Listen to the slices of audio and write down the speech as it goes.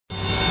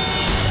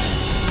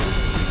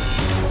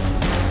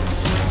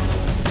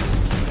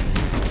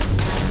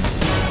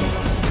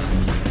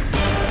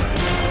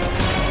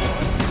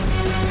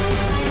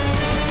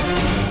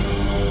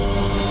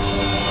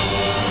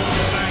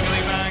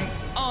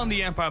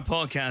Empire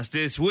podcast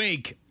this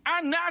week,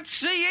 and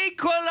that's the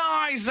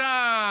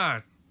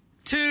Equalizer!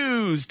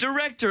 2's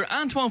director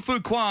Antoine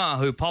Fuqua,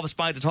 who pops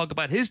by to talk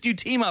about his new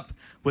team-up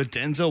with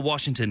Denzel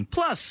Washington.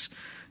 Plus,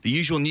 the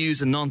usual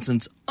news and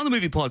nonsense on the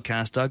movie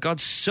podcast got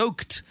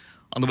soaked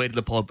on the way to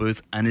the pod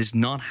booth and is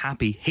not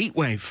happy.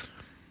 Heatwave.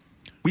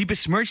 We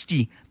besmirched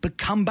ye, but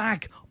come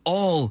back.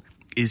 All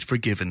is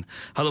forgiven.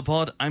 Hello,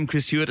 pod. I'm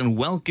Chris Hewitt, and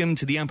welcome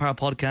to the Empire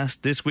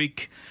podcast. This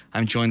week,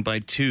 I'm joined by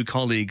two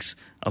colleagues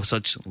of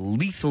such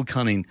lethal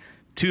cunning,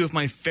 two of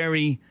my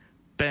very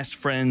best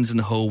friends in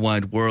the whole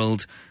wide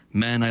world,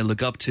 men I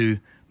look up to,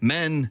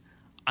 men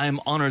I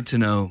am honoured to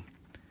know.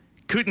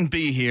 Couldn't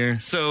be here,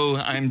 so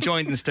I'm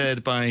joined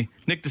instead by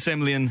Nick the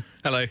Semlyen.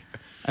 Hello.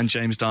 And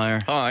James Dyer.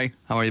 Hi.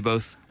 How are you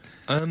both?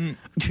 Well,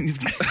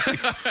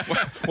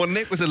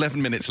 Nick was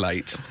 11 minutes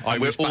late. I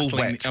was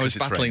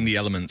battling the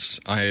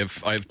elements. I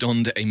have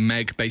donned a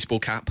Meg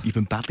baseball cap. You've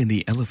been battling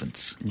the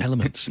elements.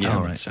 Elements. Yeah,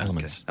 all right.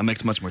 Elements. Okay. That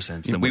makes much more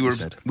sense than we what were you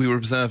said. we were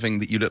observing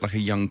that you look like a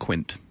young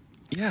Quint.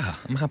 Yeah,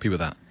 I'm happy with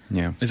that.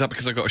 Yeah. Is that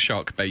because I've got a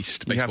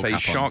shark-based You baseball have a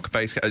cap on?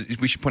 shark-based.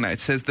 We should point out it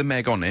says the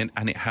Meg on it,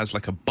 and it has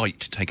like a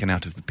bite taken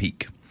out of the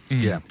peak.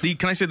 Yeah.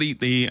 Can I say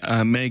the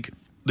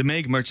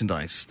Meg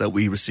merchandise that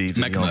we received?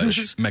 Meg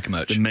merch. Meg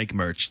merch. The Meg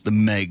merch. The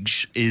Meg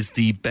is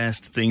the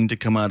best thing to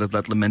come out of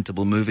that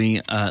lamentable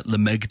movie,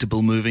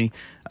 lamentable movie.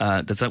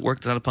 Does that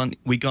work? Does that a pun?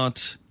 We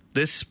got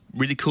this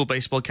really cool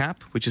baseball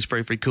cap, which is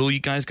very, very cool. You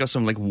guys got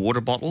some like water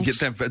bottles.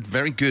 Yeah, they're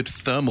very good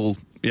thermal.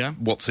 Yeah.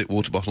 Water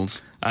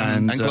bottles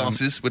And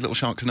glasses with little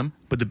sharks in them.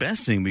 But the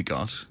best thing we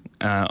got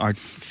are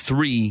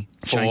four.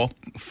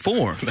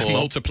 They're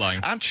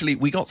multiplying. Actually,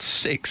 we got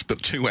 6,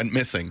 but 2 went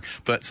missing.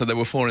 But so there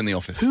were 4 in the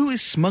office. Who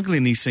is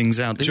smuggling these things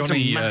out? These are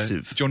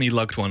massive. Johnny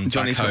lugged one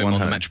Johnny back took home one on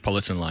the home.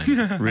 Metropolitan line.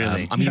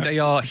 Really? I mean, they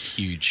are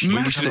huge.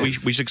 Massive.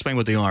 We should explain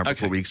what they are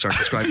before we start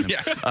describing them.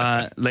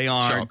 Yeah. They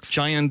are Sharks.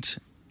 giant.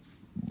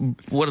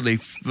 What are they?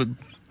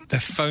 They're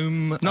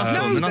foam. Not No,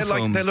 foam, not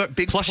foam. they're like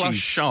big plush Plushies.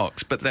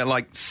 sharks, but they're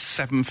like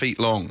 7 feet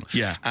long.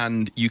 Yeah.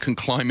 And you can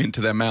climb into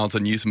their mouths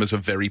and use them as a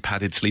very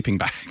padded sleeping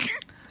bag.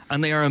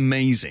 And they are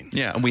amazing.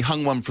 Yeah, and we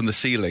hung one from the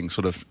ceiling,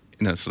 sort of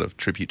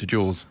tribute to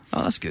Jaws.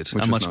 Oh, that's good. Which A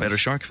was much nice. better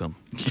shark film.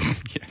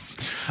 Yes.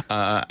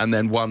 And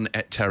then one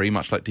at Terry,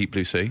 much like Deep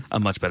Blue Sea. A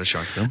much better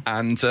shark film.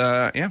 And it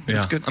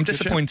was good. I'm Good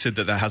show. disappointed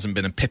that there hasn't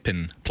been a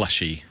Pippin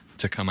plushie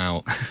to come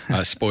out.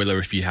 Spoiler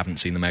if you haven't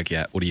seen the Meg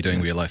yet. What are you doing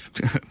with your life?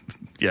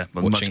 Yeah,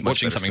 but Watching much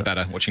something stuff.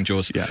 better. Watching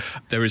Jaws. Yeah.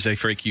 There is a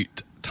very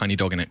cute tiny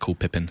dog in it called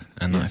Pippin,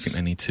 and I Yes. think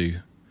they need to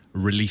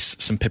release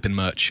some Pippin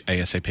merch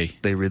ASAP.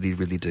 They really,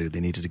 really do. They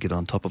needed to get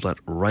on top of that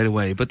right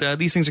away. But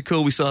these things are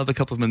cool. We still have a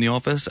couple of them in the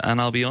office, and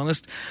I'll be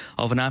honest,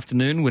 of an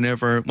afternoon,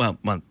 whenever, well,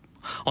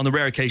 on the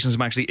rare occasions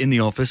I'm actually in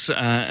the office,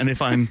 and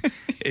if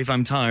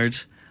I'm tired,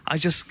 I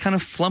just kind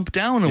of flump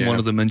down on one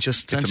of them and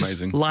just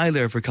amazing. lie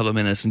there for a couple of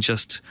minutes and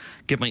just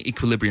get my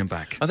equilibrium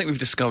back. I think we've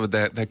discovered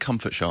they're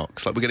comfort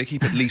sharks. Like, we're going to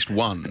keep at least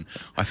one,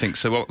 I think.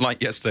 So,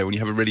 like yesterday, when you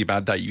have a really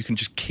bad day, you can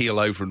just keel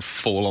over and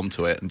fall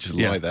onto it and just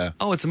lie there.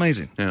 Oh, it's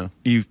amazing. Yeah.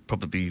 You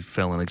probably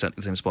fell in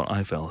exactly the same spot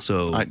I fell.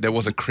 So There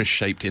was a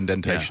Chris-shaped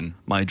indentation. yeah,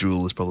 my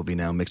drool is probably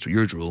now mixed with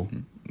your drool,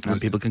 and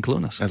people can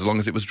clone us. As long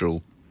as it was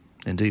drool.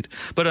 Indeed.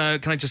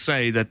 But can I just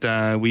say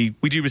that we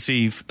do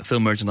receive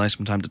film merchandise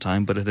from time to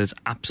time, but it has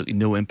absolutely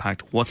no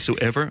impact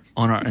whatsoever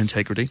on our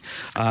integrity.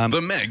 The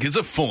Meg is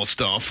a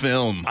 4-star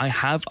film. I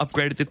have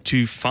upgraded it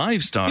to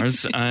 5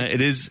 stars. It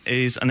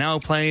is now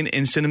playing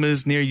in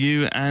cinemas near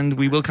you, and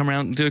we will come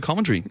around and do a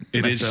commentary.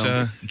 It is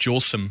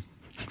jawsome.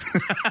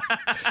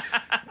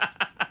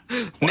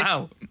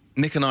 Wow.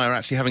 Nick and I are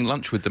actually having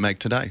lunch with the Meg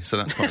today, so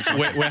that's quite exciting.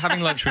 We're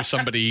having lunch with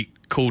somebody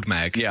called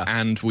Meg, Yeah.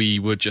 and we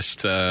were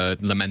just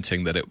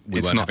lamenting that we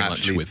It's weren't not having lunch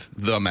actually with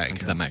the Meg.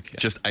 The Meg, yeah.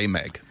 Just a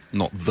Meg,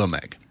 not the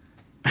Meg.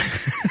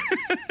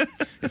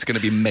 It's going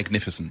to be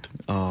magnificent.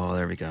 Oh,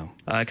 there we go.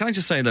 Can I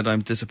just say that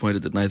I'm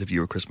disappointed that neither of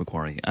you are Chris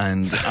McQuarrie,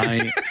 and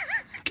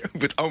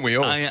Aren't we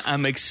all? I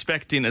am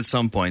expecting at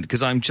some point,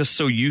 because I'm just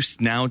so used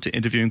now to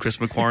interviewing Chris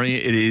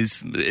McQuarrie,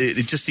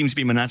 it just seems to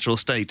be my natural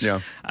state. Yeah.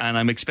 And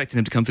I'm expecting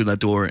him to come through that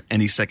door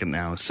any second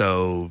now.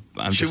 So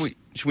Should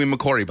we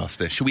Macquarie bust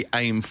this? Should we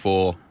aim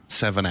for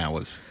 7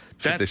 hours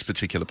for this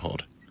particular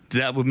pod?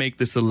 that would make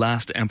this the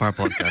last Empire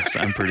podcast,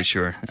 I'm pretty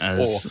sure.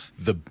 Or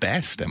the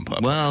best Empire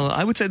Well, podcast.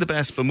 I would say the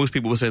best, but most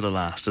people will say the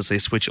last, as they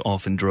switch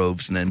off in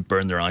droves and then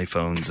burn their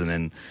iPhones and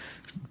then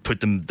put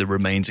the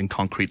remains in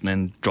concrete and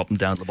then drop them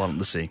down to the bottom of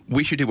the sea.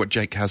 We should do what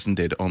Jake Kasdan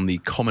did on the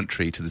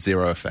commentary to the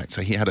Zero Effect.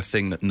 So he had a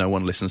thing that no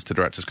one listens to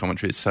director's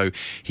commentaries. So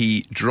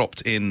he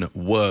dropped in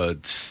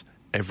words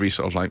every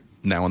sort of like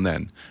now and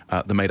then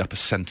that made up a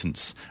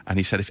sentence. And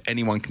he said if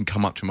anyone can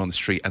come up to him on the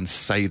street and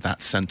say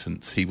that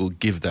sentence, he will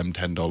give them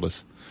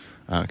 $10.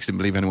 Because he didn't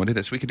believe anyone did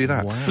it, so we could do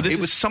that. Wow. But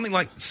It was something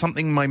like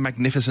my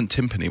magnificent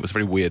timpani. It was a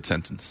very weird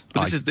sentence.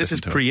 But this I is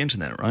listened to it.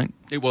 pre-internet, right?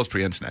 It was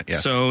pre-internet,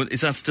 yes. So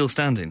is that still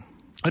standing?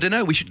 I don't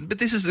know. But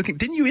this is the thing.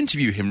 Didn't you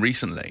interview him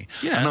recently?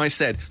 Yeah. And I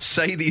said,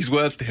 say these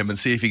words to him and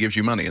see if he gives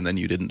you money, and then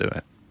you didn't do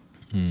it.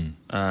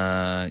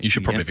 You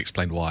should probably have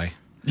explained why.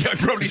 Yeah,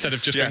 probably. Instead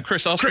of just going,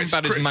 Chris, ask him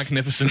about his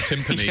magnificent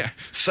timpani. Yeah.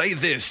 Say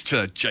this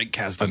to Jake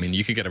Kasdan. I mean,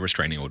 you could get a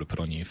restraining order put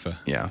on you for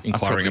Yeah,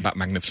 inquiring about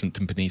magnificent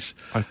timpanis.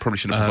 I probably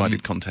should have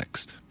provided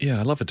context. Yeah,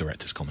 I love a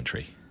director's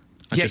commentary.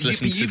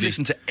 You've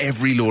listened to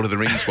every Lord of the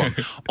Rings one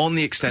on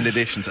the extended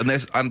editions,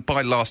 and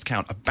by last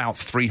count, about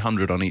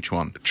 300 on each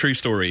one. True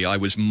story. I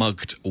was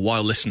mugged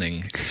while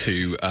listening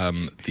to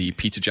the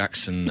Peter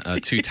Jackson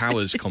Two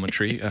Towers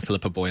commentary.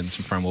 Philippa Boyens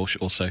and Fran Walsh.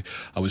 Also,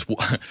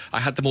 I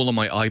had them all on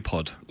my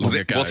iPod long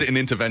ago. Was it an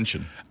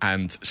intervention?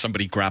 And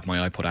somebody grabbed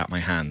my iPod out of my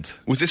hand.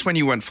 Was this when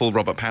you went full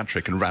Robert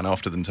Patrick and ran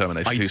after them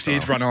Terminator 2 style? I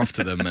did run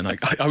after them, and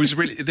I was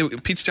really.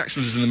 Peter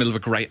Jackson was in the middle of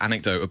a great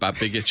anecdote about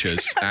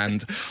bigatures,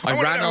 and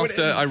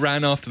I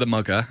ran after the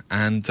mugger,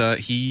 and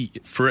he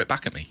threw it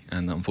back at me,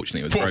 and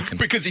unfortunately it was broken.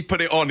 Because he put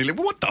it on, he like,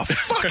 what the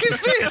fuck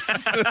is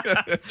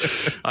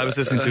this? I was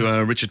listening to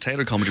a Richard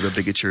Taylor comedy about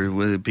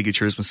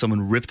bigatures when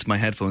someone ripped my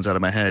headphones out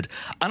of my head,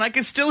 and I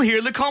could still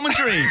hear the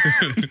commentary,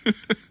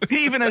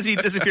 even as he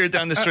disappeared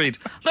down the street.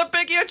 The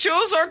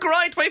bigatures are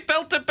great. We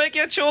built a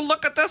bigature.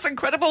 Look at this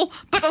incredible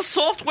bit of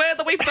software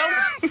that we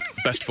built.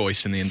 Best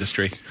voice in the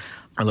industry.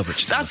 I love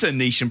Richard Taylor. That's a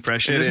niche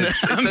impression, isn't it?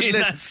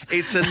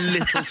 It's a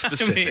little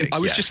specific. I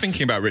was just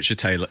thinking about Richard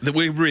Taylor.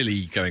 We're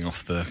really going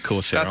off the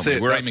course here, aren't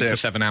we? We're aiming for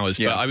 7 hours.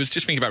 Yeah. But I was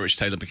just thinking about Richard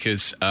Taylor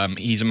because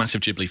he's a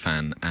massive Ghibli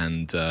fan,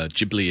 and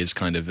Ghibli is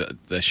kind of...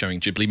 they're showing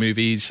Ghibli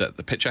movies at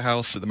the Picture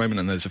House at the moment,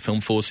 and there's a Film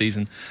 4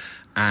 season.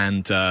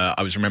 And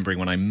I was remembering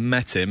when I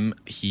met him,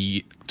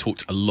 he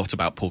talked a lot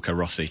about Porco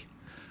Rossi.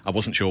 I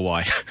wasn't sure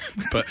why,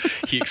 but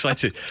he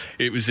excited.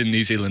 It was in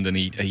New Zealand, and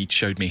he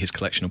showed me his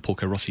collection of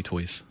Porco Rossi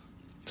toys.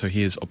 So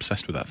he is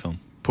obsessed with that film.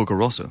 Porco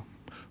Rosso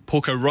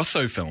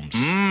films.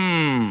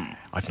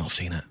 I've not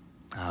seen it.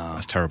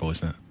 That's terrible,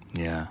 isn't it?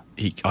 Yeah.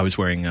 I was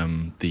wearing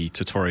the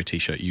Totoro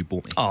t-shirt you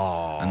bought me.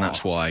 Oh. And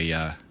that's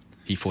why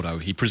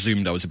he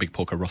presumed I was a big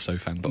Porco Rosso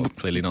fan, but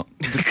clearly not.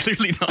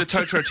 Clearly not. The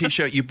Totoro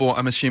t-shirt you bought,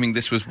 I'm assuming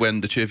this was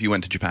when the two of you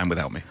went to Japan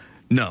without me.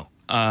 No.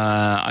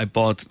 I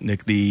bought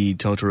Nick the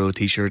Totoro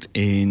t-shirt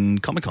in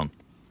Comic-Con.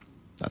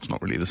 That's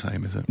not really the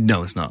same, is it?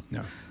 No, it's not.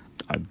 No.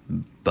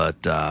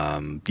 But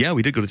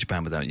we did go to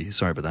Japan without you.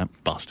 Sorry about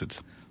that.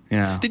 Bastards.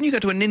 Yeah. Didn't you go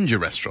to a ninja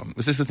restaurant?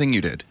 Was this the thing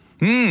you did?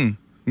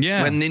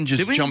 Yeah. When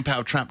ninjas jump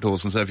out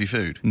trapdoors and serve you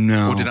food?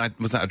 No. Or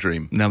was that a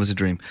dream? That was a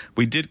dream.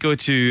 We did go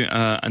to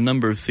a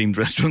number of themed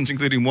restaurants,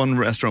 including one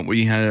restaurant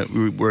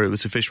where it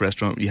was a fish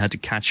restaurant where you had to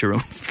catch your own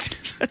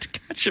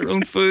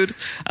food,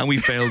 and we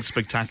failed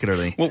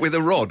spectacularly. What, with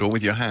a rod or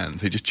with your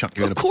hands? They just chuck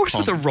you in a pond? Of course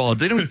with a rod.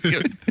 They don't...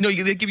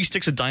 they give you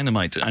sticks of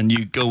dynamite, and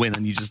you go in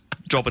and you just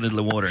drop it into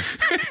the water.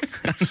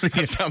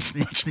 That sounds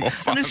much more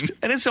fun.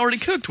 And it's already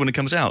cooked when it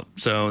comes out.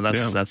 So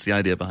that's the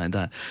idea behind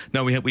that.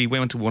 No, we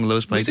went to one of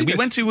those places. We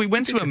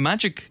went to a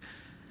magic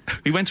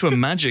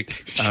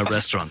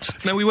restaurant.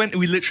 No, we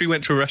literally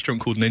went to a restaurant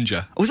called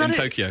Ninja in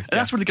Tokyo.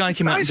 That's where the guy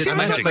came out and did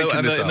magic.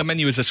 The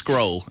menu was a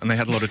scroll, and they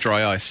had a lot of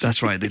dry ice.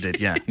 That's right, they did,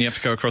 yeah. And you have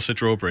to go across a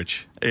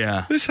drawbridge.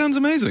 Yeah. This sounds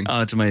amazing.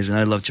 Oh, it's amazing.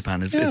 I love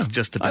Japan. It's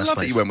just the best place. I love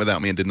that you went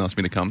without me and didn't ask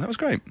me to come. That was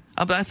great.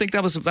 But I think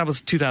that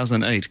was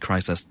 2008.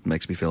 Christ, that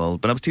makes me feel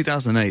old. But that was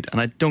 2008,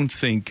 and I don't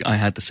think I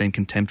had the same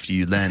contempt for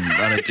you then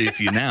that I do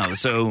for you now.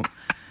 So...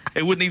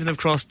 it wouldn't even have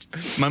crossed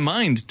my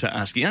mind to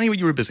ask you. Anyway,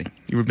 you were busy.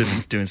 You were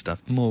busy doing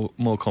stuff. More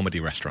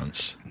comedy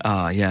restaurants.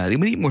 Yeah. We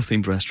need more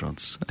themed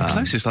restaurants. The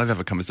closest I've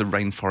ever come is the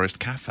Rainforest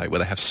Cafe, where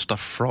they have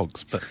stuffed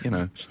frogs, but, they're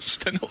not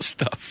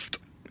stuffed.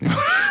 They're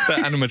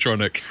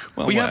animatronic.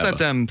 Well, we have that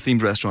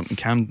themed restaurant in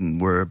Camden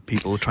where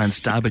people try and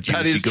stab at you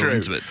as you go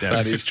into it.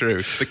 That is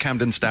true. The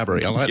Camden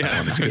Stabbery. I like that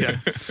one. It's good. Yeah.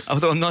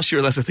 Although I'm not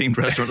sure that's a themed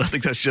restaurant. I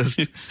think that's just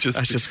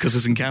because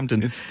it's in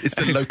Camden. It's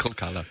the local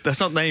colour. Let's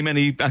not name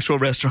any actual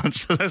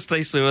restaurants. Let's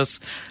stay to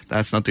us.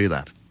 Let's not do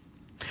that.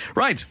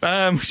 Right.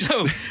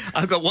 So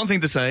I've got one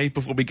thing to say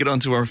before we get on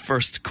to our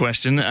first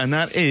question, and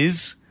that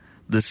is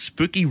the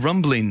spooky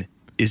rumbling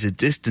is a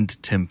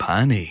distant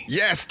timpani.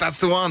 Yes, that's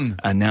the one.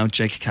 And now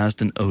Jake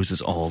Kasdan owes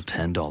us all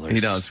 $10. He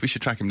does. We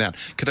should track him down.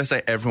 Could I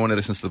say, everyone who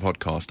listens to the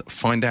podcast,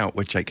 find out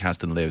where Jake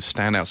Kasdan lives,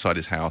 stand outside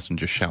his house and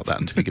just shout that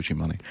until he gives you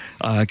money.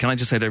 Can I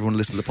just say to everyone who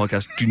listens to the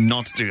podcast, do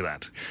not do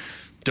that.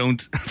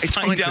 Don't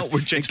find out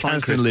where Jake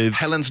Kasdan lives.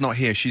 Helen's not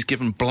here. She's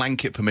given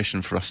blanket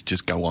permission for us to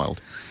just go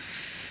wild.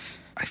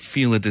 I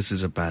feel that this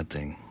is a bad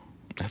thing.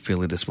 I feel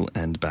that this will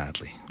end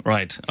badly.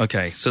 Right,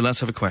 okay, so let's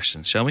have a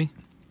question, shall we?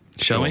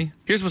 Shall we?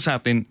 Here's what's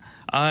happening.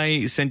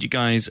 I sent you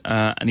guys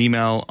an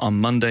email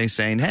on Monday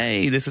saying,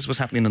 hey, this is what's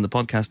happening on the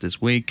podcast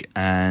this week,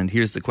 and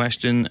here's the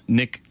question.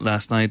 Nick,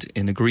 last night,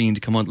 in agreeing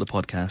to come onto the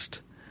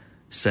podcast,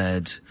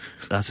 said,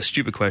 that's a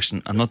stupid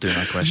question. I'm not doing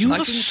that question. You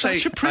are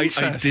such a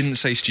princess. I didn't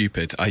say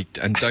stupid.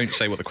 And don't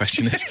say what the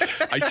question is.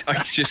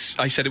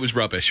 I said it was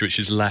rubbish, which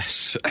is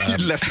less...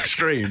 less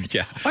extreme.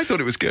 Yeah. I thought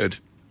it was good.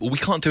 Well, we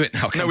can't do it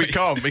now, can we? No, we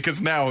can't,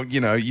 because now,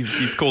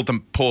 you've called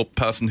them poor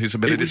person who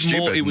submitted it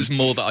stupid. It was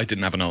more that I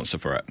didn't have an answer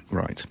for it.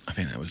 Right. I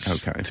think that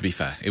was, okay. To be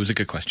fair, it was a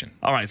good question.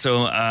 All right,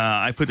 so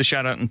I put the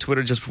shout out on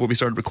Twitter just before we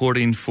started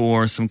recording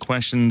for some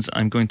questions.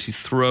 I'm going to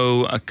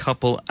throw a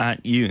couple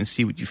at you and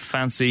see what you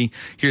fancy.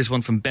 Here's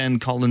one from Ben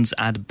Collins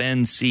at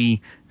Ben C.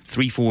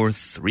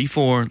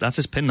 3434. That's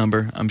his PIN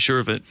number. I'm sure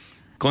of it.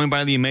 Going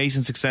by the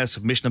amazing success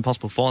of Mission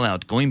Impossible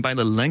Fallout, going by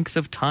the length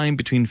of time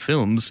between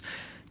films,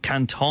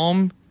 can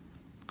Tom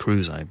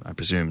Cruise, I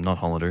presume, not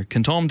Hollander,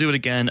 can Tom do it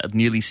again at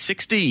nearly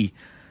 60?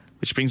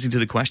 Which brings me to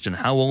the question,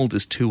 how old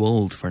is too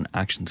old for an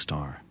action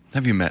star?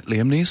 Have you met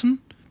Liam Neeson?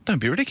 Don't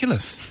be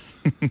ridiculous.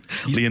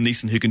 Liam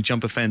Neeson, who can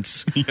jump a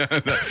fence. Yeah,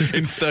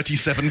 in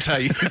 37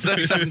 takes,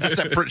 37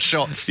 separate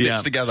shots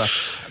stitched together.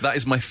 That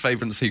is my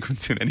favourite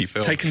sequence in any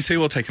film. Taken 2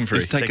 or Taken 3?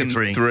 He's taken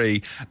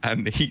 3,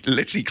 and he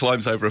literally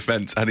climbs over a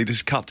fence, and it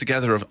is cut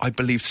together of, I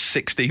believe,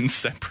 16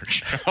 separate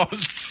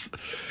shots.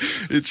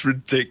 It's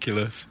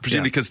ridiculous.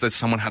 Presumably because there's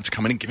someone had to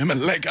come in and give him a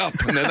leg up,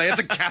 and then they had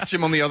to catch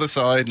him on the other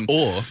side.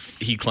 Or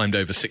he climbed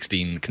over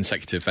 16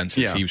 consecutive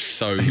fences. Yeah. He was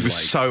so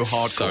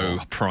hardcore, so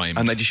primed,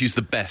 and they just used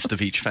the best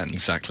of each fence.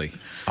 Exactly.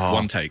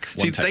 One take.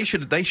 They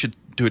should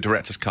do a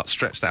director's cut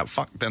stretched out.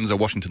 Fuck Denzel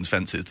Washington's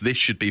fences. This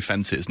should be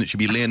fences, and it should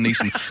be Liam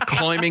Neeson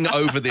climbing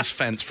over this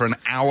fence for an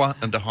hour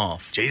and a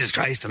half. Jesus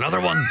Christ, another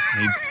one!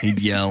 He'd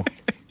yell.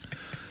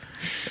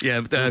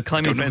 Yeah,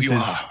 climbing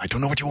fences. I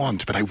don't know what you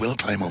want, but I will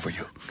climb over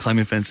you.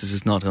 Climbing fences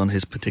is not on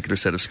his particular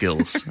set of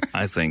skills.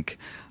 I think.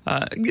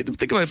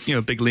 Think about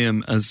Big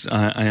Liam as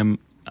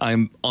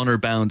I'm honour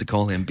bound to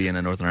call him, being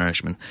a Northern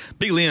Irishman.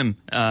 Big Liam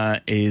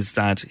is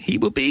that he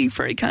will be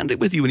very candid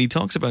with you when he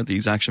talks about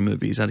these action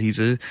movies. That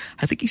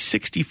I think he's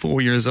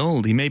 64 years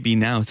old. He may be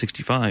now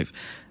 65,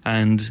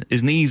 and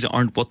his knees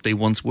aren't what they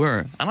once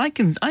were. And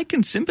I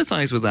can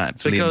sympathise with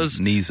that because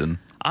Neeson.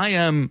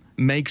 I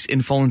makes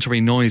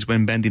involuntary noise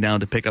when bending down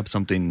to pick up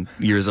something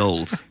years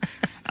old,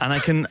 and I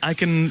can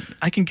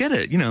get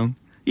it.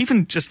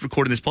 Even just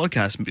recording this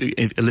podcast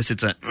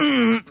elicits a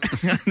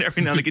and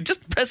every now and again,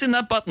 just pressing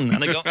that button,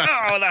 and I go,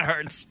 oh, that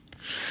hurts.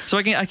 So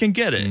I can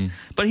get it,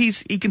 but he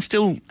can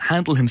still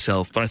handle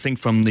himself. But I think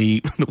from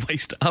the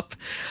waist up,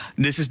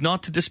 this is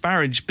not to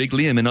disparage Big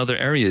Liam in other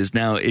areas.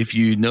 Now, if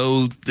you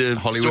know the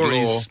Hollywood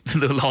stories,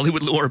 the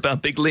Hollywood lore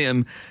about Big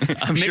Liam,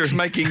 I'm Nick's sure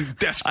making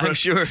desperate. I'm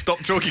sure,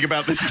 stop talking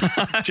about this.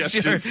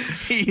 Gestures.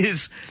 Sure he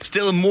is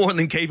still more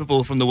than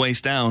capable from the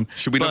waist down.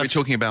 Should we not be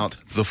talking about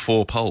the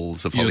 4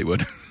 poles of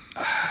Hollywood?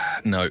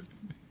 No.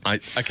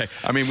 Okay.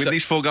 I mean, when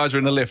these 4 guys are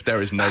in the lift,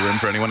 there is no room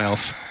for anyone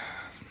else.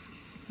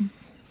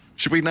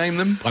 Should we name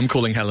them? I'm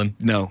calling Helen.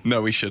 No,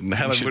 we shouldn't.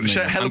 Helen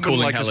wouldn't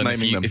like us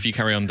naming them. If you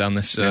carry on down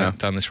this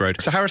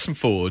road. So Harrison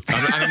Ford.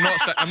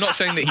 I'm not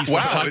saying that he's. Wow,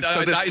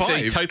 that is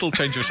a total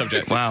change of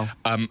subject. Wow.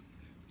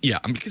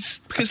 Because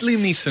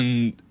Liam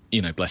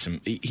Neeson, bless him,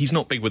 he's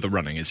not big with the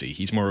running, is he?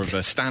 He's more of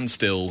a stand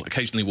still,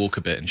 occasionally walk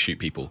a bit and shoot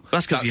people.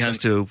 That's because he has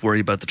to worry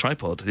about the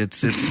tripod.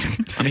 It's.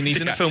 I mean,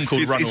 he's in a film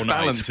called Run All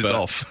Night. His balance is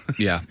off.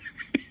 Yeah.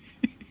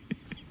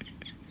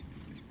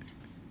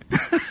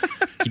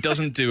 He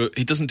doesn't do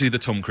the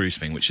Tom Cruise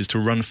thing, which is to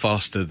run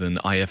faster than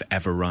I have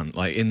ever run.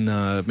 Like in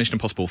Mission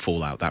Impossible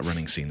Fallout, that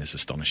running scene is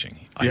astonishing.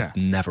 I've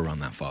never run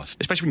that fast.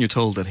 Especially when you're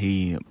told that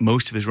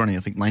most of his running, I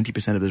think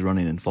 90% of his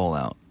running in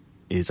Fallout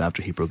is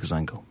after he broke his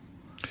ankle.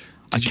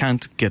 I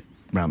can't get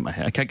my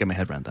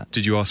head around that.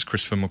 Did you ask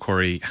Christopher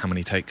McQuarrie how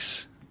many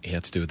takes he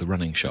had to do with the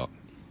running shot?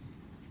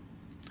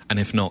 And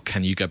if not,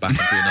 can you go back and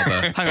do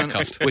another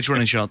podcast? Which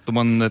running shot? The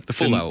one that... The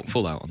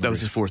Fallout. That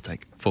was his 4th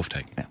take. 4th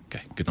take. Yeah.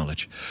 Okay, good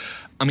knowledge.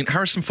 I mean,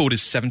 Harrison Ford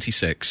is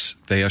 76.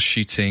 They are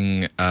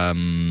shooting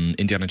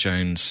Indiana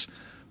Jones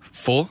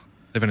 4.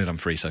 They've only done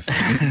 3 so far.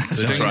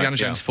 They're doing Indiana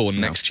Jones 4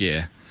 next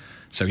year.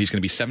 So he's going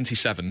to be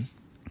 77.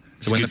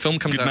 So when the film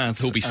comes out,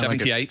 he'll be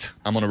 78.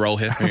 I'm on a roll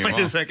here. Wait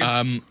a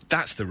second.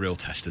 That's the real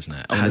test, isn't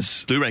it? When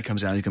the Blu-ray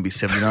comes out, he's going to be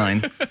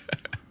 79.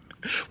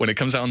 When it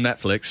comes out on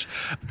Netflix.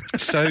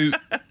 So...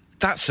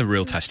 That's a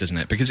real test, isn't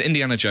it? Because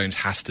Indiana Jones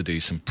has to do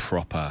some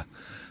proper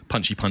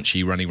punchy,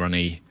 runny,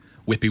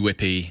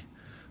 whippy,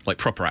 like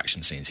proper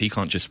action scenes. He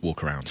can't just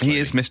walk around slowly. He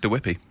is Mr.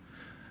 Whippy.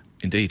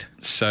 Indeed.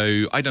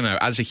 So, I don't know.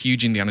 As a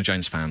huge Indiana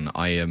Jones fan,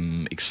 I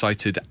am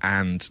excited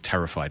and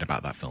terrified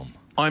about that film.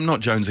 I'm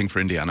not jonesing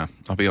for Indiana,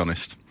 I'll be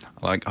honest.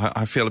 Like,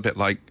 I feel a bit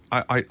like...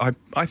 I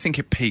think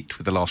it peaked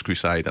with The Last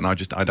Crusade, and I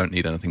don't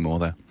need anything more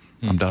there.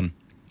 I'm done.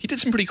 He did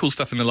some pretty cool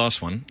stuff in the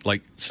last one,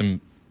 like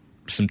some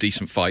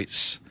decent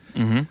fights.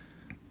 Mm-hmm.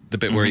 The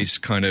bit where he's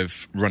kind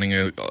of running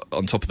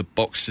on top of the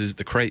boxes,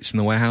 the crates in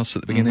the warehouse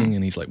at the beginning,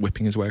 and he's like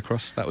whipping his way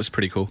across. That was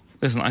pretty cool.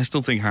 Listen, I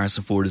still think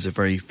Harrison Ford is a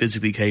very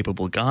physically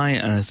capable guy,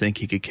 and I think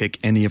he could kick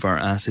any of our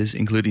asses,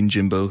 including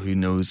Jimbo, who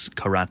knows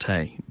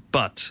karate.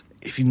 But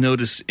if you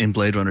notice in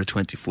Blade Runner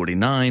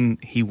 2049,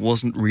 he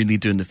wasn't really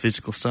doing the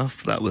physical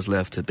stuff. That was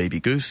left to Baby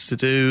Goose to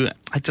do.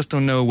 I just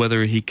don't know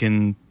whether he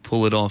can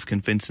pull it off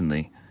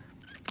convincingly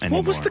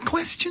anymore. What was the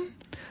question?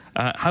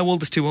 How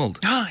old is too old?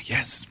 Ah,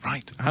 yes,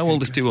 right. How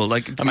old is too old?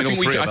 Like, I think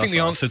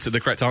the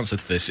correct answer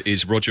to this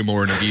is Roger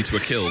Moore in A View to a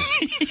Kill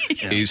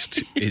is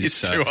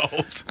too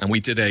old. And we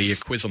did a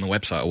quiz on the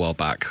website a while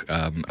back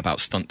about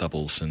stunt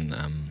doubles and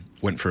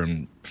went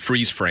from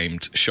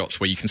freeze-framed shots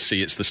where you can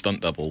see it's the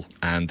stunt double,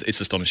 and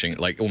it's astonishing.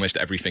 Like almost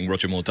everything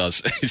Roger Moore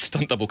does, his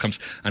stunt double comes,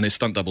 and his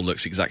stunt double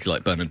looks exactly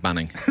like Bernard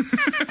Manning.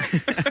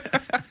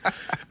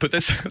 But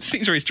there's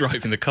scenes where he's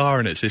driving the car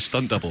and it's his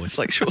stunt double. It's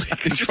like, surely he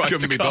can drive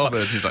couldn't the be car.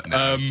 bothered. He's like,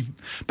 no.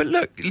 But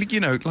look,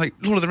 like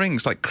Lord of the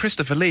Rings, like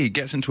Christopher Lee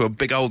gets into a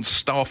big old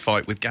star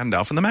fight with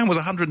Gandalf, and the man was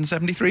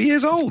 173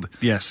 years old.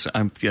 Yes,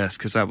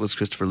 because that was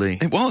Christopher Lee.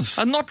 It was.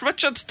 I'm not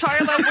Richard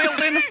Tyler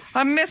wielding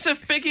a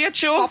massive biggie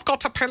at you. I've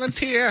got a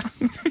Palantir.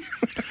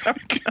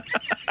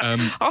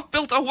 I've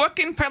built a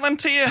working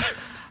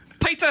Palantir.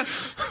 Peter,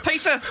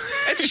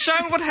 it's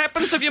shown what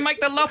happens if you make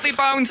the lovely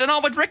bones, and I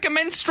would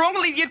recommend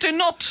strongly you do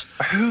not.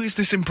 Who is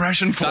this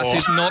impression for? That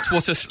is not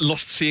what a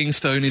lost seeing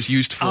stone is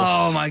used for.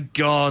 Oh my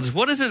God!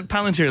 What is it,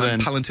 Palantir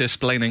then? Palantir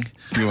splaining.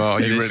 You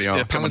really are.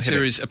 A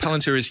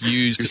Palantir is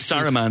used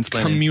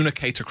to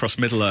communicate across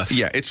Middle Earth.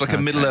 Yeah, it's like a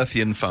Middle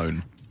Earthian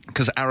phone.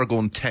 Because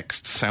Aragorn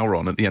texts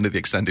Sauron at the end of the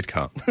extended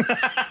cut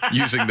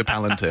using the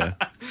Palantir.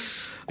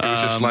 It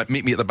was just like,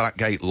 meet me at the back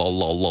gate, lol,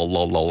 lol, lol,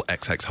 lol, lol,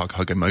 XX, hug,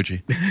 hug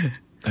emoji.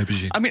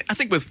 I mean, I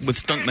think with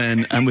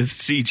stuntmen and with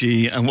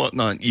CG and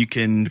whatnot, you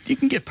can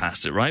get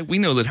past it, right? We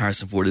know that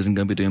Harrison Ford isn't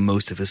going to be doing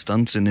most of his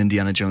stunts in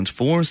Indiana Jones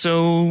 4,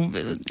 so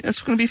that's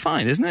going to be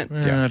fine, isn't it?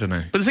 Yeah, I don't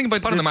know. But the thing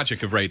about part of the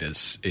magic of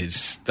Raiders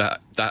is that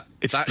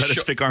it's that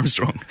Vic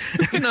Armstrong.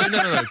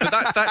 No. But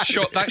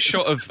that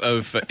shot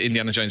of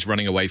Indiana Jones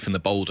running away from the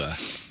boulder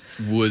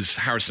was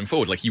Harrison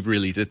Ford. Like, he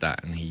really did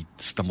that, and he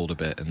stumbled a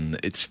bit, and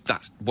it's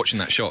that watching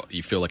that shot,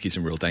 you feel like he's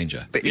in real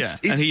danger.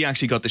 And he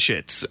actually got the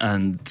shits,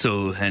 and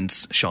so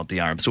hence shot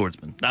the Arab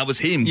swordsman. That was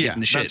him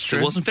getting the shits.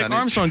 It wasn't Vic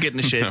Armstrong getting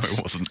the shits. No,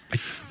 it wasn't. I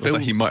feel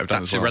he might have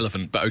done that's as well.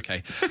 irrelevant, but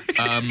okay.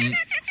 How's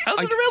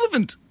it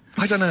irrelevant?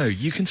 I don't know.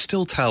 You can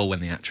still tell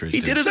when the actor is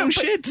doing it. He did his own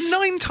shits.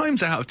 9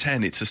 times out of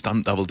 10, it's a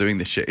stunt double doing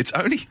this shit. It's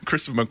only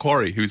Christopher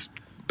McQuarrie who's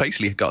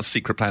basically got a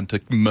secret plan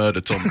to murder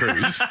Tom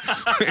Cruise.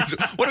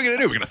 What are we going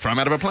to do? We're going to throw him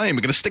out of a plane.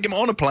 We're going to stick him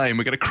on a plane.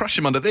 We're going to crush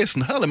him under this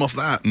and hurl him off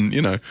that. And,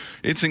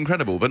 it's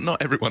incredible. But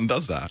not everyone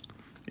does that.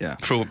 Yeah.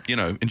 For,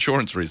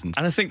 insurance reasons.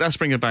 And I think that's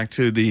bringing it back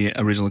to the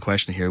original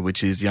question here,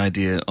 which is the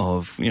idea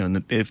of,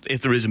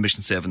 if there is a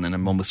Mission 7, then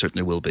I'm almost certain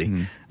there will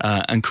be.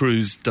 And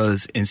Cruise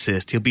does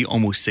insist. He'll be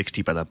almost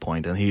 60 by that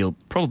point, and he'll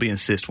probably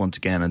insist once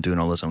again on doing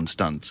all his own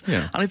stunts.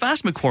 Yeah. And I've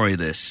asked McQuarrie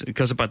this,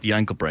 because about the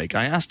ankle break.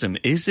 I asked him,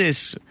 is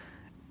this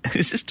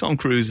Tom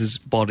Cruise's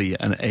body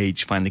and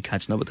age finally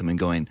catching up with him and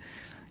going,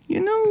 you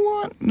know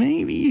what,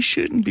 maybe you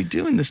shouldn't be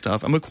doing this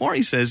stuff? And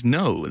McQuarrie says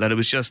no, that it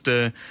was just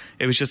an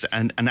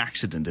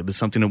accident. It was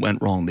something that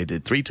went wrong. They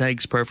did 3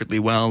 takes perfectly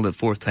well. The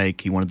 4th take,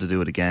 he wanted to do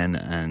it again,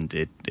 and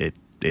it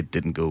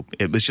didn't go.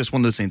 It was just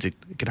one of those things. It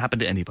could happen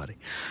to anybody.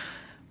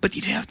 But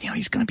he's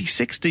going to be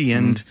 60,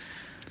 and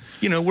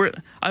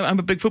I'm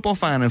a big football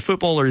fan, and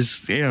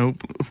footballers,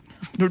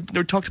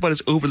 they're talked about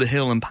as over the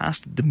hill and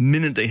past the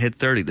minute they hit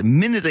 30. The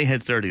minute they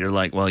hit 30, they're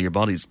like, well, your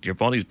body's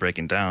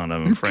breaking down.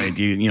 I'm afraid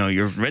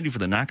you're ready for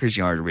the knacker's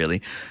yard,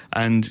 really.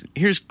 And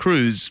here's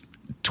Cruise,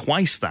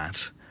 twice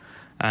that,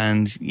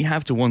 and you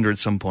have to wonder at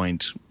some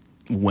point,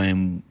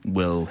 when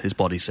will his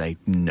body say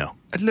no?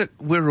 Look,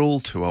 we're all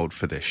too old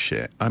for this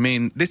shit. I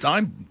mean,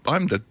 I'm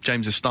the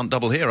James's stunt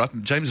double here.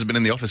 James has been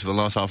in the office for the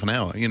last half an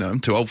hour. I'm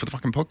too old for the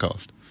fucking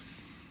podcast.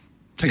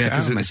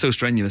 Because it's so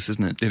strenuous,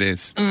 isn't it? It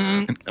is.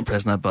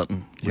 Pressing that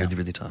button, really,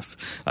 really tough.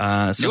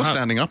 You're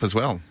standing up as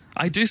well.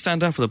 I do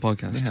stand up for the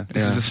podcast. Yeah,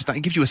 this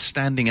it gives you a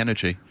standing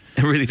energy.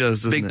 It really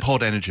does, doesn't it? Big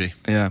pod energy.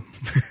 Yeah.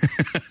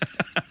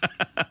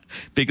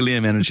 Big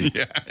Liam energy.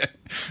 Yeah.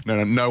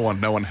 No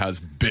one has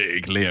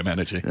big Liam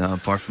energy. No,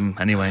 apart from,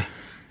 anyway.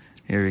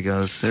 Here he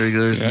goes. There he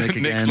goes. Nick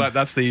again. Nick's like,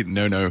 that's the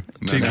no.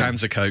 2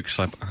 cans of Coke,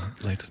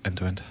 like, end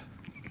to end.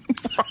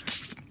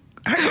 What?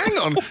 Hang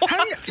on.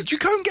 Did you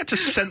go and get to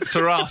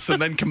censor us and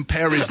then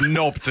compare his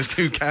knob to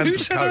 2 cans Who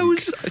of said Coke? I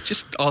was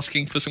just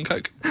asking for some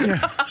Coke?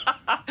 Yeah.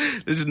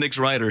 This is Nick's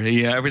rider.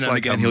 He every it's now and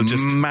like again he'll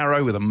just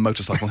marrow with a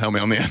motorcycle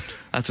helmet on the end.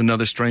 That's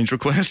another strange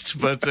request,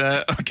 but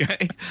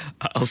okay,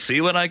 I'll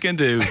see what I can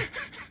do.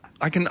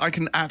 I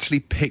can actually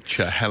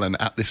picture Helen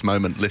at this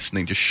moment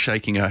listening, just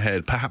shaking her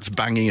head, perhaps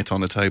banging it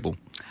on a table.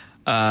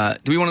 Do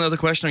we want another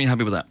question? Or are you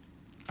happy with that?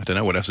 I don't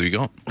know. What else have you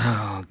got?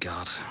 Oh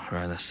God!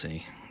 Right, let's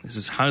see. This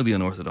is highly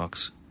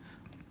unorthodox.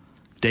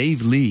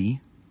 Dave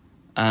Lee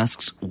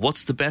asks,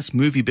 what's the best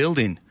movie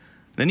building?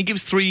 Then he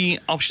gives 3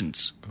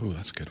 options. Oh,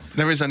 that's a good one.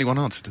 There is only one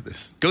answer to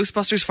this.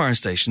 Ghostbusters Fire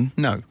Station.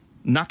 No.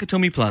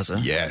 Nakatomi Plaza.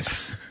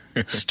 Yes.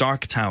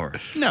 Stark Tower.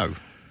 No.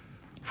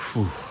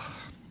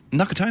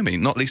 Nakatomi,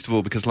 not least of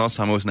all because last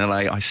time I was in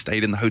LA, I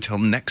stayed in the hotel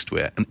next to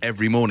it and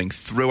every morning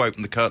threw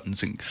open the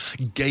curtains and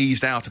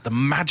gazed out at the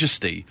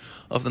majesty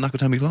of the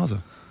Nakatomi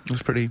Plaza. It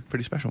was pretty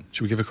special.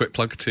 Should we give a quick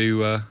plug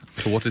to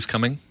what is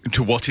coming?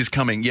 To what is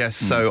coming, yes.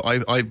 So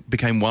I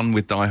became one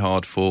with Die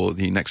Hard for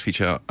the next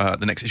feature,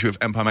 the next issue of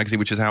Empire Magazine,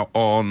 which is out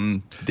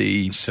on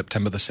the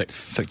September the 6th.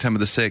 September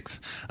the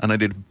 6th. And I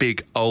did a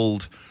big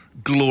old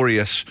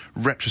glorious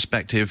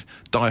retrospective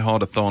Die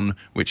Hard-a-thon,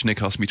 which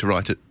Nick asked me to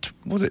write at,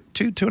 was it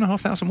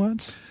 2,500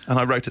 words? And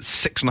I wrote at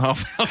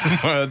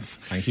 6,500 words.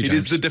 Thank you, It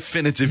James. is the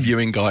definitive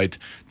viewing guide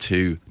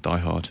to Die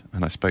Hard.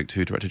 And I spoke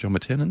to director John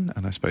McTiernan,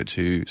 and I spoke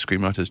to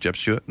screenwriters Jeb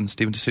Stewart and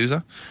Stephen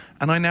D'Souza,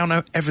 and I now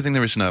know everything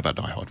there is to know about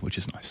Die Hard, which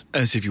is nice.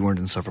 As if you weren't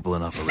insufferable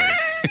enough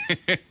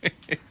already.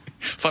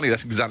 Funny,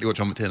 that's exactly what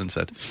John McTiernan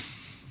said.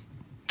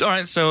 All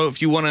right, so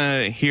if you want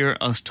to hear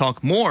us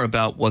talk more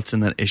about what's in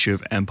that issue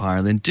of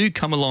Empire, then do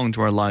come along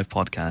to our live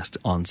podcast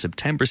on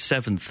September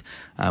 7th.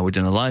 We're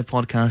doing a live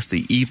podcast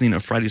the evening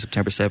of Friday,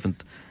 September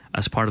 7th,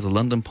 as part of the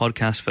London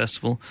Podcast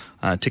Festival.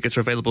 Tickets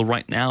are available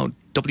right now,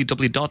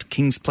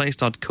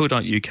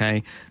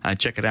 www.kingsplace.co.uk.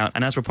 Check it out.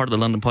 And as we're part of the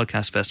London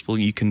Podcast Festival,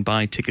 you can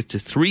buy tickets to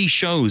 3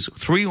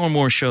 or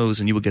more shows,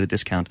 and you will get a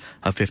discount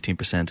of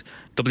 15%.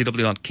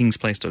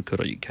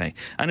 www.kingsplace.co.uk.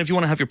 And if you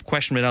want to have your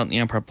question read out in the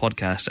Empire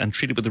Podcast and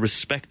treat it with the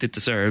respect it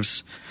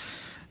deserves,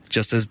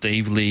 just as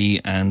Dave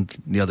Lee and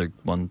the other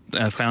one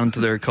found to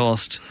their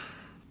cost,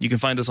 you can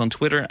find us on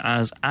Twitter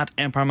as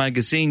 @Empire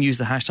Magazine. Use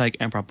the hashtag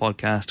Empire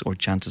Podcast, or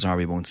chances are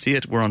we won't see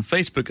it. We're on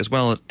Facebook as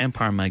well at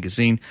Empire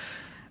Magazine.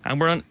 And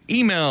we're on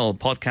email,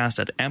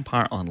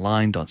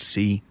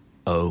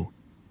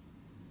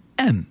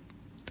 podcast@empireonline.com.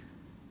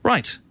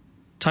 Right.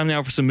 Time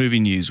now for some movie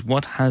news.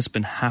 What has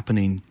been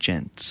happening,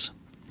 gents?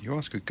 You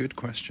ask a good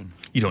question.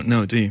 You don't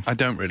know, do you? I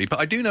don't really, but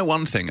I do know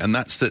one thing, and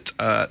that's that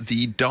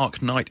The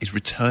Dark Knight is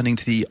returning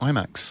to the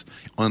IMAX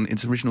on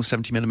its original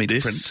 70mm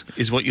print. This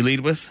is what you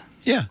lead with?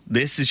 Yeah.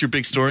 This is your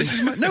big story?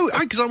 No,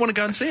 because I want to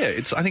go and see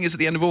it. I think it's at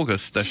the end of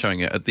August they're showing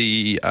it at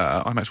the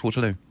IMAX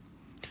Waterloo.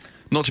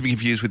 Not to be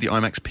confused with the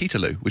IMAX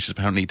Peterloo, which is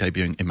apparently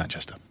debuting in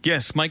Manchester.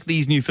 Yes, Mike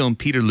Leigh's new film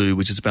Peterloo,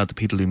 which is about the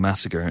Peterloo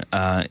Massacre,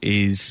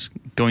 is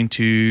going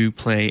to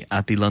play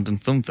at the London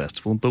Film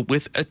Festival, but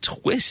with a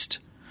twist,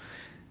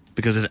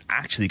 because it's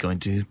actually going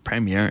to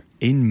premiere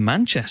in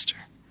Manchester.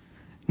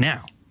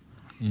 Now,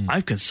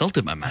 I've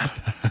consulted my map,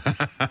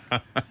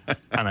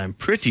 and I'm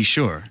pretty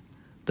sure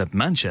that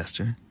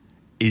Manchester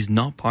is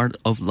not part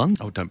of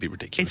London. Oh, don't be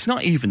ridiculous. It's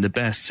not even the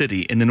best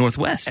city in the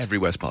northwest.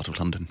 Everywhere's part of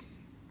London.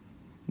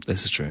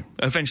 This is true.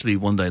 Eventually,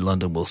 one day,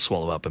 London will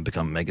swallow up and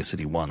become Mega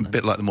City 1. A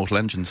bit like the Mortal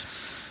Engines.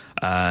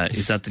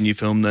 Is that the new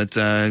film that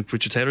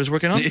Richard Taylor is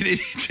working on?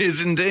 It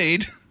is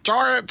indeed.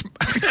 Giant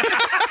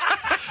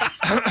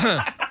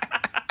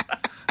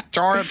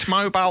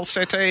mobile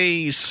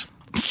cities.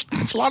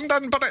 It's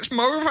London, but it's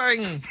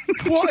moving.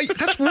 What?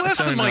 That's worse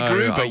than my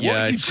Gruber. What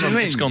are you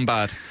doing? It's gone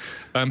bad.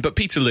 But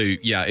Peterloo,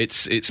 yeah,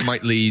 it's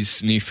Mike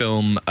Leigh's new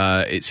film.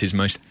 It's his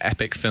most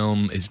epic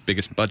film, his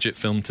biggest budget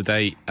film to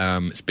date.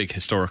 It's a big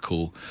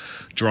historical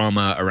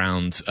drama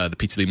around the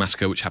Peterloo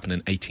Massacre, which happened in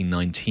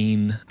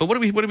 1819. But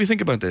what do we think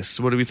about this?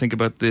 What do we think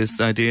about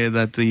this idea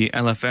that the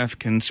LFF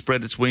can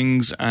spread its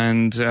wings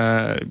and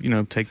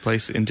take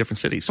place in different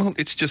cities? Well,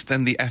 it's just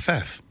then the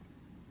FF.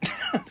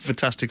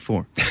 Fantastic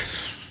Four.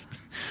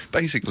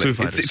 Basically,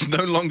 it's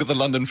no longer the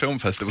London Film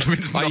Festival.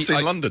 It's not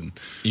in London.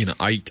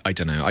 I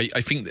don't know.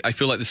 I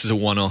feel like this is a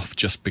one-off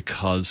just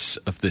because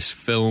of this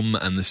film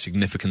and the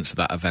significance of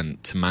that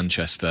event to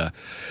Manchester.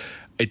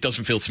 It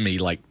doesn't feel to me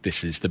like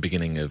this is the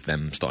beginning of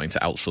them starting to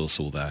outsource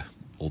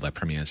all their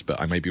premieres, but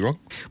I may be wrong.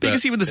 But you can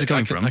see where this is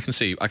coming from. I can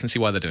see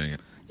why they're doing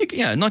it.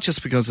 Yeah, not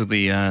just because of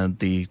the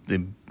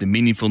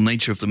meaningful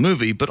nature of the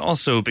movie, but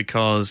also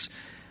because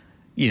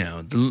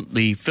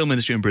the film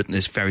industry in Britain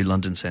is very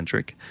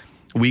London-centric.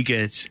 We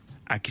get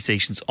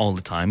accusations all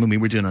the time. I mean,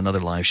 we're doing another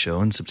live show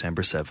on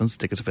September 7th.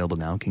 Tickets available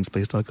now,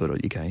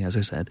 kingsplace.co.uk, as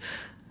I said.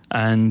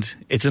 And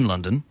it's in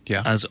London,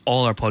 as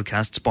all our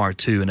podcasts, bar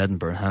 2 in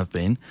Edinburgh, have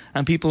been.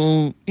 And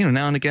people,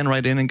 now and again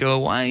write in and go,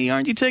 why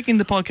aren't you taking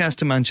the podcast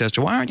to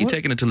Manchester? Why aren't you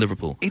taking it to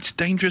Liverpool? It's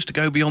dangerous to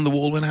go beyond the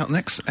wall without an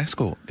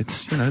escort.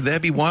 It's, there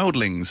be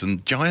wildlings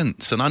and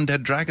giants and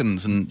undead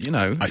dragons and,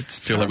 I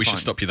feel like we should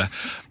stop you there.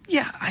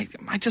 Yeah,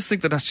 I just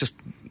think that's just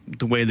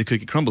the way the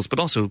cookie crumbles. But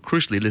also,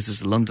 crucially, this is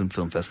the London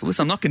Film Festival.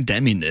 Listen, I'm not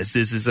condemning this.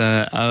 This is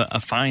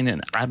a fine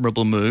and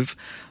admirable move.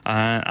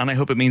 And I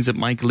hope it means that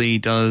Mike Leigh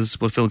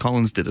does what Phil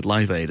Collins did at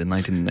Live Aid in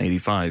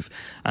 1985.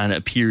 And it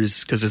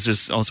appears, because there's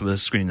just also a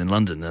screen in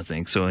London, I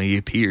think. So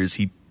he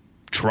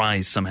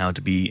tries somehow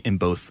to be in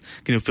both.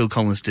 Phil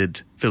Collins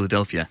did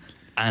Philadelphia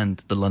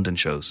and the London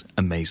shows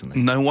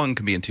amazingly. No one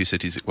can be in two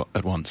cities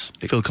at once.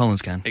 Phil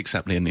Collins can.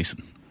 Except Liam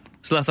Neeson.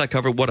 So that's that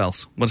covered. What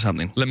else? What's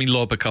happening? Let me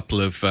lob a couple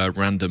of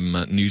random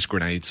news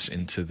grenades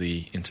into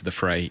the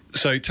fray.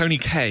 So Tony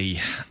Kaye,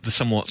 the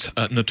somewhat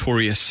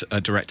notorious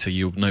director,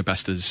 you'll know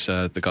best as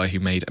the guy who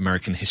made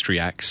American History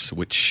X,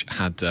 which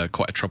had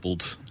quite a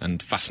troubled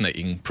and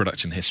fascinating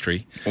production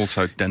history.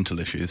 Also dental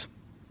issues.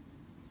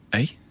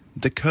 Eh?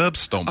 The curb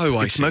stomp. Oh,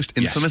 I it's see. the most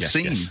infamous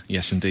scene.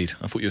 Yes, indeed.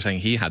 I thought you were saying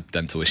he had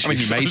dental issues. I mean,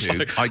 he may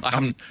do.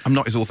 I'm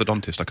not his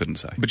orthodontist, I couldn't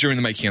say. But during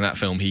the making of that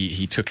film,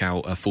 he took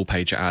out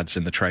full-page ads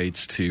in the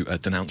trades to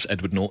denounce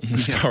Edward Norton, the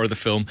star of the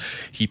film.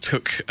 He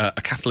took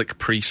a Catholic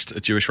priest,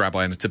 a Jewish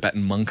rabbi, and a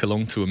Tibetan monk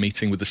along to a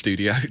meeting with the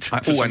studio.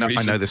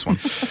 I know this one.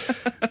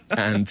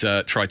 And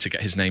tried to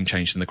get his name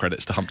changed in the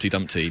credits to Humpty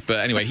Dumpty.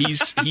 But anyway,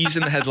 he's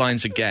in the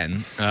headlines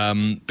again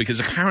because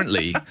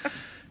apparently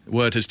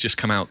word has just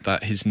come out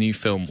that his new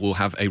film will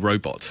have a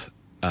robot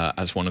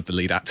as one of the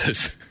lead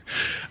actors.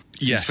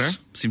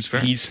 Seems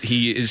fair.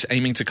 He is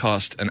aiming to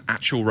cast an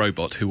actual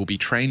robot who will be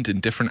trained in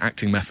different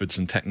acting methods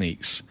and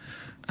techniques,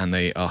 and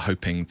they are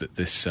hoping that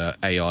this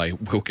AI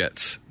will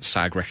get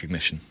SAG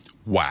recognition.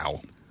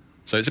 Wow.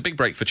 So it's a big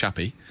break for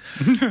Chappie.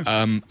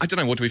 I don't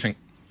know, what do we think?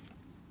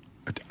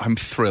 I'm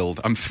thrilled.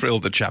 I'm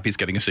thrilled that Chappie's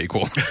getting a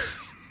sequel.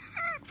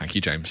 Thank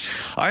you, James.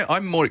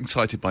 I'm more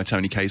excited by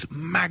Tony Kaye's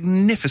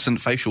magnificent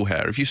facial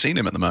hair. Have you seen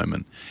him at the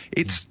moment?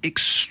 It's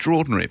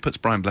extraordinary. It puts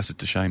Brian Blessed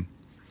to shame.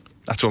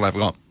 That's all I've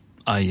got.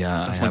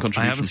 That's my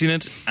contribution. I haven't seen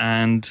it,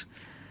 and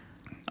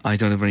I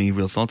don't have any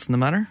real thoughts on the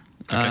matter.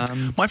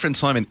 Okay. My friend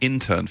Simon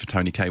interned for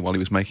Tony Kaye while he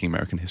was making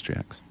American History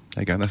X.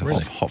 There you go. That's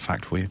a hot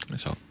fact for you.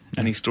 That's all.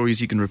 Any stories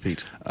you can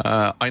repeat?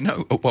 I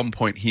know at one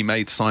point he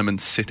made Simon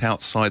sit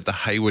outside the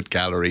Hayward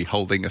Gallery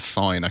holding a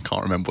sign. I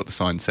can't remember what the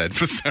sign said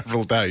for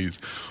several days,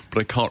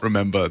 but I can't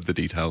remember the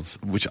details,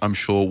 which I'm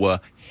sure were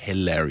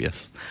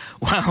hilarious.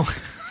 Wow.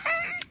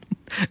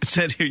 It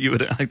said here you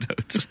had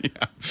anecdotes. Yeah,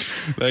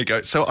 there you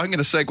go. So I'm going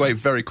to segue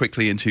very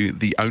quickly into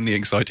the only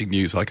exciting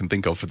news I can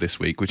think of for this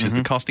week, which is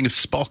the casting of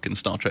Spock in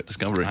Star Trek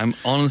Discovery. I'm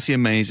honestly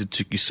amazed it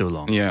took you so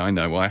long. Yeah, I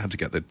know. Well, I had to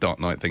get the Dark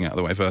Knight thing out of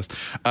the way first.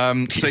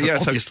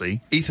 Obviously.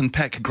 So Ethan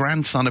Peck,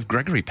 grandson of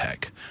Gregory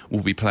Peck,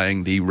 will be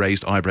playing the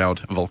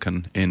raised-eyebrowed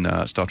Vulcan in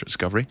Star Trek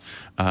Discovery,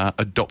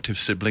 adoptive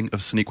sibling of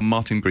Sonequa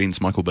Martin Green's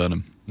Michael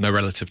Burnham. No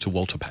relative to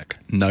Walter Peck.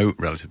 No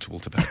relative to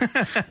Walter Peck.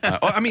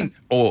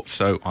 Or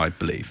so I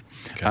believe.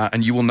 Okay.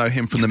 And you will know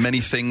him from the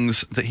many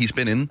things that he's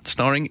been in,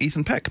 starring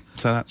Ethan Peck.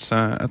 So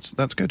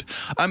that's good.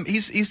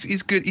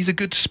 He's good. He's a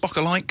good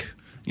Spock-alike.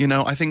 You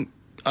know, I think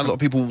a lot of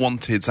people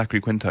wanted Zachary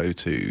Quinto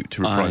to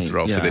reprise the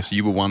role for this.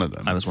 You were one of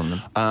them. I was one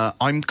of them.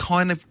 I'm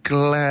kind of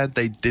glad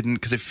they didn't,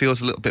 because it feels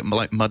a little bit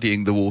like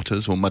muddying the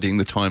waters or muddying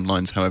the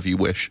timelines, however you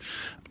wish.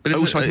 But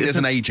also, I think there's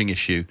an ageing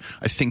issue.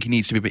 I think he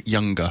needs to be a bit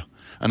younger.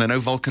 And I know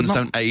Vulcans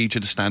don't age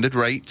at a standard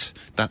rate.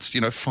 That's,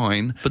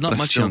 fine. But not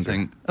much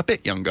younger. A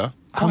bit younger.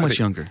 How much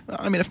younger?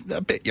 I mean,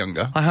 a bit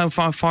younger. How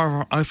far?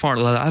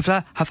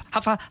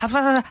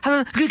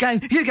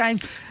 Good game.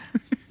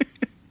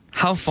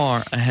 How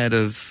far ahead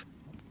of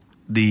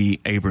the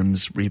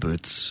Abrams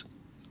reboots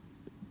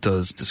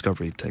does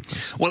Discovery take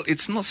place? Well,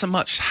 it's not so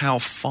much how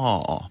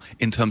far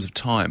in terms of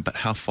time, but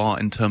how far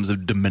in terms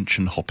of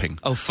dimension hopping.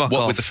 Oh, fuck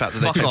What off. with the fact that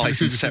they take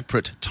place in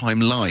separate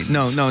timelines.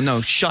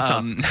 No. Shut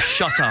up.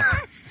 Shut up.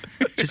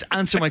 Just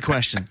answer my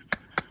question.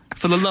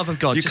 For the love of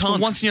God. You just can't.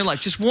 for once in your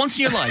life. Just once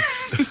in your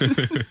life.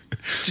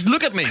 Just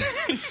look at me.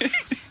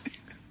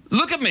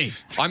 Look at me.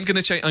 I'm going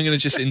to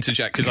just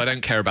interject because I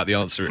don't care about the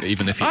answer,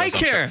 even if he does.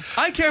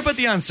 I care about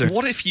the answer.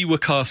 What if you were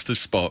cast as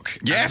Spock?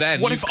 Yes.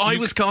 Then what if I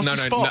was cast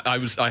as Spock?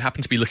 No, I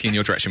happened to be looking in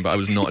your direction, but I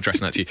was not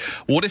addressing that to you.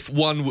 What if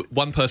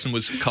one person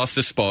was cast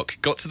as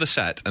Spock, got to the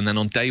set, and then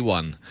on day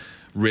one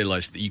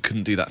realised that you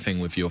couldn't do that thing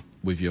with your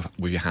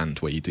hand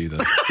where you do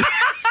that?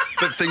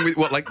 That thing with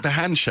like the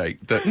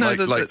handshake? The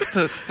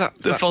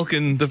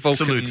Vulcan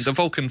salute. The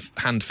Vulcan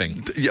hand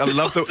thing. I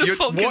love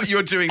what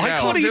you're doing now.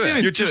 I can't do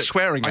it. You're just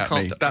swearing at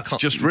me. That's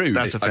just rude.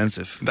 That's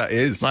offensive. That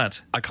is. Lad.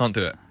 I can't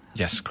do it.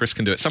 Yes, Chris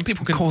can do it. Some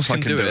people can, of course can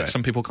I can do it.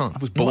 Some people can't. I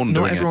was born doing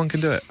it. Not everyone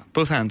can do it.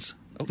 Both hands.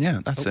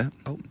 Yeah, that's it.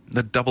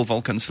 The double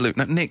Vulcan salute.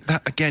 Now, Nick,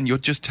 that again, you're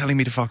just telling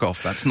me to fuck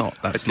off. That's not.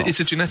 It's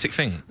a genetic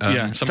thing.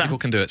 Some people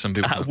can do it. Some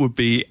people can't. That would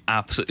be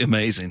absolutely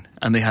amazing.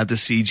 And they had the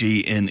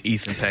CG in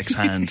Ethan Peck's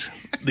hand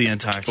the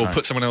entire time. Or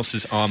put someone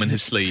else's arm in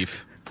his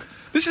sleeve.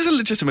 This is a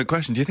legitimate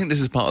question. Do you think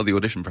this is part of the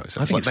audition process?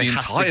 I think it's the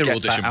entire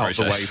audition process.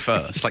 Out the way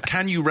first. Like,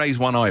 can you raise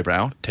one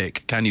eyebrow?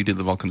 Tick. Can you do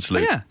the Vulcan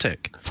salute? Yeah.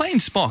 Tick. Playing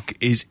Spock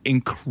is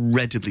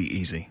incredibly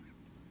easy.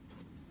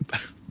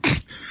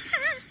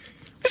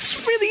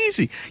 It's really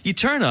easy. You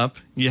turn up,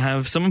 you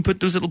have someone put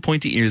those little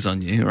pointy ears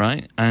on you,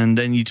 right? And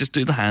then you just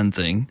do the hand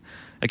thing.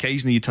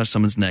 Occasionally you touch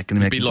someone's neck and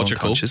they make them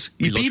unconscious.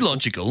 You be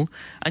logical,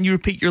 and you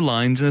repeat your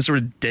lines in a sort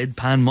of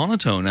deadpan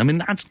monotone. I mean,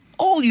 that's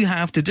all you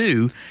have to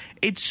do.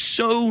 It's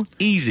so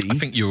easy. I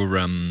think you're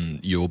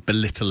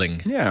belittling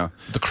the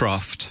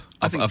craft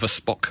of a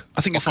Spock.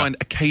 I think you find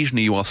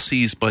occasionally you are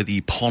seized by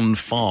the pon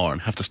farr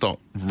and have to start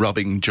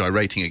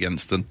gyrating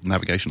against the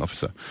navigation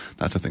officer.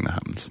 That's the thing that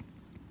happens.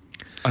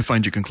 I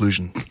find your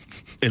conclusion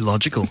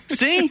illogical.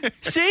 See?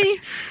 Yeah.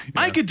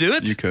 I could do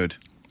it. You could.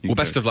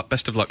 Best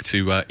of luck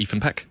to Ethan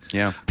Peck.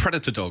 Yeah.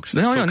 Predator dogs.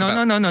 No.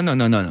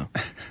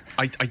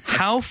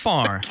 How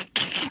far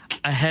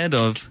ahead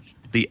of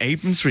the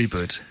Abrams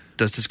reboot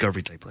does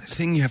Discovery take place? The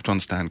thing you have to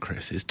understand,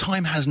 Chris, is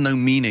time has no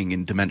meaning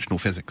in dimensional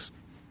physics.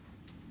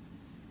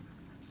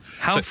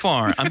 How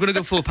far? I'm going to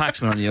go full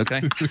Paxman on you,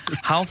 okay?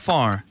 How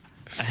far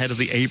Ahead of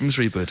the Abrams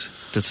reboot,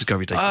 does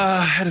Discovery take place?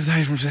 Ahead of the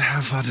Abrams, how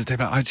far does it take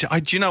back?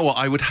 Do you know what?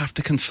 I would have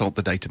to consult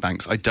the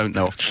databanks. I don't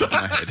know off the top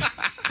of my head.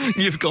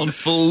 You've gone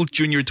full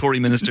junior Tory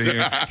minister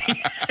here.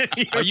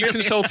 Are you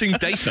consulting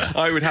data?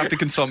 I would have to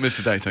consult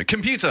Mr. Data.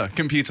 Computer.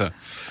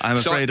 I'm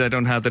afraid I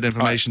don't have that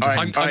information. All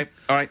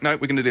right. No,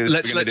 we're going to do this.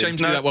 Let's let James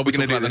do that while we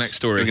talk about the next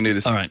story. We're going to do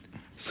this. All right.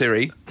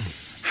 Siri,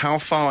 how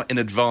far in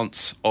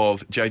advance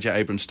of J.J.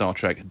 Abrams' Star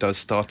Trek does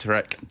Star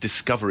Trek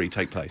Discovery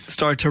take place?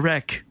 Star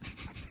Trek.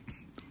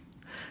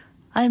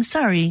 I'm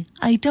sorry,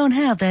 I don't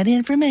have that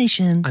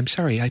information. I'm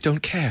sorry, I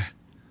don't care.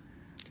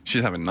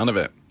 She's having none of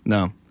it.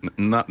 No.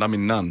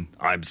 None.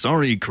 I'm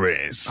sorry,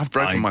 Chris. I've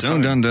broken my phone. I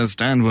don't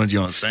understand what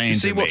you're saying. You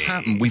see what's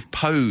happened? We've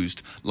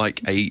posed like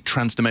a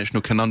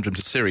trans-dimensional conundrum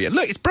to Siri. And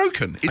look, it's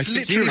broken.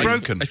 It's literally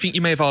broken. I think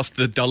you may have asked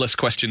the dullest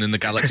question in the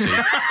galaxy,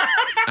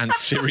 and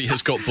Siri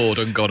has got bored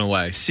and gone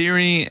away.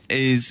 Siri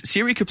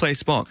could play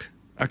Spock.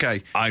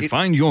 Okay. I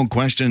find your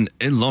question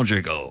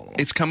illogical.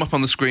 It's come up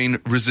on the screen.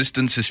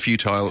 Resistance is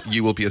futile.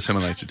 You will be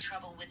assimilated.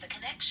 Trouble with the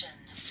connection.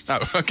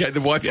 Oh, okay.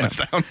 The Wi-Fi's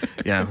down.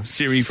 Yeah.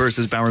 Siri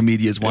versus Bauer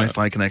Media's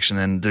Wi-Fi connection,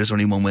 and there's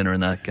only one winner in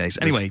that case.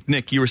 Anyway,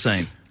 Nick, you were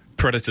saying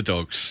predator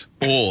dogs,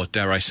 or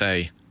dare I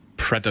say,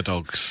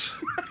 predadogs.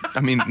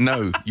 I mean,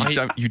 no,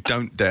 you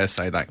don't dare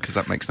say that because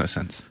that makes no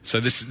sense.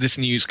 So this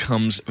news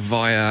comes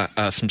via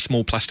some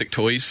small plastic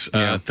toys.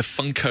 The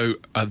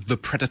Funko The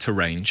Predator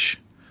range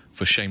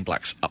for Shane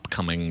Black's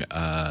upcoming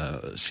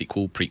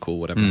sequel, prequel,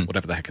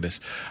 whatever the heck it is,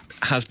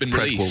 has been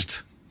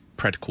released.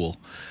 Predquel.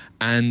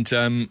 And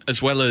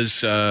as well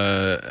as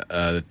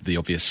the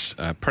obvious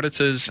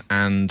Predators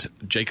and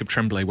Jacob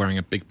Tremblay wearing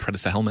a big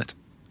Predator helmet,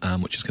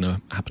 which is going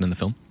to happen in the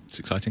film. It's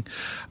exciting.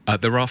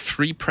 There are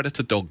 3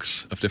 Predator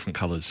dogs of different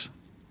colours,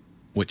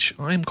 which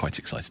I'm quite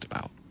excited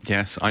about.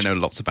 Yes, I know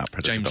lots about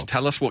Predator James, dogs.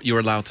 tell us what you're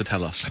allowed to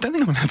tell us. I don't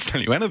think I'm allowed to tell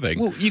you anything.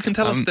 Well, you can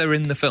tell us they're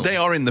in the film. They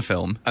are in the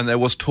film, and there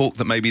was talk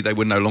that maybe they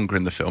were no longer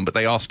in the film, but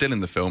they are still in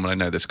the film, and I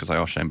know this because I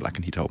asked Shane Black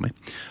and he told me.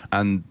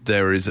 And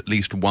there is at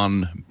least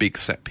one big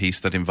set piece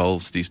that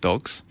involves these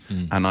dogs,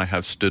 and I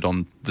have stood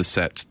on the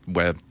set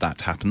where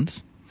that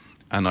happens,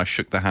 and I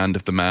shook the hand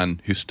of the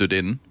man who stood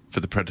in for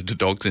the Predator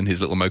dogs in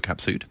his little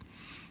mocap suit.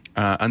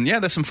 And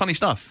yeah, there's some funny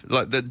stuff.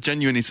 Like, there's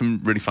genuinely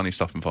some really funny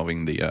stuff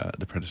involving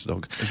the Predator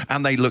dogs,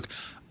 and they look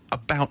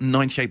about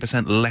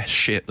 98% less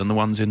shit than the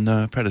ones in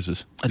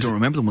Predators. I don't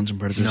remember the ones in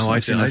Predators. No, I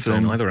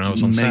don't either, and I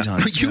was on set.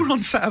 You were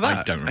on set of that?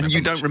 I don't remember. And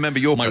you don't remember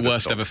your my Predator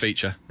worst dogs? ever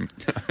feature.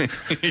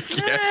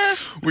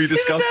 Yes, we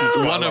discussed this.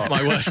 One of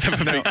my worst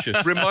ever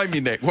features. Remind me,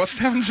 Nick, what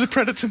sound does a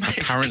Predator make?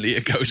 Apparently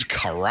it goes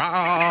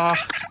 "Kara."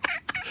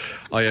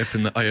 I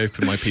open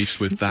my piece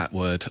with that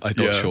word. I'm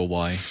not sure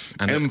why.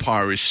 And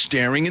Empire is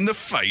staring in the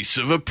face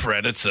of a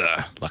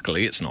predator.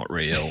 Luckily, it's not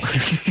real.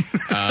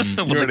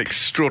 You're an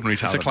extraordinary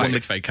talent. It's a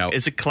classic fake out.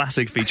 It's a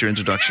classic feature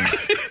introduction.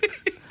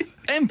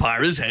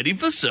 Empire is heading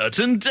for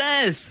certain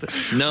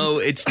death. No,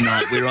 it's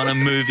not. We're on a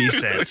movie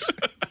set.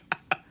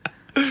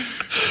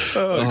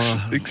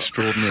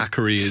 Extraordinary.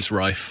 Hackery is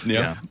rife.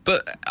 Yeah.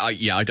 But I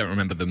don't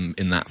remember them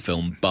in that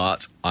film,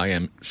 but I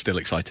am still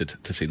excited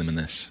to see them in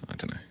this. I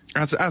don't know.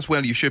 As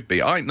well you should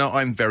be.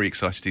 I'm very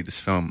excited to see this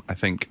film. I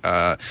think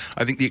the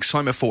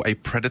excitement for a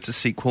Predator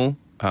sequel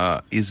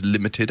is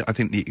limited. I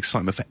think the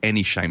excitement for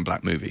any Shane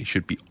Black movie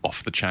should be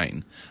off the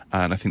chain.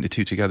 And I think the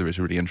two together is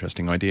a really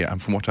interesting idea.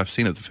 And from what I've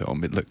seen of the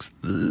film, it looks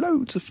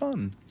loads of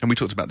fun. And we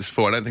talked about this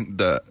before. I don't think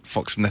that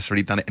Fox have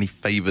necessarily done it any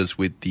favours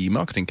with the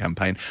marketing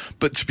campaign.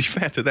 But to be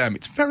fair to them,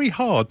 it's very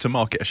hard to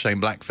market a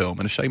Shane Black film.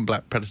 And a Shane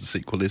Black Predator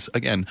sequel is,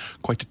 again,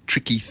 quite a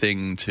tricky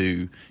thing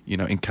to,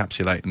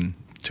 encapsulate in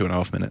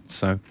 2.5 minutes.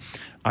 So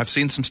I've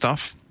seen some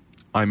stuff.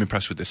 I'm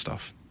impressed with this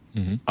stuff.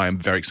 Mm-hmm. I am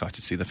very excited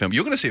to see the film.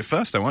 You're going to see it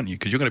first, though, aren't you?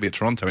 Because you're going to be at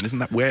Toronto, and isn't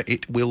that where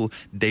it will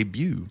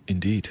debut?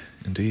 Indeed.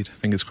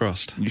 Fingers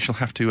crossed. You shall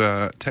have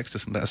to text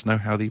us and let us know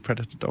how the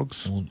Predator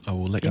dogs I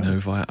will let you know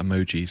via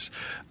emojis.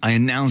 I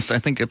announced, I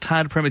think a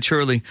tad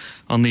prematurely,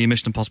 on the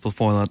Mission Impossible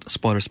Fallout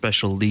spoiler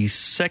special, the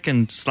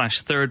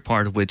second/third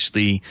part of which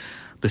the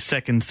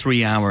second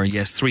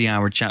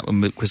 3-hour chat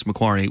with Chris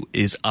McQuarrie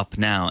is up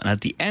now. And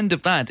at the end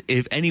of that,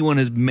 if anyone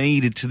has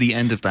made it to the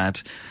end of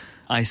that,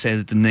 I say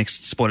that the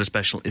next spoiler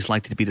special is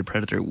likely to be The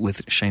Predator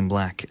with Shane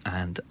Black,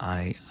 and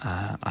I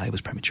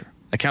was premature.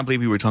 I can't believe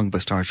we were talking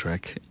about Star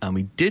Trek, and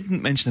we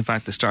didn't mention the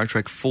fact that Star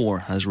Trek 4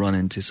 has run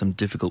into some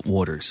difficult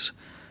waters.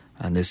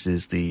 And this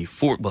is the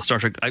Star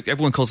Trek,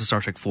 everyone calls it Star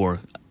Trek 4,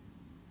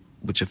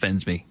 which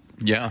offends me.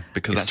 Yeah,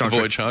 because it's that's the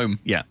voyage home.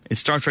 Yeah, it's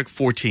Star Trek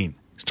 14.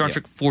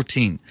 Trek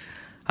 14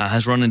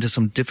 has run into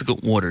some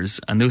difficult waters,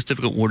 and those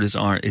difficult waters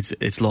are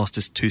it's lost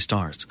its 2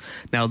 stars.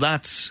 Now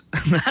that's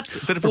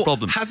a bit of a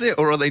problem. Has it,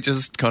 or are they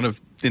just kind of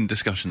in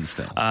discussion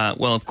still?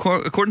 Well,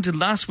 according to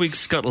last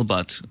week's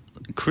Scuttlebutt,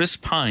 Chris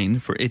Pine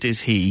for It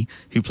Is He,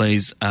 who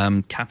plays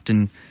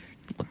Captain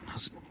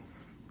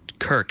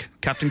Kirk,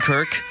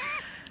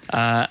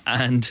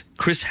 and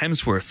Chris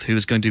Hemsworth, who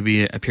is going to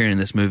be appearing in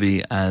this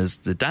movie as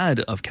the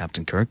dad of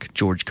Captain Kirk,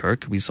 George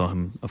Kirk. We saw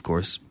him, of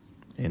course,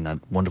 in that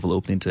wonderful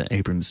opening to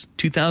Abrams'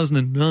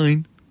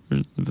 2009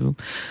 film.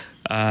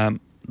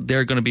 they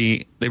were going to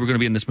be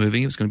in this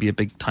movie. It was going to be a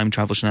big time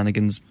travel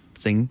shenanigans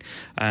thing,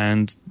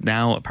 and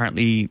now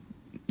apparently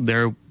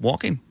they're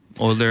walking,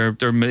 or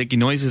they're making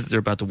noises that they're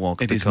about to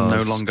walk. It is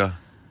no longer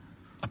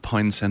a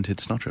pine-scented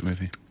Star Trek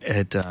movie.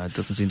 It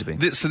doesn't seem to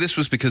be. So this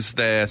was because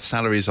their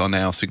salaries are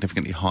now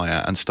significantly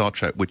higher, and Star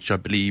Trek, which I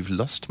believe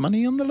lost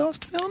money on the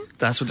last film?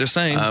 That's what they're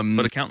saying,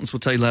 but accountants will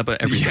tell you that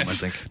about every film, I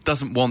think.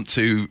 Doesn't want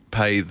to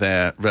pay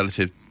their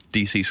relative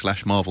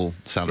DC/Marvel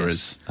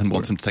salaries and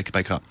wants them to take a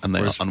pay cut, and they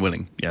are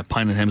unwilling. Yeah,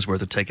 Pine and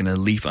Hemsworth are taking a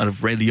leaf out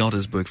of Ray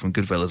Liotta's book from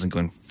Goodfellas and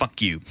going,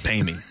 fuck you,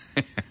 pay me.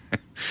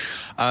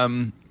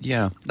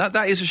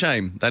 That is a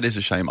shame. That is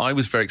a shame. I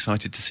was very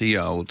excited to see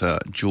old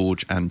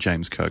George and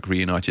James Kirk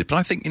reunited, but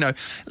I think,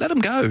 let them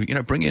go.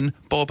 Bring in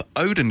Bob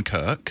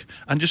Odenkirk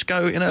and just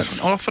go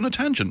off on a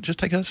tangent. Just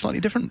take a slightly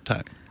different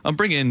tack. I'm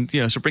bring in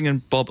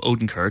Bob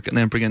Odenkirk and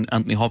then bring in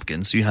Anthony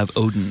Hopkins, so you have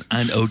Odin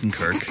and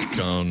Odenkirk.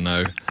 Oh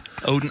no.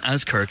 Odin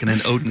as Kirk and then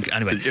Odin.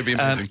 Anyway, it'd be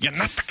amazing. You're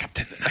not the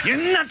captain.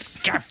 You're not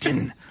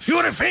captain.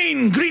 You're a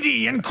vain,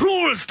 greedy, and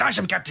cruel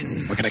starship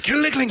captain. We're going to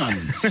kill the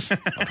Klingons.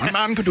 What one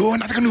man can do,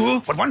 another can do.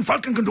 What one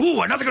falcon can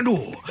do, another can do.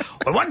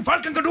 What one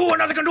falcon can do,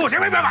 another can do.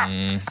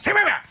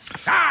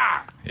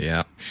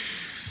 Yeah.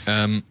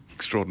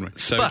 Extraordinary.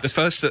 The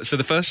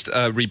first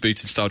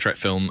rebooted Star Trek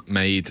film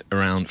made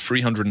around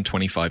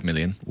 $325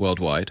 million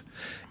worldwide.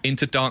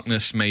 Into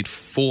Darkness made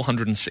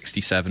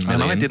 $467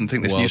 million. And I didn't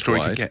think this worldwide. news story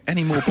could get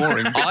any more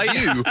boring. But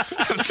you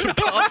have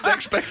surpassed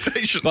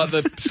expectations. But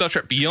the Star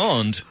Trek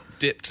Beyond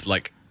dipped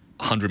like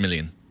 $100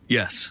 million.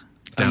 Yes.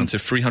 Down to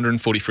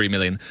 $343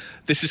 million.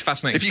 This is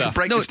fascinating stuff. If you could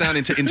break this down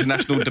into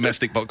international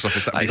domestic box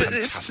office, that would be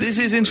fantastic. This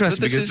is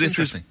interesting because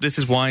this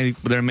is why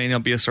there may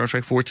not be a Star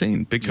Trek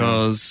 14,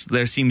 because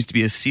there seems to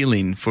be a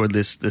ceiling for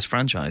this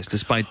franchise,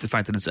 despite the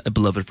fact that it's a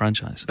beloved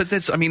franchise. But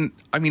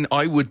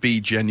I would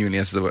be genuinely,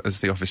 as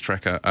the Office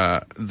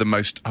Trekker, the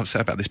most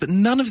upset about this. But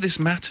none of this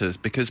matters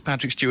because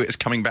Patrick Stewart is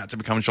coming back to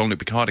become Jean-Luc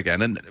Picard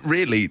again, and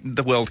really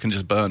the world can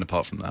just burn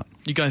apart from that.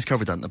 You guys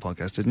covered that in the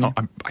podcast, didn't you?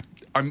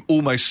 I'm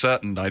almost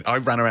certain. I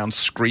ran around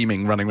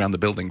screaming, running around the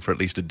building for at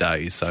least a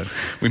day, so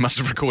we must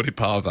have recorded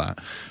part of that.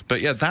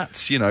 But yeah,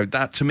 that's,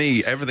 that to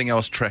me, everything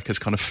else Trek has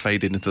kind of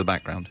faded into the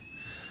background.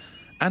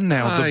 And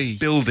now the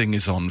building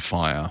is on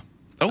fire.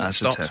 Oh,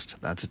 that's a test.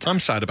 I'm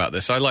sad about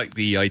this. I like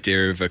the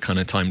idea of a kind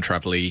of time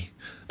travel-y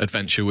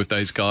adventure with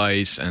those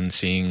guys and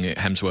seeing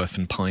Hemsworth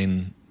and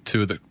Pine,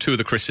 two of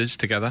the Chris's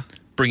together.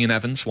 Bring in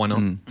Evans, why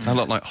not? I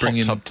like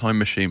Hot Tub Time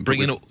Machine.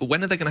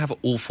 When are they going to have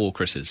all 4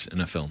 Chris's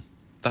in a film?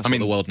 That's what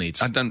the world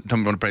needs. I don't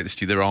want to break this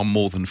to you. There are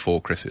more than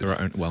 4 Chris's.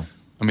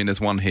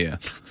 There's one here.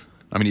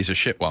 He's a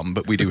shit one,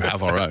 but we do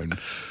have our own.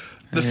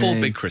 The 4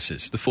 big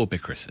Chris's. The 4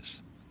 big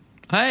Chris's.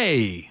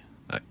 Hey!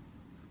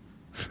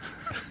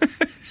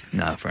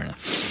 No, fair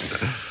enough.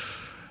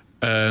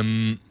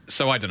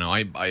 So I don't know.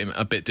 I'm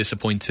a bit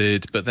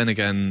disappointed, but then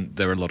again,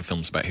 there are a lot of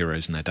films about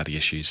heroes and their daddy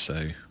issues,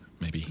 so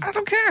maybe I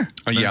don't care.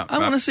 I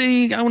want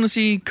to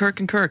see Kirk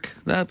and Kirk.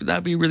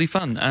 That'd be really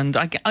fun. And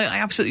I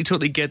absolutely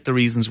totally get the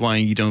reasons why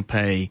you don't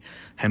pay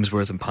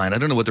Hemsworth and Pine. I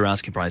don't know what their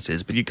asking price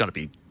is, but you've got to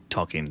be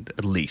talking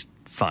at least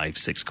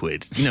 5-6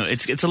 quid.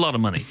 It's a lot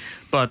of money.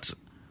 But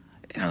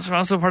so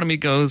also part of me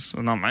goes,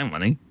 well, not my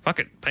money. Fuck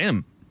it, pay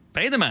them.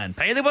 Pay the man.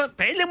 Pay them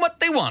what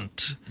they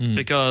want.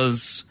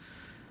 Because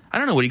I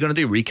don't know, what are you going to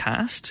do?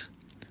 Recast?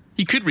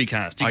 You could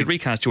recast. You could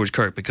recast George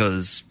Kirk,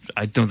 because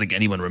I don't think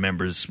anyone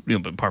remembers,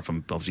 apart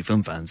from obviously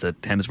film fans,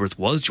 that Hemsworth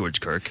was George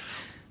Kirk.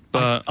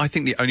 But I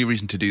think the only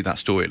reason to do that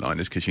storyline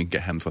is because you can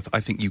get Hemsworth.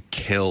 I think you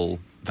kill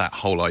that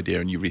whole idea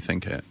and you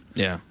rethink it.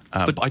 Yeah.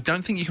 But I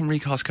don't think you can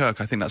recast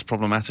Kirk. I think that's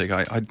problematic.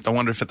 I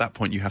wonder if at that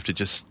point you have to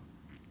just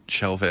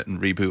shelve it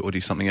and reboot or do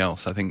something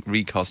else. I think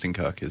recasting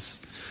Kirk is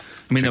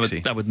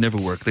that would never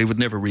work. They would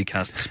never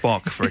recast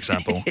Spock, for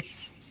example.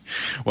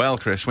 Well,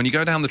 Chris, when you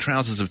go down the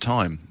trousers of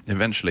time,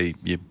 eventually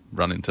you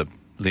run into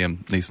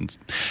Liam Neeson's.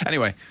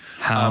 Anyway.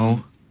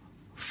 How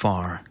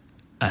far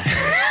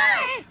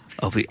ahead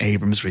of the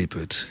Abrams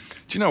reboot?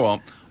 Do you know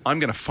what? I'm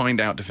going to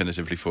find out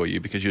definitively for you,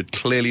 because you're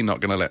clearly not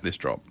going to let this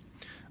drop.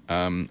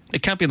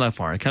 It can't be that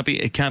far. It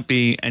can't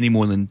be any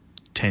more than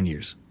 10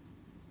 years.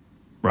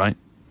 Right?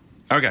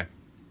 Okay.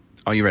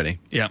 Are you ready?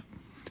 Yeah.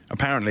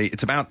 Apparently,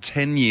 it's about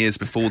 10 years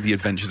before The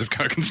Adventures of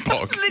Kirk and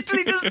Spock. I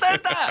literally just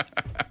said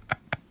that!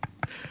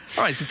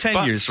 All right, so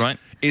 10 years, right?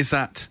 Is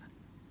that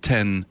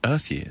 10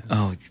 Earth years?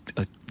 Oh,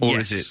 or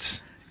yes. is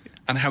it?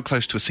 And how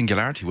close to a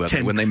singularity were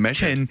they when they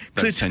measured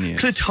 10 years?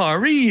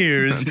 Clatari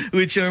years,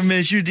 which are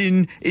measured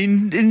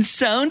in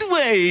sound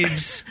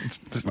waves.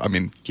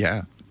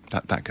 Yeah,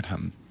 that could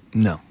happen.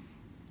 No.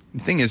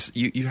 The thing is,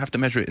 you have to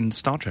measure it in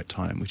Star Trek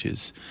time, which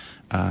is,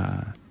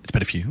 it's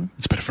better for you,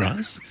 it's better for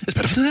us, it's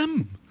better for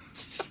them.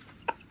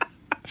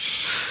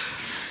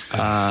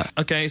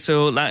 Okay,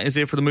 so that is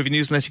it for the movie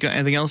news, unless you got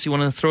anything else you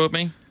want to throw at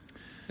me?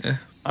 Yeah.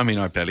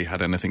 I barely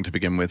had anything to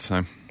begin with,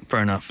 so...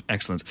 Fair enough.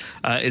 Excellent.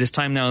 It is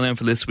time now then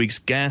for this week's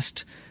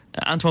guest.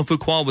 Antoine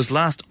Fuqua was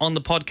last on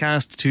the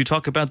podcast to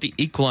talk about The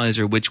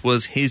Equalizer, which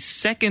was his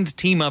second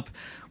team-up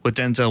with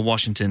Denzel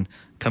Washington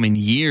coming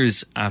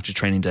years after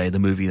Training Day, the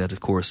movie that,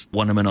 of course,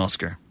 won him an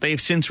Oscar. They have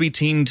since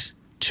reteamed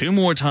 2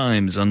 more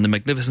times, on The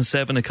Magnificent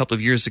Seven a couple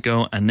of years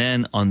ago, and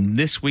then on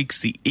this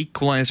week's The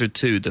Equalizer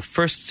 2, the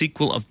first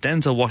sequel of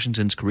Denzel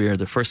Washington's career,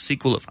 the first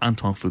sequel of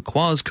Antoine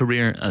Fuqua's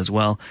career as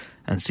well,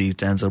 and sees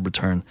Denzel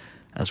return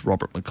as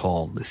Robert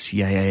McCall,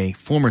 the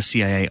former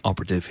CIA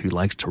operative who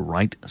likes to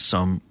right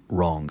some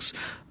wrongs.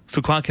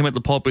 Fuqua came at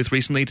the podbooth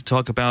recently to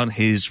talk about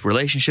his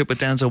relationship with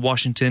Denzel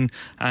Washington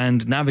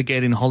and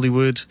navigating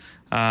Hollywood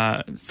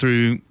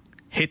through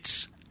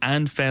hits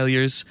and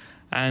failures,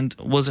 and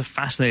was a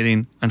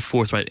fascinating and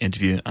forthright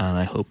interview, and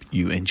I hope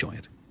you enjoy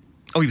it.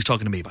 Oh, he was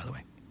talking to me, by the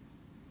way,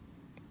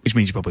 which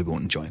means you probably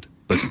won't enjoy it,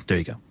 but there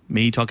you go.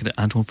 Me talking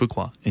to Antoine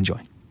Fuqua.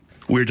 Enjoy.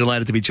 We're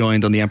delighted to be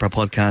joined on the Empire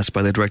Podcast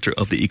by the director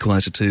of The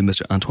Equalizer 2,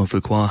 Mr. Antoine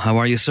Fuqua. How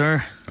are you,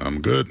 sir?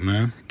 I'm good,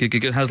 man.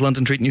 Good. How's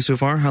London treating you so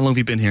far? How long have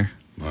you been here?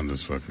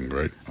 London's fucking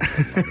great.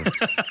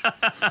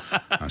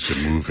 I should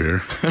move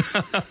here.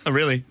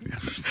 Really?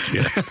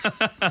 Yeah.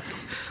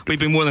 We've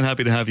been more than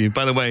happy to have you.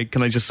 By the way,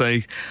 can I just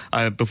say,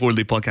 before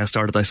the podcast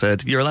started, I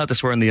said, you're allowed to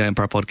swear on the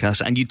Empire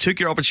Podcast, and you took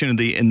your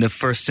opportunity in the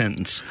first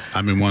sentence.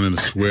 I've been wanting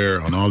to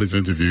swear on all these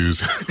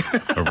interviews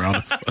around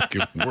the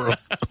fucking world.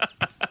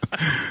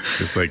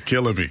 It's like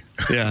killing me.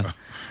 Yeah.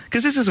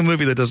 Because this is a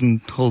movie that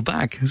doesn't hold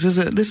back. This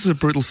is a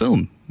brutal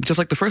film, just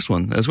like the first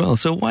one as well.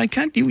 So why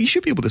can't you? You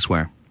should be able to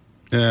swear.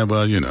 Yeah,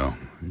 well, you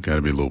got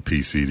to be a little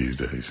PC these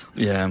days.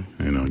 Yeah.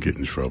 Get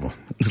in trouble.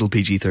 Little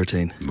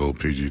PG-13. Little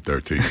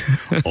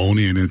PG-13.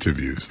 Only in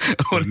interviews.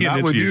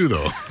 Not with you,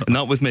 though.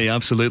 Not with me,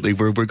 absolutely.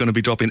 We're going to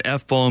be dropping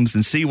F-bombs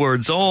and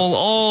C-words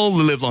all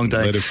the live long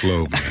day. Let it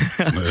flow, man.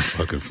 Let it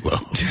fucking flow.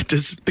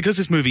 Because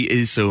this movie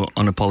is so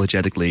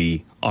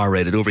unapologetically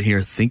R-rated, over here,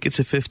 I think it's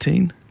a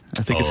 15.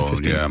 I think it's a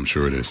 15. Yeah, I'm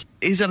sure it is.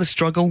 Is that a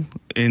struggle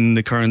in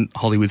the current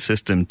Hollywood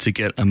system to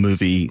get a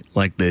movie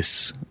like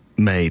this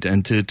made,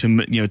 and to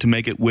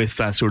make it with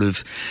that sort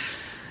of,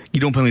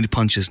 you don't pull any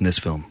punches in this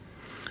film?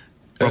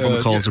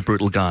 Robert McCall's a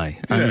brutal guy,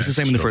 and it's the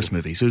same in the first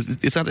movie. So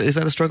is that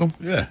a struggle?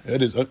 Yeah,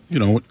 it is.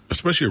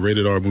 Especially a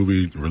rated R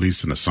movie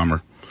released in the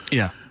summer.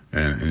 Yeah,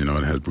 and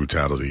it has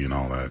brutality and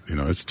all that.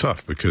 It's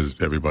tough because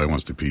everybody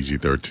wants the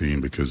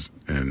PG-13 because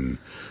in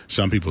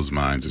some people's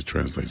minds it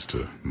translates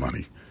to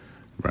money,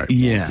 right?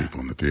 Yeah, more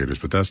people in the theaters,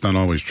 but that's not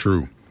always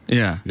true.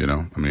 Yeah,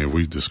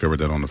 we discovered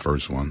that on the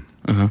first one.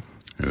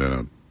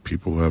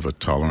 People have a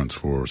tolerance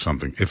for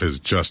something if it's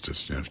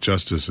justice. If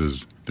justice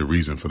is the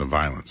reason for the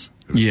violence,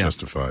 if it's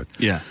justified,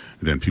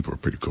 then people are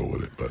pretty cool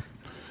with it. But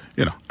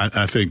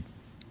I think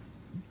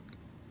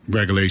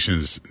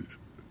regulations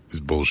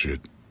is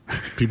bullshit.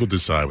 People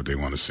decide what they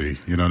want to see.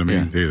 You know what I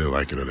mean? They either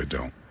like it or they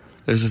don't.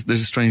 There's a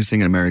strange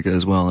thing in America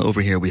as well.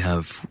 Over here we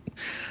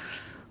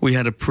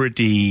had a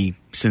pretty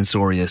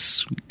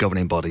censorious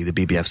governing body, the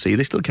BBFC.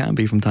 They still can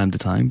be from time to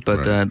time,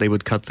 but they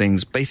would cut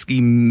things.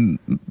 Basically,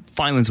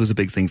 violence was a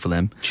big thing for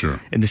them.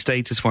 Sure. In the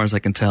States, as far as I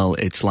can tell,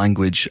 it's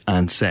language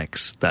and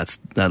sex. That's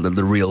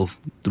the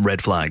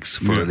red flags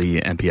for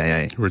the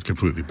MPAA. We're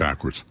completely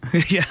backwards.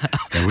 Yeah.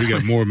 And we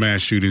got more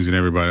mass shootings than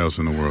everybody else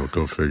in the world.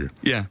 Go figure.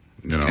 Yeah.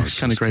 It's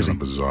kind of crazy.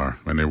 Kind of bizarre.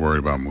 And they're worried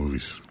about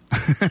movies.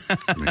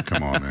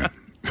 Come on, man.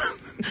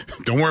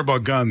 Don't worry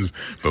about guns,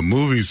 but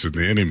movies is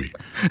the enemy.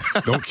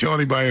 Don't kill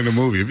anybody in the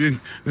movie.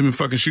 They've been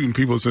fucking shooting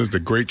people since the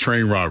Great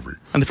Train Robbery.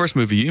 And the first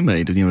movie you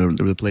made, The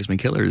Replacement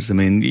Killers,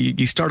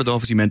 you started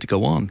off as you meant to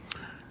go on.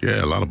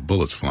 Yeah, a lot of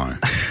bullets flying.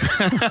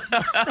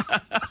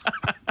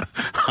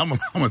 I'm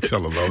going to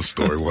tell a love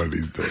story one of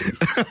these days.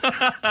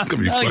 It's going to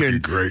be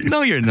fucking great.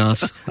 No, you're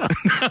not.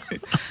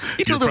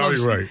 You're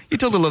probably right. You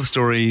told the love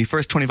story,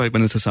 first 25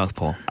 minutes of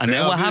Southpaw. And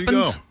then what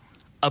happened?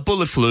 A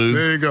bullet flew.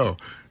 There you go.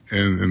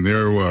 And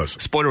there it was.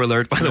 Spoiler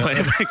alert, by the way,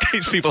 in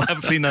case people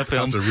haven't seen that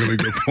film. That's a really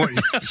good point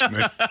you just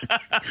made.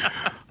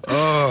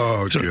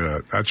 Oh,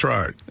 God. I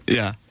tried.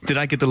 Yeah. Did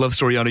I get the love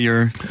story out of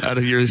your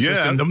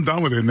system? Yeah, I'm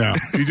done with it now.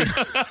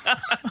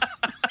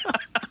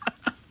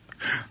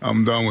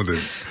 I'm done with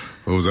it.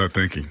 What was I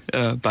thinking?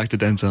 Back to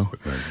Denzel.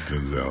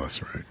 Denzel,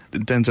 that's right. The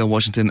Denzel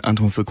Washington,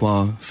 Antoine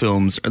Fuqua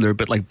films, they're a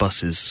bit like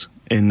buses,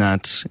 in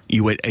that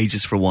you wait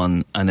ages for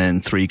one and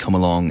then 3 come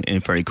along in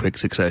very quick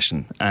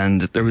succession.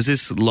 And there was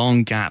this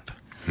long gap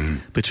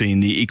between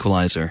The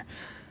Equalizer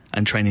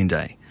and Training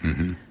Day.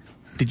 Mm-hmm.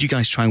 Did you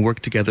guys try and work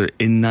together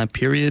in that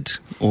period,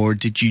 or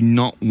did you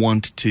not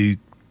want to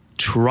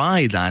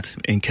try that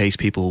in case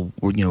people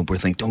were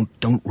thinking,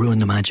 don't ruin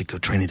the magic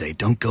of Training Day,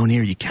 don't go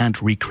near, you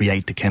can't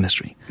recreate the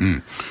chemistry?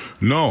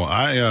 No,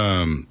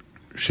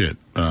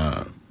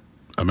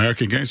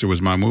 American Gangster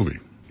was my movie.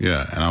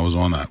 Yeah, and I was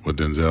on that with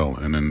Denzel,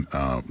 and then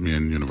me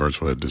and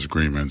Universal had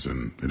disagreements,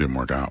 and it didn't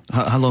work out.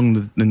 How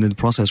long in the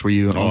process were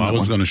you on that I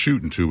was going to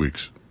shoot in 2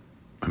 weeks.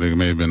 I think it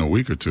may have been a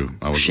week or two.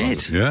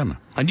 Shit. Yeah, man.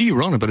 I knew you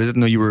were on it, but I didn't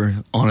know you were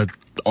on it.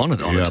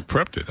 Yeah, I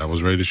prepped it. I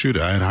was ready to shoot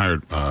it. I had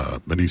hired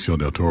Benicio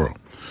del Toro.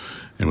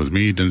 It was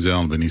me,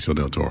 Denzel, and Benicio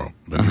del Toro.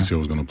 Benicio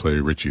was going to play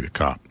Richie the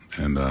cop.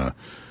 And,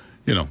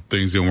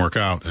 things didn't work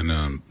out,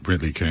 and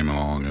Ridley came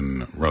along,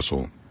 and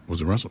Russell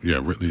Was it Russell? Yeah,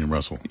 Ridley and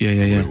Russell. Yeah.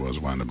 It was.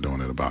 Wound up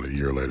doing it about a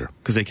year later.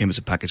 Because they came as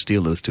a package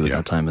deal, those two, at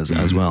that time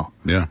as well.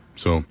 Yeah.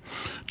 So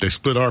they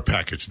split our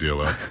package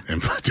deal up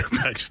and put their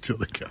package deal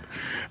together.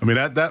 I mean,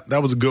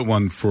 that was a good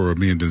one for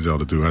me and Denzel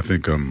to do. I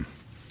think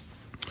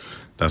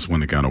that's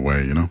when it got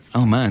away, you know?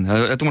 Oh, man.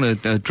 I don't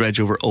want to dredge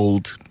over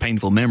old,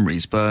 painful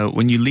memories, but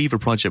when you leave a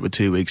project with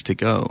 2 weeks to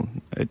go,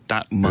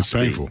 that must be...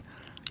 It's painful.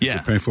 Yeah.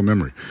 It's a painful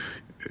memory.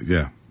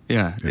 Yeah.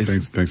 Yeah.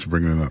 Thanks for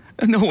bringing it up.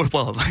 No,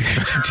 well,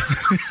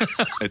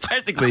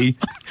 technically,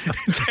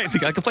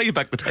 I can play you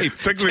back the tape.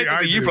 Technically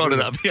you brought it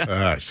up. Yeah.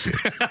 Ah, shit.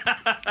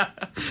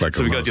 It's like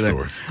a love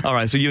story. All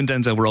right, so you and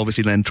Denzel were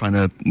obviously then trying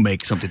to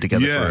make something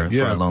together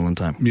for a long, long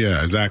time.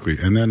 Yeah, exactly.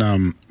 And then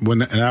and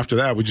after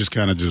that, we just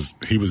kind of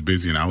he was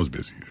busy and I was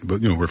busy.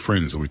 But, you know, we're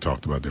friends, so we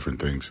talked about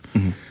different things.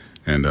 Mm-hmm.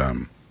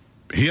 And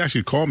he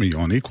actually called me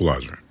on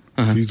Equalizer.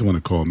 Uh-huh. He's the one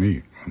that called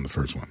me on the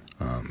first one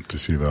to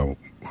see if I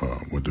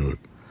would do it.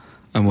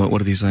 And what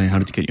did he say? How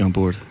did he get you on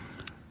board?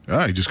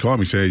 He just called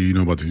me, said, you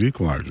know about the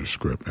Equalizer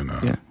script. And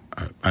I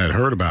had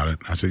heard about it.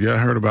 I said, yeah, I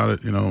heard about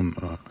it. You know,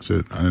 I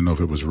said, I didn't know if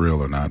it was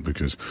real or not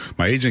because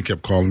my agent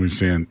kept calling me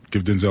saying,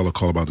 give Denzel a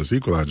call about this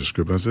Equalizer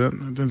script. I said,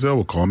 Denzel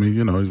will call me.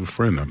 You know, he's a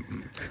friend.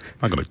 I'm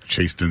not going to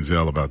chase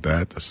Denzel about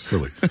that. That's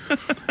silly.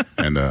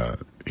 And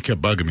he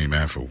kept bugging me,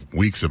 man, for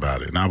weeks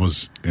about it. And I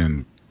was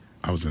in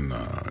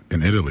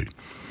Italy.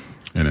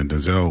 And then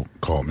Denzel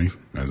called me,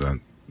 as I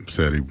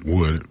said he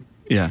would.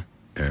 Yeah.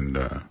 And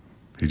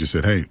he just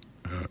said, hey,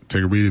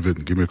 take a read of it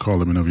and give me a call.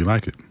 Let me know if you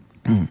like it.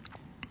 Mm.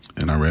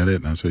 And I read it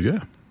and I said, yeah,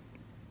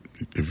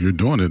 if you're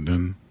doing it,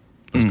 then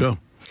let's go.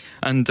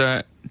 And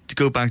to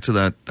go back to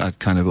that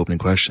kind of opening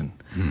question,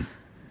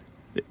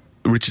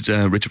 Richard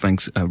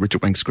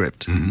Wank's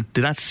script,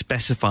 did that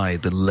specify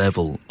the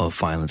level of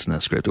violence in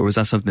that script? Or was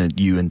that something that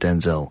you and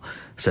Denzel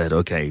said,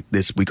 okay,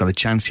 we got a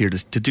chance here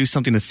to do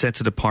something that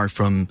sets it apart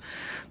from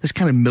this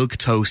kind of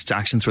milquetoast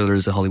action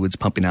thrillers that Hollywood's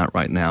pumping out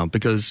right now?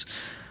 Because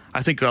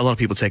I think a lot of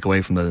people take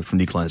away from the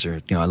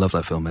Equalizer. You know, I love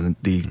that film, and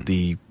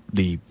the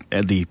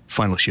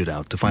final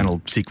shootout, the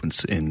final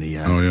sequence in the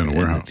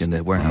warehouse. In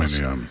the warehouse,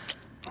 I mean,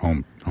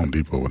 Home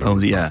Depot,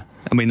 whatever. Yeah,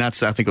 I mean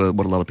that's I think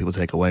what a lot of people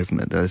take away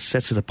from it. It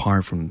sets it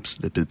apart from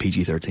the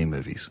PG-13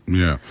 movies.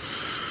 Yeah.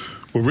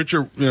 Well,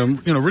 Richard,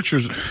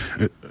 Richard's.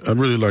 I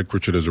really like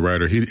Richard as a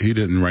writer. He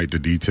didn't write the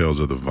details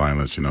of the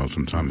violence. You know,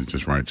 sometimes he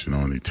just writes,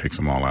 and he takes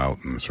them all out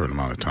in a certain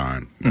amount of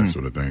time, that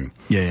sort of thing.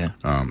 Yeah.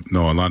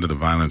 No, a lot of the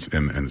violence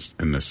and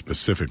the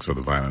specifics of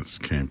the violence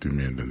came through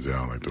me and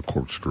Denzel, like the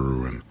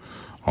corkscrew and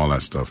all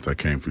that stuff that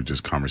came through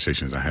just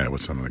conversations I had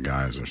with some of the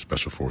guys or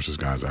special forces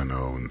guys I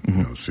know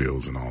and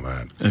SEALs and all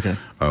that. Okay.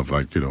 Of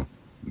like,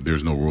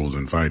 there's no rules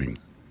in fighting.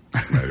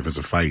 Right? If it's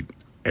a fight,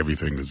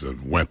 everything is a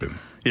weapon.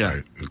 Yeah.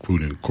 Right?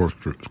 Including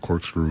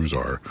corkscrews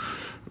or,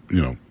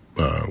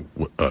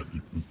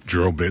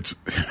 drill bits,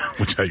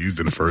 which I used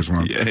in the first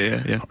one.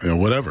 Yeah.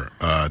 Whatever.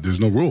 There's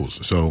no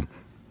rules. So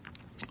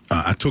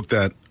I took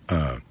that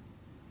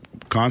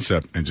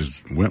concept and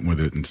just went with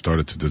it and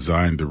started to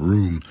design the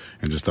room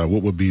and just thought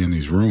what would be in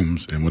these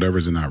rooms, and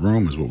whatever's in that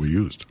room is what we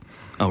used.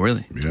 Oh,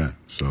 really? Yeah.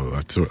 So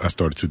I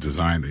started to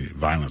design the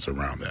violence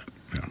around that.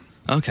 Yeah.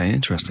 Okay,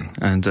 interesting.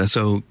 And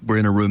so we're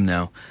in a room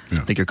now. Yeah.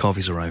 I think your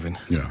coffee's arriving.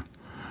 Yeah.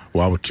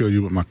 Well, I would kill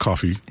you with my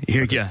coffee.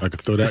 I could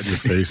throw that in your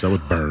face. I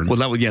would burn. Well,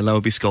 that would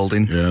be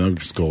scalding. Yeah, that would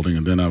be scalding,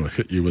 and then I would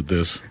hit you with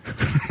this.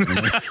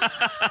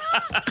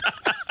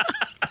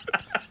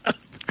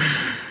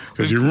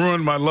 Because you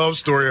ruined my love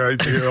story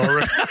idea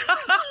already.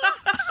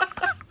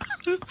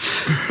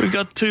 We've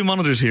got 2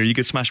 monitors here. You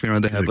could smash me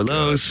around the head with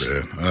those.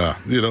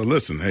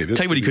 Listen, hey.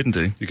 Tell you what you couldn't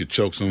do. You could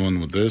choke someone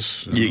with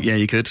this. Yeah,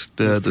 you could. It's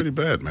pretty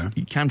bad, man.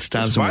 You can't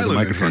stab someone with a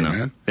microphone now.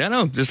 Man. Yeah,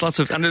 no, there's lots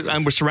of...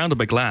 And we're surrounded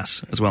by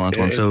glass as well,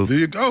 Antoine. So there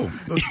you go.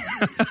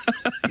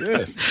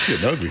 Yes,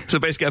 it's ugly. So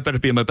basically, I better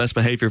be on my best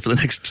behavior for the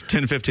next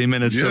 10, 15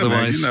 minutes. Yeah,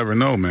 otherwise... man, you never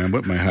know, man,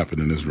 what might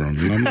happen in this room.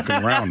 I'm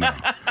looking around now.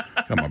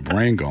 Got my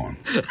brain going.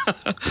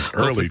 It's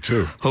early,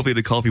 too. Hopefully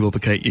the coffee will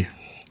placate you.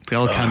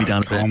 They'll calm you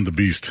down a bit. Calm the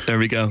beast. There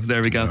we go.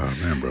 Oh,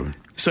 man, brother.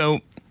 So,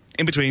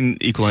 in between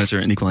Equalizer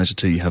and Equalizer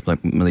 2, you have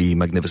the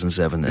Magnificent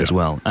Seven as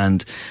well.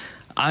 And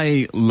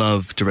I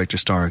love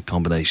director-star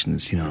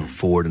combinations,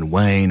 Ford and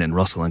Wayne and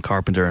Russell and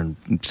Carpenter and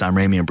Sam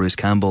Raimi and Bruce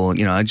Campbell.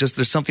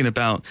 There's something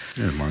about...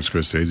 Yeah, Martin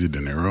Scorsese, De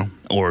Niro.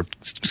 Or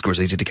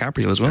Scorsese,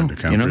 DiCaprio as well. Yeah,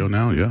 DiCaprio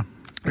now, yeah.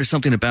 There's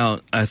something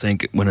about, I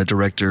think, when a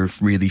director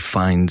really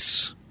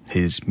finds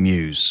his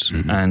muse.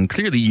 Mm-hmm. And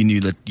clearly you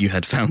knew that you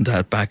had found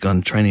that back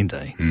on Training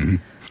Day. Mm-hmm.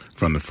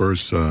 From the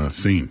first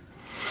scene,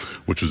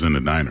 which was in the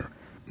diner.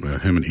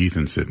 Him and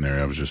Ethan sitting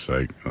there, I was just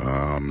like,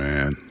 oh,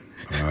 man,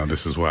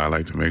 this is why I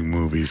like to make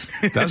movies.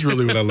 That's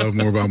really what I love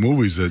more about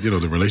movies, that, the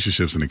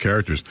relationships and the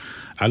characters.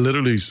 I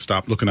literally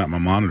stopped looking at my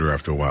monitor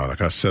after a while. Like,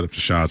 I set up the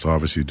shots,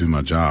 obviously, do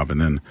my job, and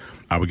then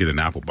I would get an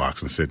Apple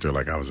box and sit there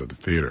like I was at the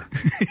theater.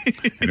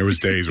 And there was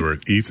days where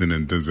Ethan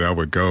and Denzel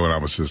would go, and I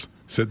was just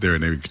sit there,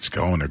 and they would just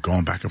go, and they're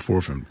going back and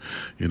forth, and,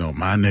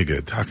 my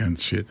nigga talking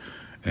shit.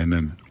 And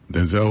then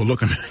Denzel would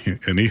look at me,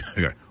 and he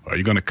like, are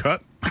you going to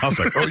cut? I was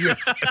like, oh, yeah.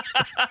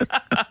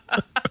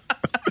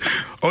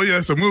 oh yeah,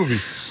 it's a movie.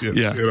 Shit.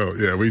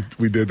 Yeah.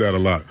 We did that a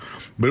lot.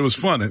 But it was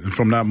fun. And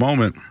from that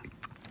moment,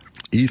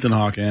 Ethan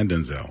Hawke and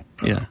Denzel.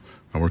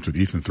 I worked with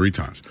Ethan 3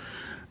 times.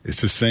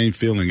 It's the same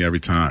feeling every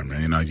time,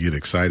 man. You get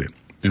excited.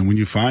 And when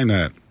you find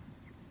that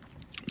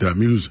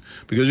music,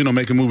 because,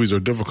 making movies are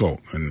difficult,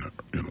 and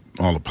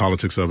all the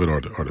politics of it are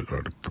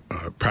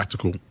the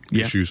practical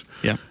issues,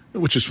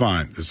 which is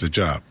fine. It's a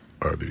job,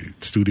 or the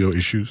studio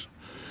issues.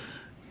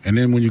 And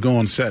then when you go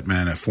on set,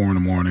 man, at 4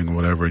 a.m. or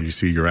whatever, and you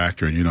see your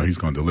actor and he's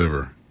going to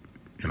deliver,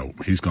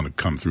 he's going to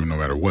come through no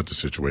matter what the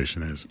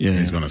situation is. Yeah,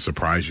 he's going to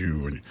surprise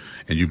you,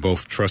 and you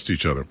both trust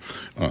each other.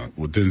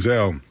 With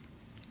Denzel,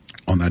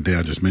 on that day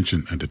I just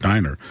mentioned at the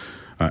diner,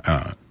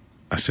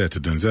 I said to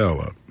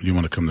Denzel, you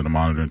want to come to the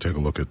monitor and take a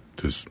look at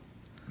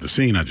the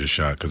scene I just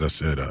shot? Because I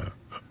said,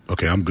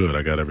 okay, I'm good.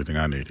 I got everything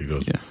I need. He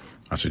goes,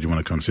 I said, you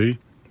want to come see?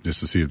 Just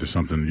to see if there's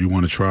something you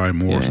want to try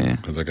more,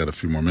 because I got a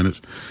few more minutes.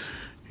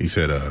 He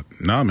said,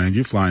 nah, man,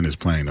 you flying this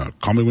plane.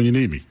 Call me when you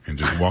need me. And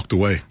just walked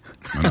away.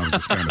 And I was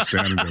just kind of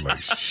standing there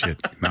like, shit,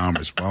 now I'm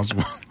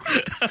responsible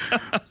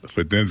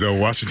for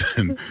Denzel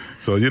Washington.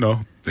 So,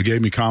 it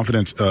gave me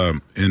confidence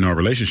in our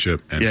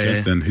relationship. And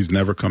since then, he's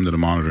never come to the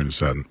monitor and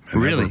said,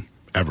 really?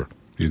 Ever.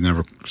 He's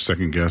never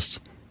second-guessed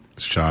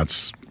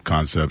shots,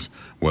 concepts,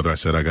 whether I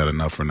said I got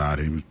enough or not.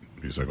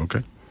 He's like,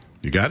 okay,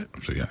 you got it? I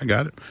said, yeah, I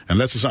got it.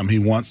 Unless it's something he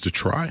wants to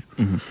try,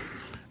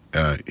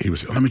 he would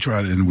say, let me try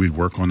it, and we'd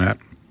work on that.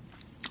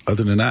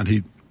 Other than that,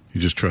 he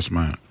just trusts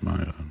my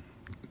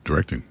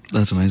directing.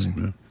 That's amazing.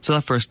 Yeah. So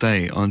that first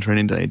day, on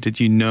training day, did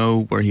you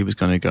know where he was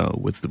going to go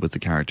with the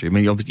character? I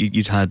mean, obviously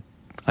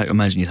I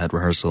imagine you'd had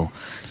rehearsal,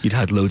 you'd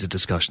had loads of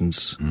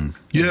discussions.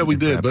 Yeah, we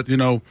did, but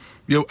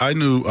I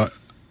knew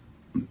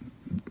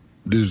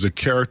there's a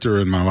character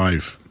in my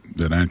life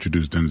that I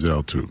introduced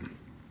Denzel to.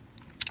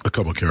 A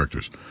couple of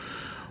characters.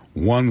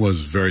 One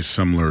was very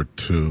similar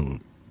to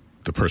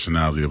the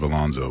personality of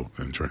Alonzo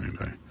in Training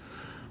Day.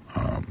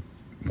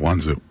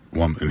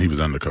 One, and he was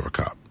an undercover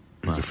cop.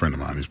 He's a friend of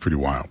mine. He's pretty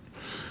wild.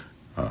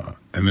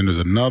 And then there's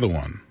another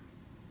one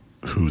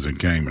who's a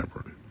gang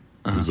member,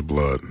 who's a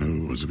blood,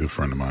 who was a good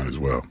friend of mine as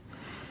well.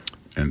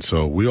 And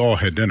so we all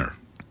had dinner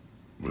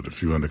with a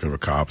few undercover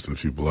cops and a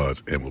few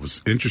bloods. And what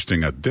was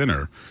interesting at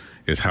dinner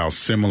is how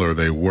similar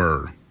they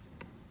were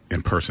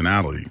in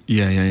personality.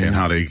 And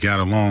how they got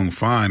along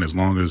fine as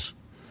long as,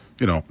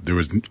 there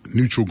was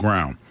neutral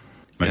ground.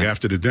 Like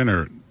after the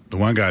dinner, the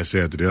one guy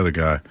said to the other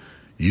guy,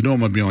 I'm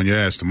going to be on your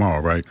ass tomorrow,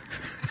 right?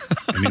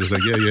 And he was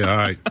like, yeah, all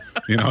right.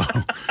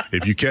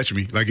 If you catch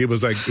me. Like, it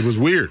was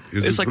weird.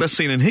 It's like that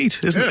scene in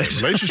Heat, isn't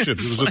it?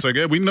 Relationships. It was just like,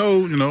 we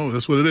know,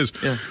 that's what it is.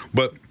 Yeah.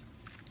 But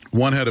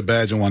one had a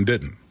badge and one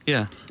didn't.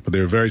 Yeah. But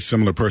they were very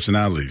similar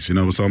personalities.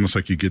 It's almost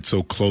like you get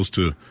so close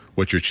to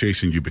what you're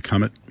chasing, you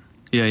become it.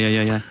 Yeah.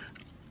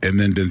 And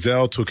then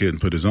Denzel took it and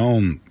put his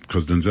own,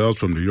 because Denzel's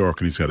from New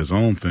York and he's got his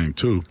own thing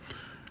too.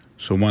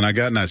 So when I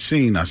got in that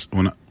scene,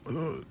 when I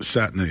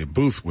sat in the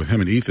booth with him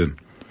and Ethan,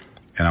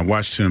 and I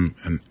watched him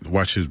and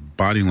watched his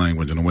body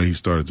language and the way he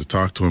started to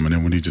talk to him. And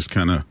then when he just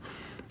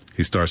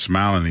he started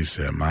smiling, he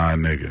said, my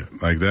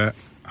nigga, like that.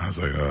 I was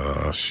like,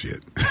 oh,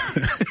 shit.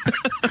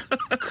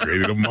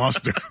 Created a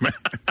monster, man.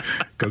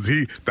 Because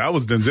that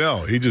was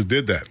Denzel. He just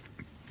did that.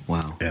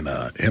 Wow. And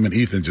him and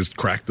Ethan just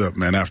cracked up,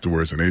 man,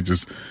 afterwards. And they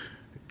just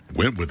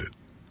went with it.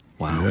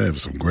 Wow. Yeah, it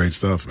was some great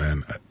stuff,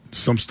 man.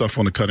 Some stuff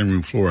on the cutting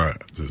room floor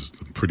is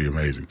pretty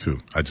amazing, too.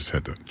 I just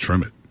had to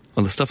trim it.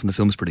 Well, the stuff in the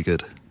film is pretty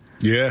good.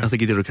 Yeah. I think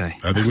he did okay.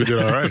 I think we did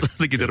all right. I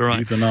think he did all right.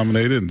 Ethan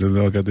nominated and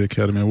Denzel got the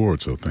Academy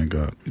Award, so thank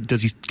God.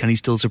 Can he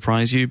still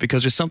surprise you?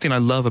 Because there's something I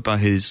love about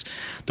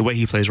the way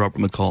he plays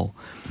Robert McCall.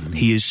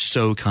 He is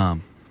so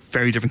calm.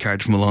 Very different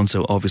character from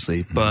Alonso,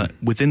 obviously. But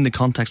within the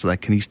context of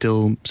that, can he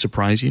still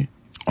surprise you?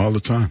 All the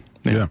time.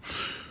 Yeah.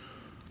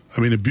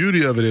 I mean, the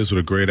beauty of it is with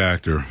a great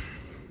actor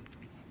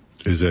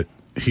is that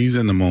he's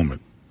in the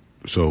moment.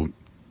 So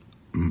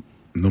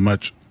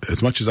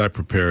as much as I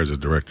prepare as a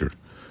director,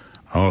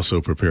 I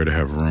also prepare to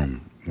have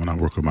room. When I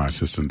work with my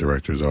assistant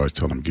directors, I always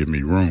tell them, give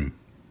me room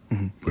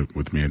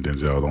with me and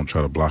Denzel. Don't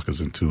try to block us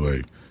into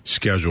a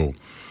schedule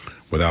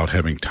without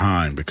having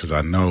time, because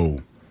I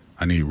know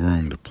I need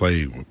room to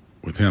play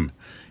with him.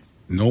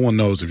 No one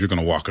knows if you're going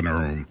to walk in a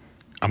room.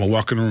 I'm going to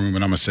walk in a room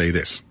and I'm going to say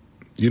this.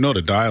 You know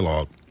the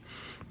dialogue,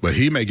 but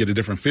he may get a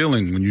different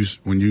feeling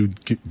when you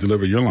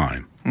deliver your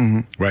line,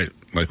 right?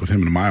 Like with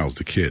him and Miles,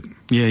 the kid.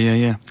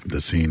 Yeah.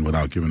 The scene,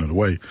 without giving it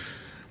away.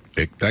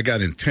 That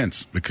got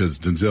intense because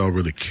Denzel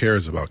really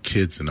cares about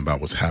kids and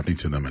about what's happening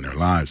to them in their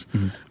lives.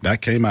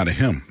 That came out of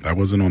him. That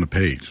wasn't on the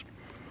page.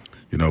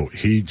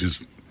 He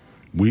just,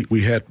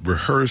 we had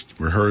rehearsed,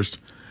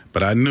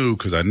 but I knew,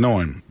 because I know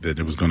him, that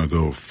it was going to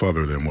go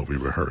further than what we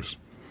rehearsed.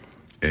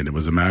 And it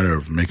was a matter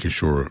of making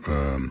sure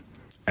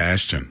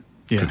Ashton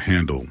could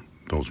handle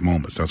those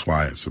moments. That's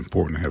why it's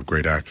important to have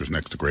great actors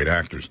next to great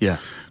actors. Yeah.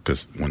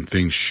 Because when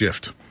things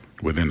shift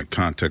within the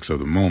context of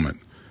the moment,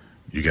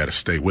 you got to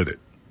stay with it.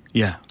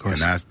 Yeah, of course.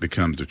 And that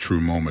becomes the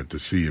true moment to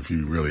see if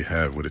you really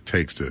have what it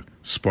takes to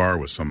spar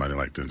with somebody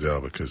like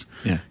Denzel, because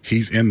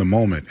he's in the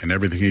moment and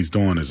everything he's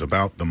doing is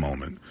about the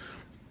moment.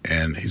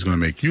 and he's going to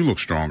make you look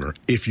stronger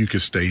if you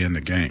could stay in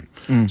the game.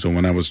 So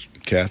when I was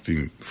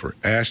casting for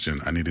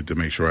Ashton, I needed to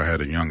make sure I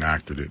had a young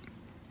actor that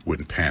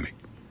wouldn't panic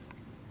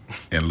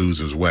and lose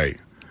his way,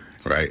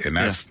 right? And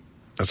that's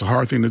a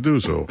hard thing to do.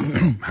 So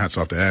hats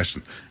off to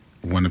Ashton.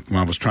 When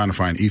I was trying to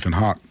find Ethan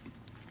Hawke,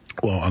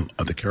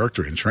 the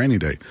character in Training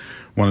Day,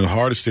 one of the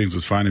hardest things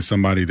was finding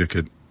somebody that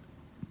could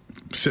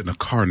sit in a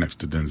car next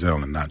to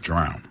Denzel and not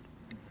drown.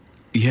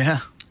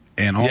 Yeah.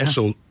 And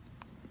also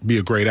be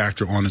a great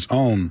actor on his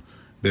own,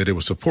 that it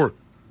would support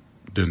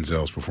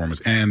Denzel's performance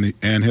and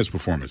his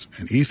performance.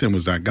 And Ethan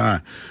was that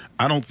guy.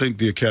 I don't think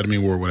the Academy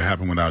Award would have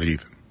happened without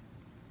Ethan.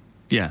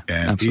 Yeah,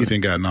 and absolutely.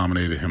 Ethan got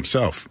nominated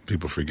himself.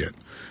 People forget.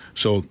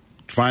 So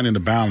finding the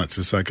balance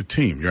is like a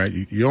team, right?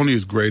 You're only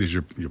as great as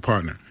your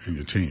partner and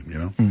your team, you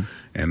know.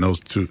 And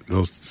those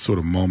sort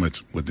of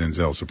moments with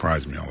Denzel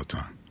surprise me all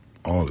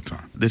the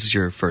time. This is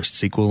your first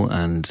sequel,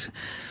 and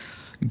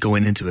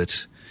going into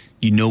it,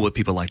 you know what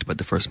people liked about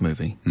the first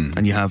movie, and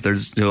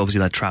there's obviously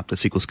that trap that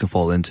sequels can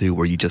fall into,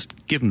 where you just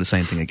give them the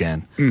same thing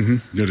again.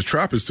 Yeah, the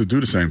trap is to do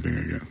the same thing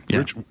again.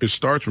 Yeah. It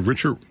starts with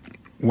Richard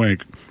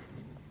Wenk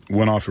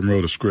went off and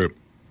wrote a script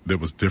that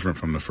was different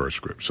from the first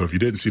script. So if you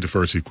didn't see the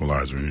first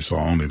Equalizer and you saw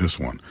only this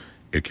one,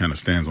 it kind of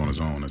stands on its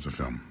own as a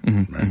film,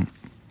 right?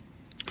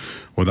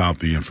 Without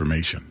the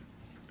information.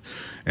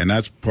 And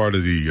that's part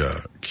of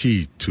the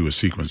key to a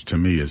sequence to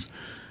me is,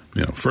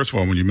 first of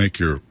all, when you make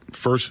your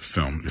first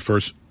film, your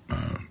first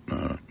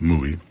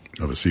movie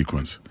of a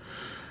sequence,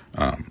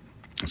 a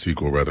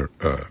sequel rather,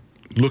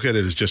 look at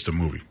it as just a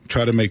movie.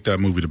 Try to make that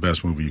movie the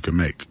best movie you can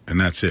make, and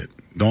that's it.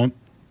 Don't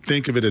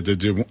think of it as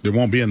there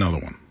won't be another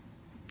one.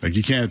 Like,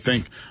 you can't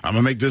think, I'm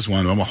going to make this one,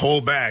 I'm going to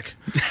hold back.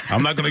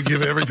 I'm not going to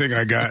give everything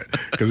I got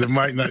because it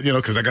might not,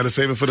 because I got to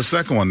save it for the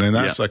second one. And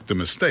that's like the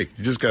mistake.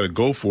 You just got to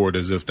go for it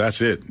as if that's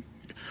it.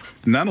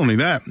 Not only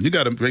that, you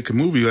got to make a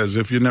movie as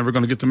if you're never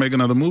going to get to make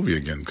another movie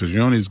again because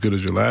you're only as good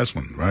as your last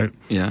one, right?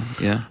 Yeah,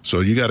 yeah. So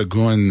you got to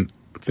go in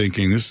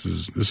thinking this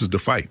is the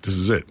fight. This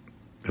is it.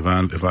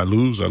 If I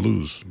lose, I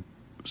lose.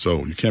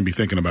 So you can't be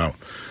thinking about,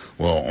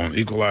 well, on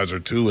Equalizer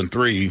 2 and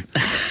 3,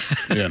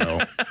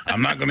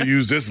 I'm not going to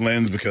use this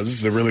lens because this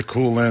is a really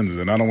cool lens,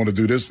 and I don't want to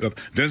do this.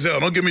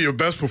 Denzel, don't give me your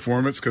best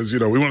performance because, we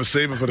want to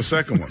save it for the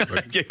second one.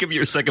 Like, give me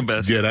your second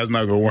best. Yeah, that's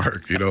not going to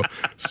work,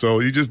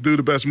 So you just do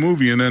the best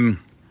movie, and then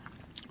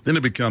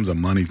it becomes a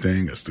money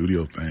thing, a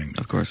studio thing.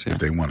 Of course, yeah. If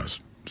they want to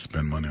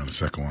spend money on the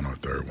second one or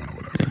third one or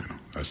whatever,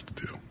 that's the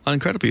deal. And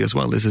incredibly as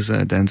well, this is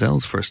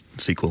Denzel's first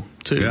sequel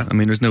too. Yeah. I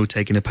mean, there's no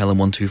Taking a Pelham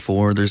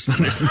 124. There's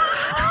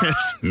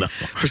no.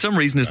 For some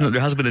reason,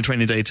 there hasn't been a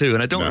Training Day 2,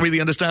 and I don't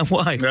really understand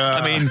why.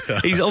 I mean,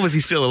 he's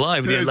obviously still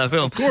alive at the end of that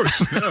film.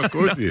 Of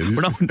course he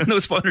is. No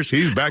spoilers.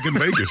 He's back in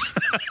Vegas.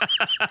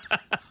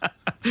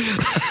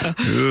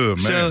 Oh, man.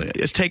 So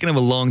it's taken him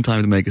a long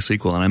time to make a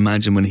sequel, and I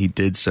imagine when he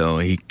did so,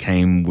 he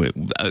came with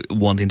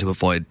wanting to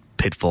avoid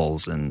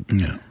pitfalls and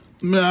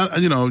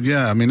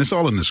I mean, it's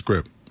all in the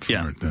script for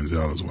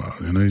Denzel as well.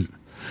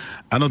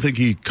 I don't think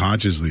he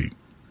consciously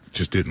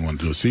just didn't want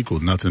to do a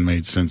sequel. Nothing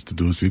made sense to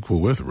do a sequel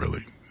with,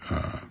 really.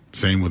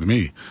 Same with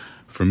me.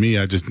 For me,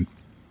 I just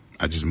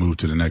moved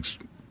to the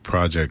next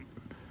project.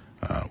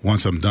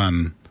 Once I'm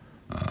done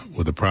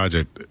with the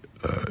project,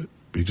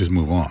 you just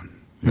move on,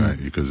 right?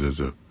 Because as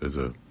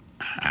a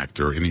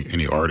actor,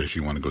 any artist,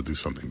 you want to go do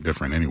something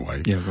different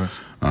anyway. Yeah, of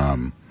course.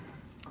 I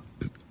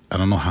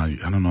don't know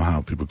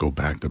how people go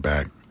back to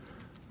back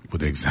with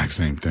the exact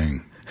same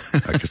thing.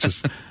 Like, it's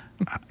just,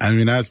 I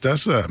mean, that's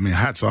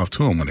hats off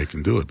to them when they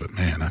can do it. But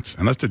man,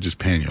 unless they're just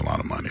paying you a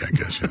lot of money, I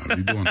guess. If you're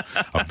doing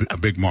a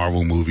big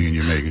Marvel movie and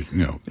you're making,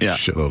 a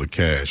shitload of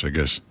cash, I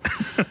guess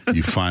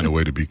you find a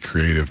way to be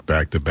creative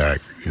back to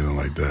back,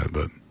 like that.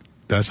 But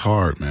that's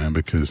hard, man,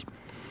 because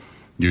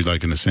you're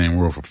like in the same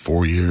world for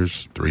 4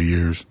 years, 3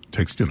 years. It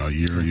takes, a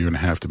year and a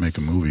half to make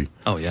a movie.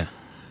 Oh, yeah.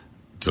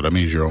 So that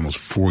means you're almost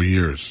 4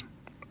 years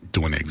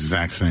doing the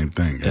exact same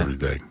thing every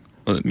day.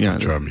 Well, It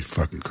drives me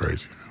fucking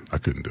crazy. I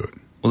couldn't do it.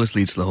 Well, this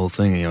leads to the whole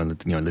thing.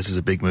 This is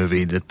a big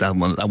movie. That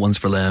one's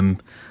for them.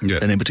 Yeah.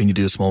 And in between, you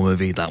do a small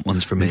movie. That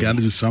one's for me. You got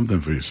to do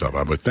something for yourself.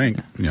 I would think.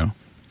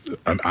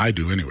 I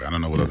do anyway. I don't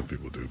know what other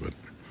people do, but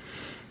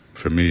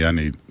for me, I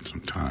need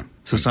some time.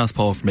 So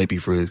Southpaw, maybe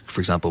for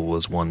example,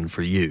 was one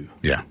for you.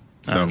 Yeah,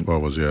 Southpaw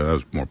was that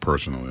was more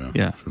personal.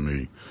 Yeah, for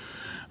me.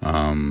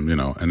 And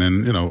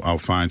then I'll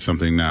find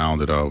something now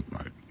that I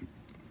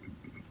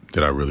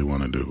really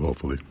want to do.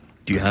 Hopefully.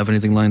 Do you have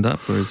anything lined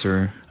up, or is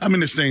there? I mean,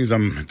 there's things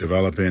I'm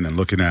developing and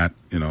looking at,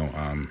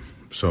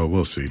 so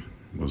we'll see.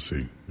 We'll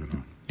see,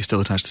 You're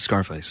still attached to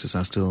Scarface? Is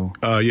that still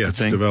just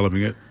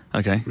developing it.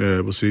 Okay.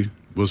 Yeah, we'll see.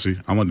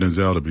 I want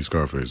Denzel to be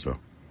Scarface, though.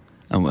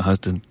 And how's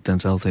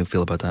Denzel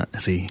feel about that?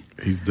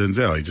 He's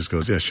Denzel. He just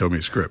goes, show me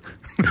a script.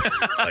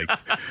 Like,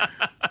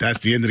 that's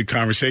the end of the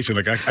conversation.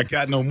 Like, I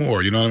got no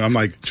more, I'm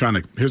like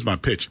here's my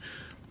pitch.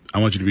 I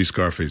want you to be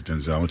Scarface,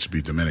 Denzel. I want you to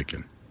be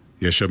Dominican.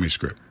 Yeah, show me a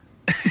script.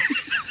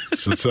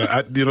 So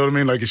you know what I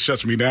mean? Like, it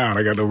shuts me down.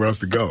 I got nowhere else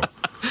to go.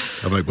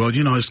 I'm like, well,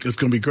 it's going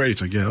to be great.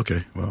 It's like, yeah,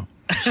 okay, well,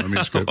 Send me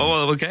a script.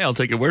 Okay, I'll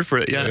take your word for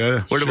it.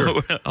 Yeah,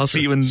 sure. I'll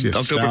see you in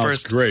October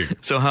 1st.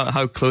 Great. So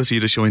how close are you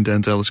to showing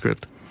Denzel the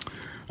script?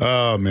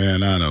 Oh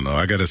man, I don't know.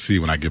 I got to see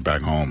when I get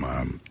back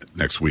home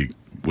next week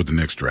what the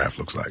next draft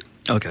looks like.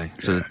 Okay,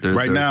 so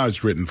right now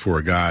it's written for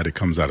a guy that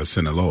comes out of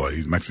Sinaloa.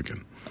 He's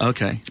Mexican.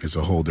 Okay, it's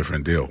a whole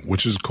different deal,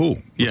 which is cool.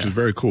 Which is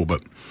very cool.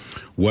 But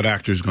what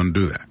actor is going to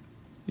do that?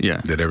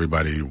 Yeah, that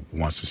everybody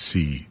wants to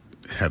see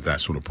have that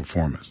sort of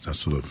performance, that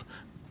sort of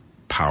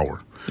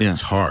power. Yeah,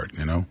 it's hard,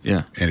 you know.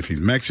 Yeah, and if he's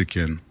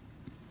Mexican,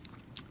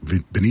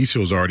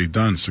 Benicio's already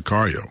done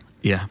Sicario.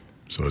 Yeah,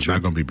 so it's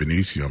not going to be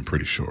Benicio. I'm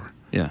pretty sure.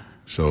 Yeah.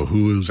 So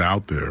who's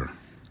out there?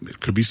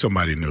 It could be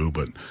somebody new,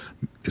 but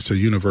it's a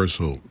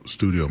Universal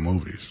Studio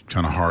movie. It's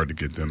kind of hard to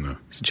get them to...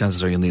 So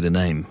chances are you'll need a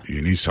name.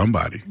 You need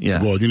somebody.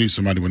 Yeah. Well, you need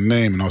somebody with a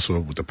name and also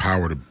with the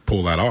power to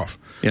pull that off.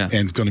 Yeah.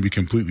 And it's going to be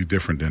completely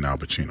different than Al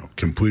Pacino.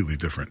 Completely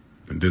different.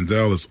 And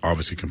Denzel is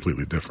obviously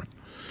completely different.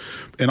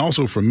 And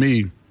also for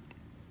me,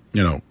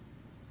 you know,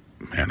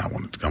 man, I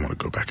want to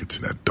go back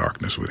into that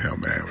darkness with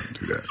him, man. I want to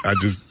do that. I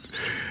just...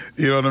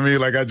 You know what I mean?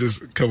 Like, I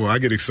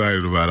get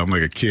excited about it. I'm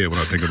like a kid when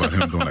I think about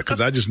him doing that. Because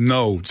I just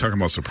know, talking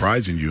about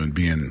surprising you and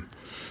being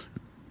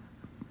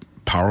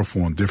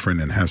powerful and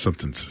different and have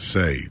something to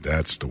say,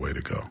 that's the way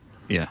to go.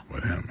 Yeah.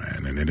 With him,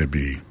 man. And it'd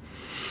be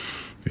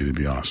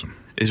awesome.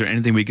 Is there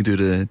anything we can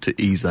do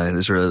to ease that?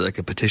 Is there like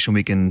a petition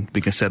we can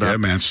set up? Yeah,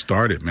 man,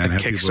 start it, man.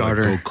 Have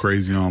Kickstarter. People go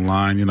crazy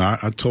online. You know,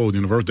 I told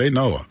Universal, they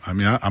know. I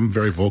mean, I'm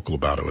very vocal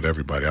about it with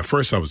everybody. At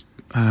first, I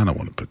don't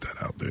want to put that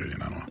out there, you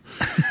know.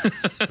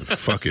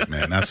 Fuck it,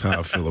 man. That's how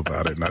I feel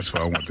about it, and that's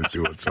why I want to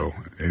do it. So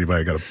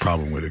anybody got a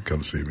problem with it,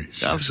 come see me.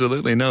 Shit.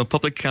 Absolutely. No,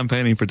 public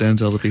campaigning for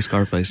Denzel to be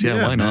Scarface.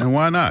 Yeah, why not? Man,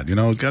 why not? You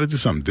know, got to do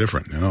something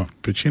different, you know.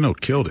 Pacino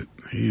killed it.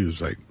 He was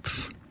like,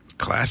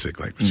 classic.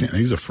 Like, Pacino.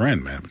 He's a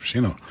friend, man,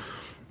 Pacino.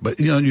 But,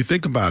 you know, you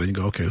think about it, you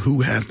go, okay, who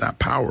has that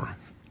power?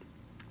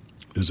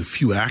 There's a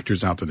few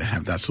actors out there that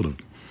have that sort of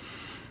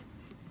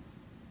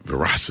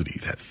veracity,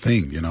 that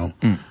thing, you know.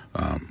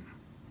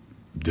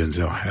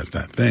 Denzel has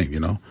that thing, you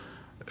know.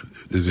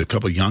 There's a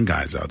couple of young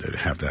guys out there that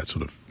have that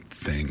sort of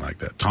thing like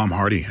that. Tom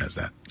Hardy has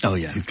that. Oh,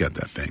 yeah. He's got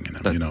that thing in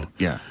him, you know.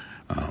 Yeah.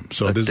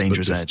 So there's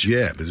dangerous edge.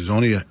 Yeah, but there's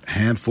only a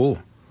handful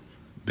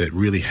that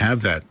really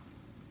have that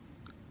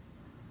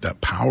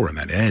power and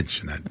that edge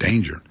and that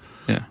danger.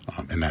 Yeah.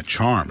 And that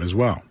charm as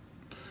well.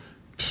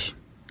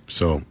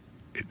 So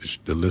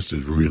the list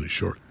is really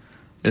short.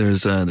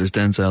 There's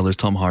Denzel, there's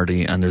Tom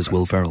Hardy, and there's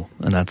Will Ferrell,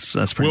 and that's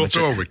pretty much it.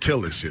 Will Ferrell would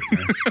kill this shit,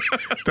 man.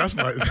 That's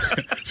my...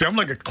 See, I'm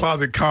like a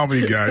closet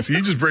comedy guy, so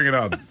you just bring it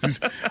out.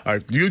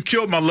 You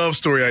killed my love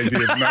story idea,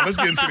 but now let's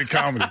get into the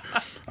comedy.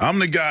 I'm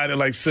the guy that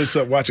like sits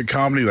up watching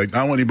comedy, like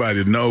I don't want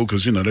anybody to know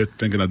because, you know, they're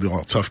thinking I do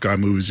all tough guy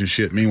movies and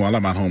shit. Meanwhile,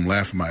 I'm at home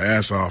laughing my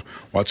ass off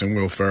watching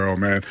Will Ferrell,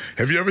 man.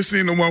 Have you ever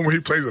seen the one where he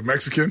plays a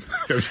Mexican?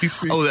 Have you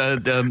seen? Oh,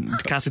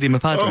 Cassidy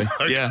Mapadre. Oh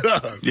my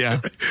God.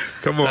 Yeah.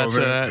 Come on,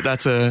 man.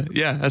 That's a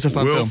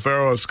fun Will film.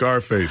 Ferrell,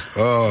 Scarface.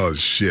 Oh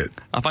shit.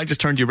 If I just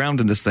turned you around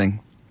in this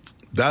thing.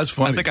 That's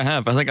funny. I think I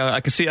have. I think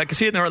I can see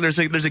it there. There's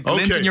a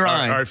glint in your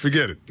eye. All right,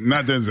 forget it.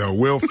 Not Denzel.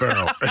 Will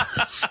Ferrell.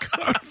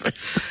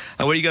 Scarface.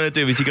 And what you got to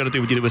do is you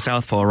did it with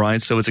Southpaw, right?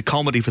 So it's a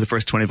comedy for the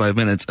first 25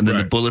 minutes, and then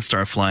the bullets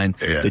start flying,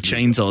 the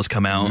chainsaws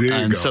come out,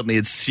 and suddenly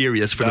it's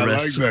serious for the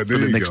rest for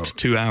the next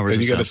 2 hours.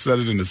 And you got to set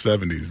it in the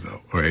 70s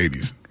though, or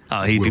 80s.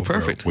 Oh, he'd Will be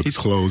perfect Ferrell, with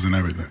clothes and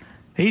everything.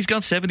 He's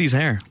got 70s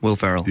hair, Will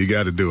Ferrell. You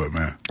got to do it,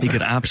 man. He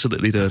could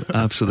absolutely do it.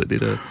 Absolutely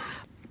do it.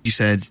 You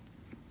said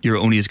you're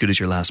only as good as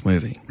your last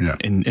movie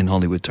in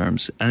Hollywood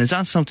terms. And is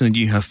that something that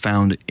you have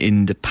found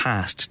in the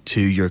past to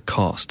your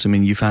cost? I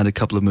mean, you've had a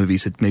couple of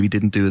movies that maybe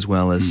didn't do as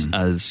well as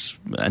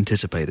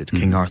anticipated.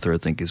 King Arthur, I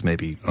think, is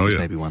maybe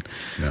one.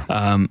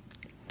 Yeah.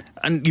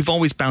 And you've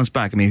always bounced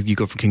back. I mean, you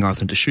go from King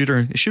Arthur to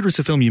Shooter. Shooter's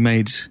a film you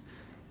made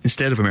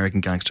instead of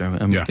American Gangster.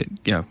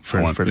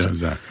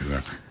 Exactly.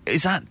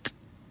 Is that...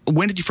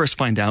 When did you first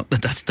find out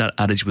that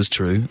adage was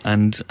true,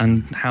 and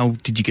how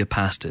did you get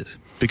past it?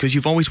 Because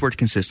you've always worked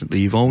consistently.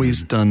 You've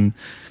always done.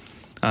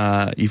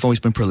 You've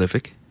always been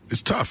prolific.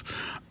 It's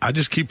tough. I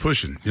just keep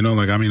pushing. You know,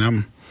 like I'm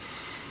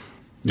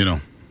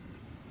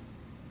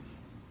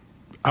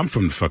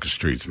from the fucking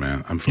streets,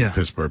 man. I'm from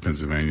Pittsburgh,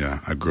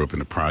 Pennsylvania. I grew up in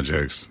the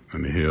projects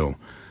in the Hill.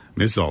 I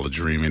mean, it's all a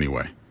dream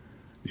anyway.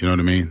 You know what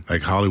I mean?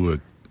 Like Hollywood.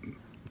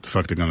 The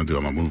fuck they're gonna do?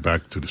 I'm gonna move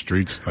back to the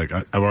streets. Like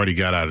I've already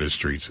got out of the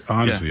streets.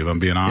 Honestly, if I'm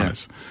being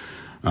honest,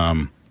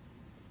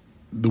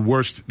 the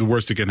worst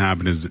that can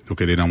happen is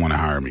they don't want to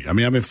hire me. I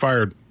mean, I've been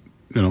fired.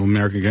 You know,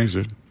 American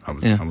Gangster. I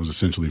was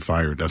essentially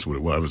fired. That's what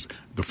it was.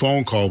 The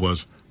phone call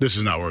was, "This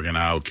is not working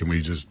out. Can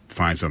we just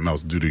find something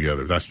else to do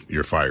together?"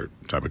 You're fired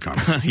type of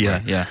comment.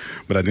 Yeah.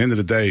 But at the end of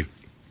the day,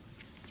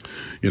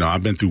 you know,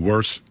 I've been through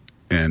worse,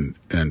 and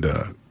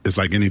it's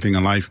like anything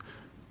in life.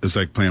 It's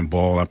like playing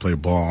ball. I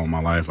played ball all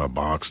my life. I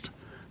boxed.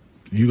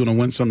 You're going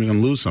to win some, you're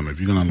going to lose some. If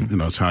you're going to, you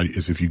know,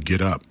 it's if you get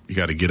up. You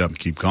got to get up and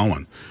keep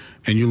going.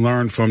 And you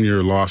learn from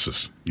your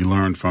losses. You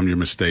learn from your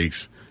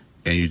mistakes,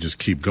 and you just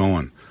keep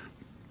going.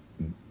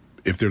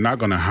 If they're not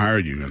going to hire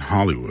you in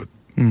Hollywood,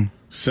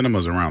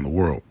 cinemas around the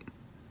world,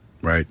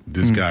 right?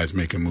 This guy's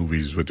making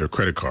movies with their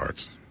credit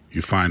cards.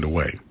 You find a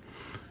way.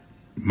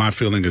 My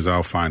feeling is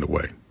I'll find a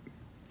way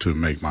to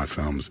make my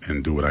films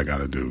and do what I got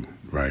to do,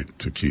 right,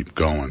 to keep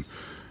going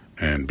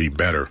and be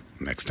better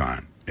next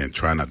time and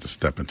try not to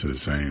step into the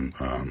same,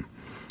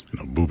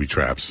 booby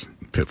traps,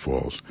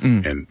 pitfalls.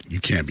 And you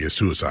can't be a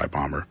suicide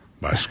bomber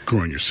by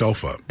screwing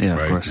yourself up,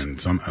 right?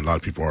 And a lot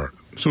of people are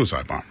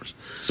suicide bombers.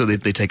 So they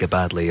take it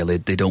badly, or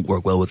they don't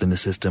work well within the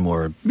system,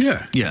 or...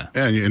 Yeah.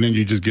 And then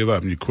you just give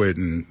up and you quit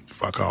and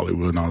fuck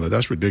Hollywood and all that.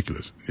 That's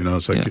ridiculous.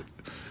 It's like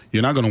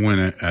you're not going to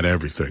win at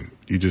everything.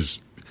 You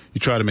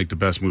try to make the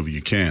best movie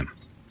you can.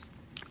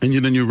 And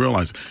then you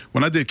realize,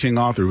 when I did King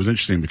Arthur, it was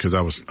interesting because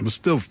I was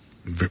still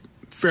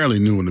fairly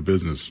new in the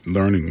business,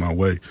 learning my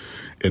way.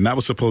 And that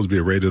was supposed to be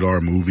a rated R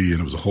movie, and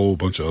there was a whole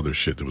bunch of other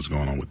shit that was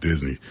going on with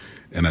Disney.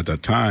 And at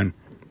that time,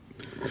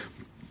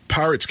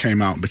 Pirates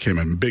came out and became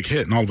a big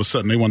hit, and all of a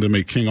sudden they wanted to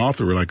make King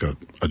Arthur like a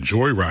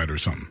joyride or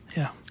something.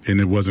 Yeah.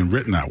 And it wasn't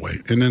written that way.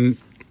 And then,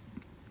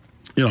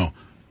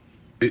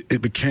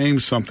 it became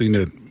something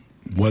that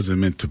wasn't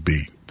meant to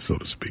be, so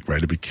to speak,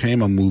 right? It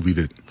became a movie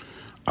that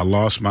I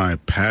lost my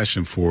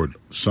passion for it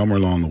somewhere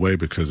along the way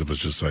because it was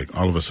just like,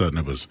 all of a sudden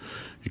it was,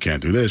 you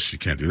can't do this, you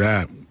can't do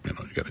that,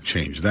 you got to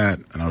change that.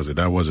 And I was like,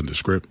 that wasn't the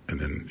script. And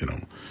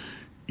then,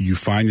 you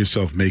find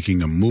yourself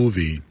making a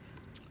movie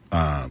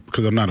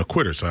because I'm not a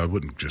quitter, so I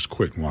wouldn't just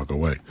quit and walk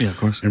away. Yeah, of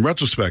course. In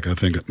retrospect, I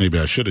think maybe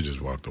I should have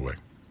just walked away.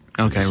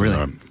 Okay, so,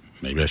 really?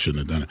 Maybe I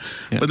shouldn't have done it.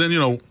 Yeah. But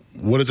then,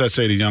 what does that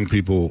say to young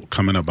people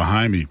coming up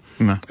behind me,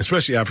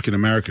 especially African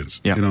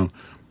Americans? Yeah.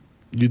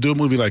 You do a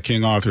movie like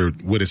King Arthur,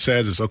 what it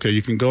says is, okay,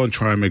 you can go and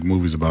try and make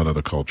movies about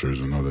other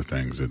cultures and other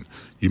things. And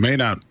you may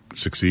not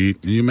succeed,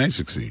 and you may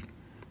succeed,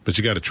 but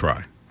you got to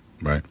try,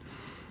 right?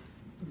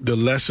 The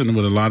lesson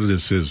with a lot of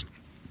this is,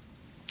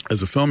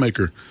 as a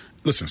filmmaker,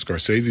 listen,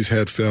 Scorsese's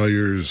had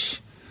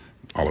failures,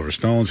 Oliver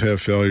Stone's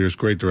had failures,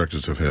 great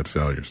directors have had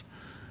failures.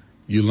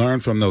 You learn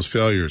from those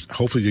failures.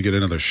 Hopefully you get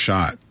another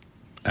shot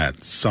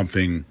at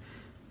something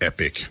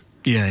epic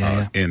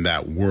in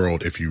that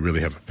world if you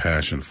really have a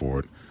passion for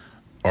it.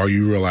 Or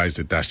you realize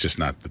that that's just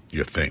not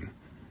your thing,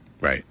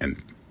 right?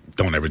 And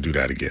don't ever do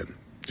that again.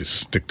 Just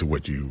stick to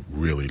what you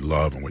really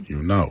love and what you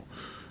know.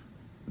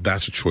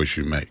 That's a choice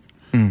you make.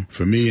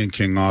 For me in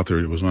King Arthur,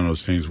 it was one of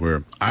those things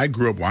where I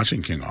grew up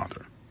watching King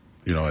Arthur.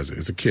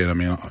 As a kid, I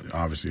mean,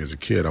 obviously as a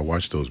kid, I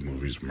watched those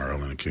movies,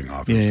 Merlin and King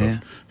Arthur and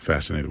stuff,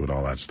 fascinated with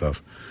all that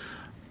stuff.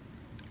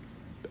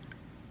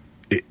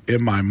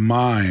 In my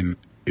mind,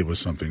 it was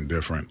something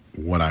different.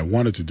 What I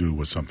wanted to do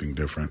was something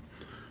different.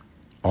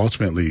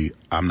 Ultimately,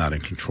 I'm not in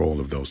control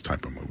of those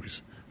type of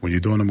movies. When you're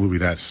doing a movie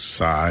that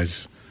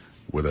size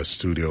with a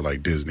studio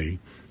like Disney,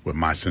 with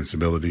my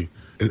sensibility,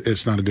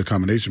 it's not a good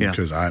combination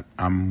because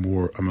I'm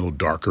a little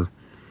darker.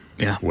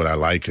 Yeah. What I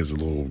like is a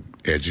little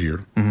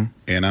edgier.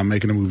 And I'm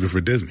making a movie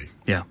for Disney.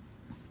 Yeah.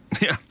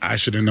 Yeah. I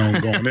should have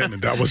known going in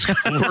that was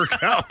going to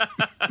work out.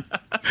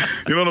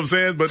 You know what I'm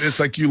saying? But it's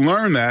like you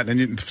learn that.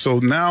 And so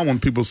now when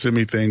people send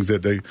me things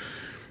that they,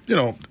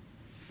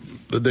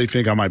 that they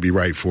think I might be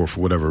right for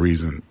whatever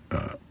reason,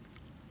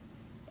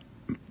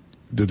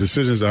 the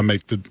decisions I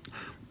make,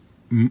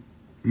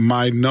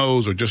 my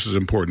no's are just as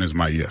important as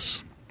my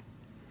yes.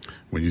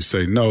 When you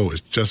say no, it's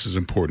just as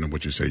important as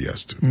what you say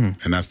yes to.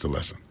 And that's the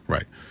lesson,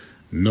 right?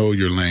 Know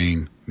your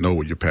lane, know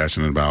what you're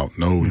passionate about,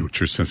 know what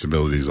your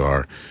sensibilities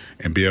are,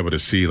 and be able to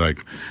see,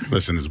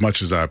 listen, as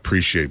much as I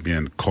appreciate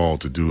being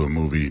called to do a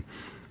movie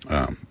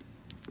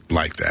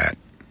like that,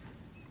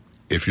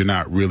 if you're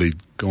not really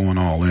going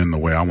all in the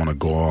way I want to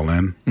go all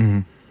in,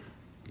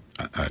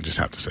 I just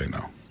have to say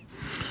no.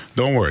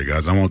 Don't worry,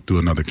 guys. I won't do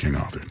another King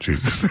Arthur.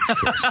 Jesus.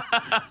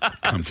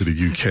 Come to the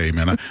UK,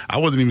 man. I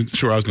wasn't even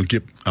sure I was going to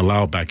get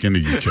allowed back in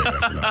the UK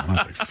after that. I was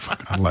like,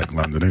 fuck, I like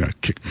London. They're going to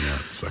kick me out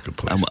of this fucking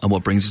place. And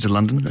what brings you to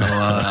London?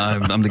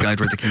 I'm the guy who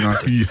directed King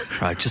Arthur.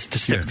 Right, just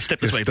step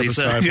this way, please.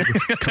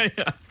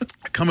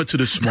 Come into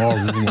this small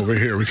room over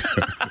here. We've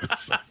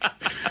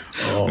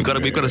got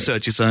to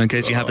search you, sir, in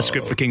case you have a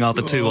script for King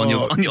Arthur 2 on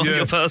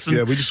your person.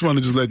 Yeah, we just want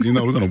to just let you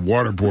know we're going to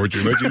waterboard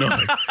you. Let you know.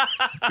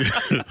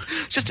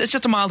 It's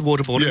just a mild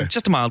waterboarding. Yeah.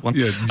 Just a mild one.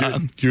 Yeah,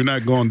 you're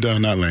not going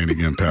down that lane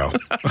again, pal.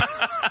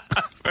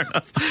 Fair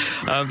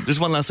enough. There's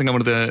one last thing I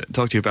wanted to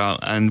talk to you about,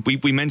 and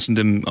we mentioned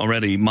him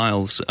already.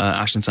 Miles,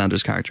 Ashton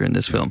Sanders' character in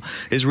this film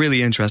is a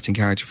really interesting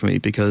character for me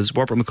because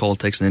Robert McCall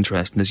takes an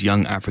interest in this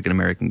young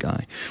African-American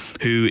guy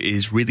who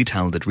is really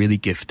talented, really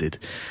gifted,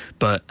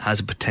 but has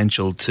a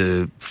potential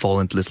to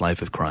fall into this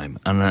life of crime.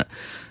 And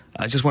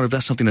I just wonder if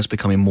that's something that's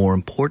becoming more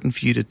important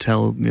for you to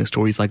tell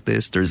stories like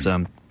this. There's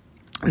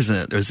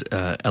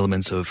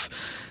elements of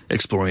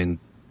exploring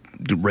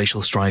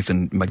racial strife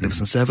in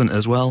Magnificent Seven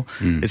as well.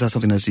 Is that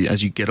something as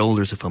you get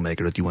older as a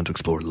filmmaker that you want to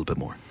explore a little bit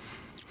more?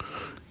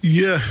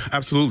 Yeah,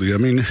 absolutely. I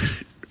mean,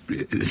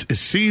 it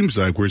seems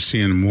like we're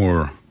seeing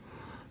more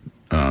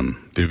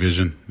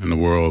division in the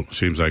world. It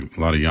seems like a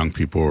lot of young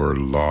people are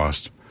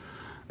lost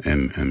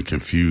and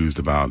confused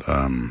about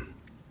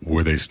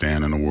where they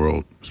stand in the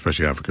world,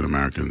 especially African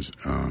Americans.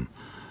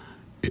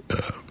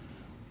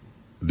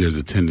 There's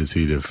a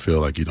tendency to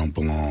feel like you don't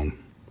belong.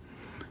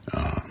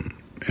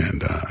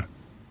 And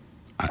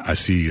I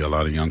see a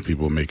lot of young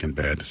people making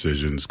bad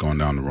decisions, going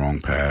down the wrong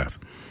path,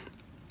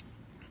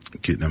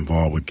 getting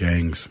involved with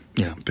gangs,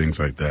 things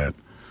like that.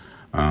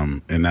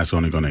 And that's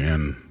only going to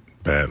end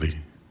badly.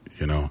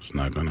 You know, it's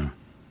not going to,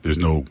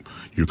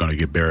 you're going to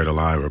get buried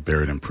alive or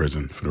buried in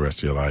prison for the rest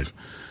of your life.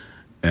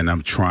 And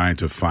I'm trying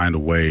to find a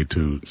way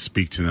to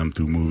speak to them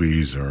through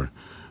movies or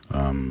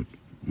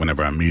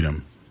whenever I meet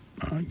them,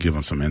 give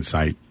them some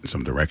insight,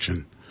 some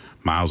direction.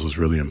 Miles was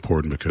really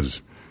important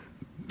because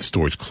the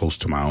story's close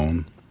to my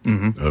own.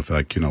 Of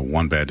like, you know,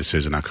 one bad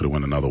decision, I could have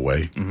went another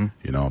way.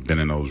 You know, I've been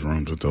in those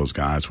rooms with those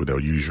guys where they'll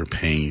use your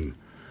pain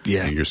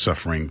and your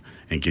suffering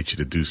and get you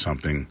to do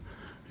something,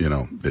 you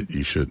know, that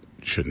you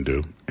shouldn't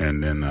do.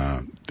 And then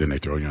they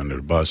throw you under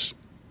the bus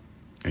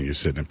and you're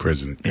sitting in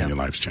prison and your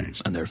life's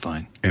changed. And they're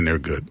fine. And they're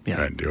good.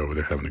 Right? They're over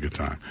there having a good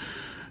time.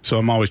 So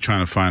I'm always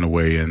trying to find a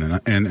way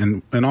in.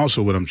 And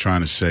also what I'm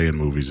trying to say in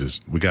movies is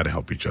we got to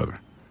help each other.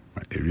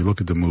 Right? If you look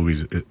at the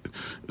movies,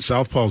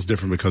 Southpaw's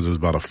different because it was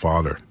about a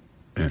father.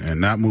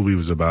 And that movie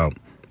was about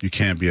you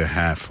can't be a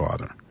half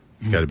father.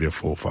 You got to be a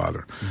full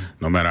father.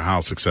 No matter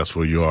how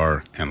successful you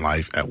are in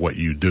life at what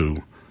you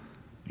do,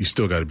 you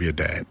still got to be a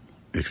dad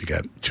if you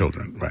got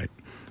children, right?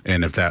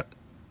 And if that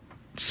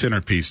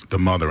centerpiece, the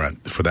mother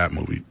for that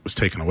movie, was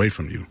taken away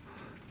from you,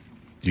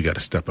 you got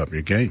to step up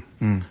your game.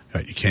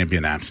 Right? You can't be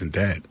an absent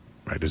dad,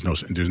 right? There's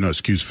no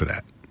excuse for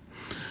that.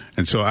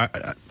 And so I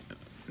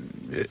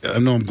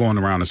know I'm going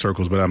around in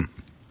circles, but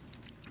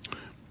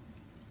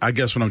I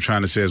guess what I'm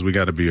trying to say is we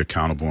got to be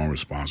accountable and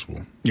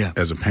responsible. Yeah.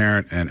 As a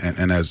parent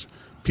and as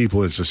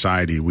people in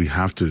society, we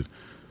have to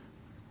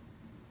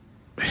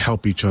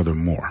help each other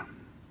more,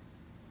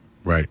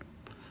 right?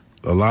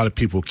 A lot of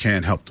people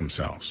can't help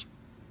themselves.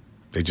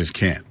 They just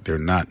can't. They're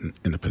not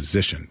in a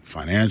position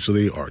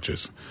financially or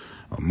just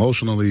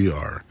emotionally,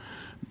 or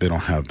they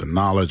don't have the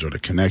knowledge or the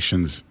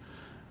connections.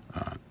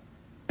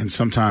 And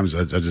sometimes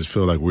I just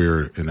feel like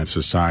we're in a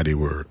society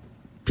where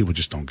people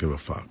just don't give a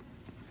fuck.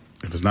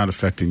 If it's not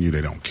affecting you,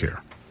 they don't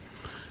care.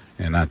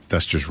 And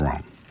that's just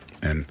wrong.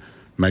 And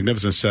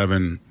Magnificent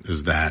Seven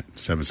is that.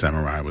 Seven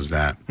Samurai was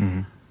that.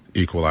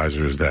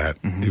 Equalizer is that.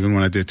 Even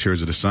when I did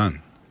Tears of the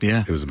Sun,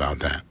 it was about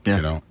that.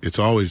 You know, it's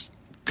always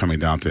coming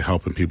down to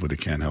helping people that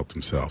can't help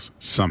themselves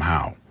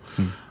somehow.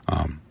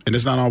 And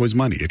it's not always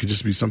money. It could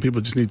just be some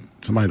people just need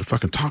somebody to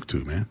fucking talk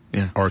to, man.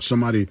 Or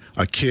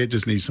a kid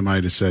just needs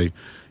somebody to say,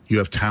 you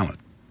have talent.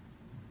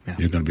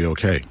 You're going to be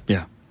okay.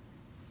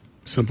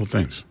 Simple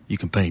things. You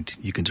can paint,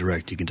 you can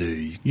direct, you can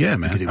do...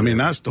 man. I mean,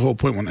 that's the whole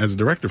point. As a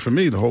director, for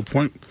me, the whole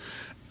point...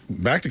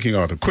 Back to King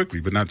Arthur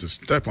quickly, but not to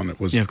step on it,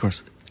 was... Yeah, of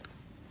course.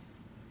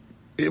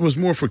 It was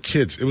more for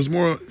kids. It was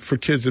more for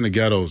kids in the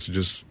ghettos,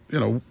 just, you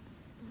know,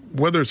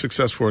 whether it's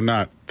successful or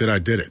not, that I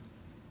did it.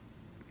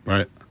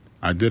 Right?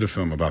 I did a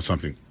film about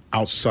something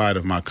outside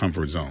of my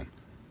comfort zone.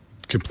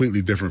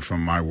 Completely different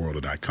from my world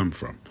that I come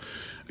from.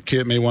 A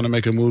kid may want to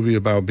make a movie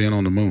about being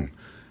on the moon.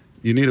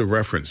 You need a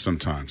reference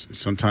sometimes.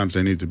 Sometimes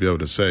they need to be able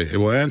to say, hey,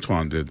 well,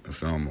 Antoine did a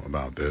film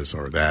about this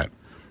or that,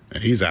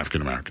 and he's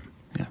African-American.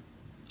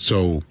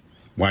 So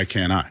why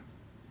can't I?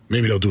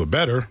 Maybe they'll do it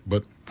better,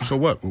 but so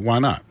what? Why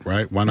not,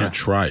 right? Why not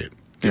try it?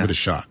 Give it a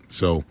shot.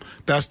 So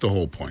that's the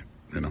whole point,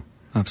 you know.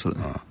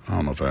 Absolutely. I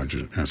don't know if I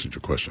answered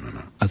your question or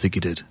not. I think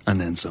you did, and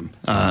then some.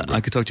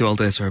 I could talk to you all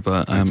day, sir,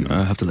 but I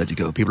have to let you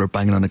go. People are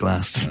banging on the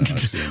glass,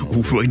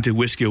 waiting to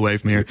whisk you away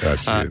from here. I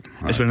see it.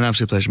 It's been an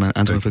absolute pleasure, man.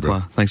 Antoine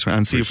Fuqua, thanks,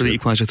 and see you for the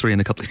Equalizer 3 in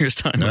a couple of years'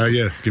 time.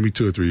 Give me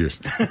 2 or 3 years.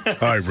 All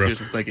right, bro. Cheers,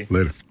 thank you.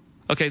 Later.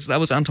 Okay, so that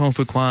was Antoine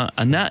Fuqua,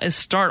 and that is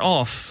start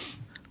off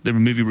the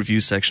movie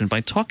review section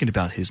by talking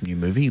about his new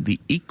movie, The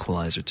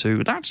Equalizer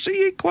 2. That's The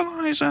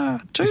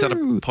Equalizer 2. Is that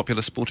a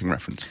popular sporting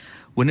reference?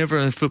 Whenever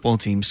a football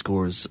team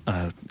scores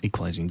an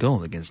equalising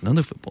goal against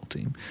another football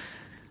team,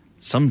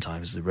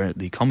 sometimes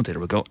the commentator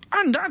will go,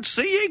 and that's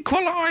the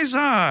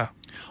equaliser!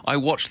 I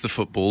watched the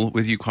football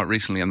with you quite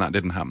recently, and that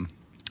didn't happen.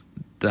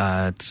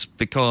 That's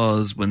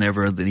because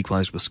whenever the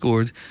equaliser was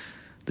scored,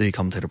 the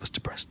commentator was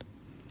depressed.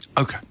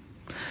 Okay.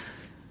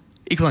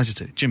 Equalizer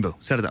 2. Jimbo,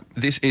 set it up.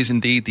 This is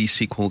indeed the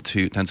sequel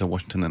to Denzel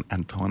Washington and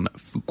Antoine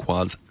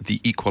Fuqua's The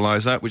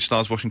Equalizer, which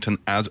stars Washington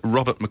as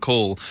Robert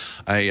McCall,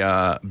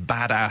 a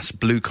badass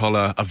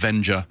blue-collar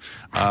Avenger,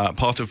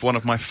 part of one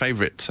of my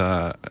favourite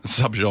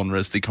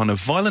subgenres, the kind of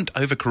violent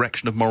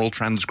overcorrection of moral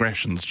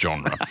transgressions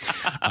genre,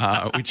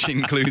 which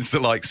includes the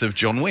likes of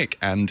John Wick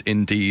and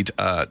indeed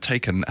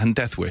Taken and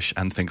Death Wish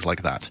and things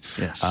like that.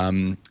 Yes.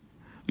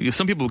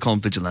 Some people would call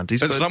them vigilantes.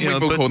 Some people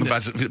call them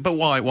vigilantes. But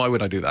why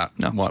would I do that?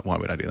 No. Why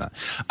would I do that?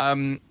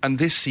 And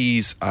this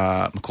sees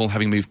McCall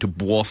having moved to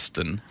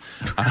Boston.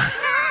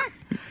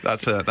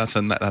 That's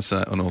an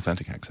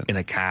authentic accent. In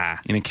a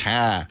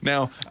car.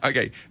 Now,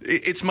 okay,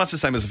 it's much the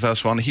same as the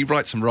first one. He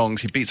rights some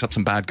wrongs. He beats up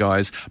some bad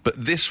guys. But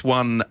this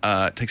one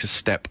takes a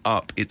step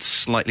up. It's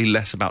slightly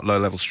less about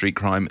low-level street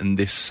crime, and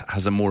this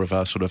has a more of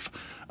a sort of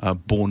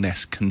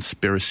Bourne-esque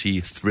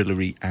conspiracy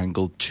thrillery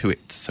angle to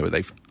it. So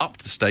they've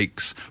upped the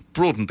stakes,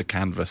 broadened the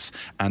canvas,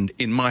 and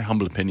in my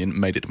humble opinion,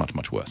 made it much,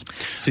 much worse.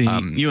 See,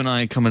 you and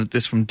I come at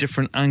this from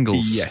different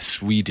angles.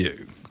 Yes, we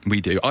do. We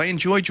do. I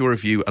enjoyed your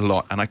review a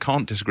lot, and I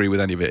can't disagree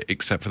with any of it,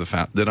 except for the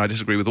fact that I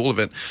disagree with all of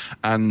it.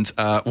 And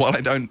while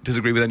I don't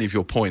disagree with any of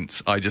your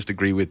points, I just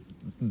agree with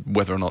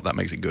whether or not that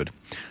makes it good.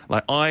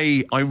 Like,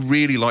 I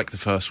really like the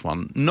first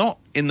one, not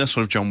in the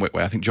sort of John Wick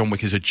way. I think John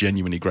Wick is a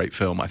genuinely great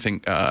film. I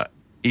think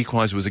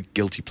Equalizer was a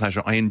guilty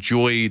pleasure. I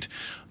enjoyed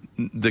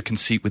the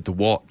conceit with the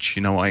watch.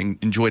 You know, I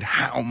enjoyed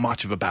how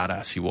much of a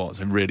badass he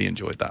was. I really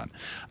enjoyed that.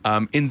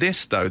 In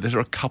this, though, there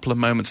are a couple of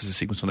moments. There's a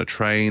sequence on a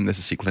train. There's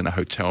a sequence in a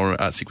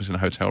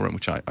hotel room,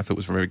 which I thought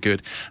was very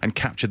good and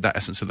captured that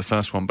essence of the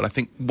first one. But I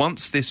think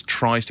once this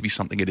tries to be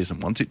something it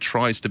isn't, once it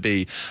tries to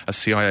be a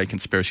CIA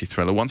conspiracy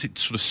thriller, once it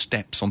sort of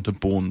steps onto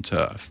Bourne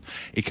turf,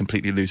 it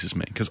completely loses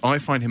me. Because I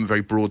find him a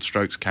very broad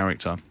strokes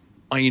character.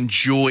 I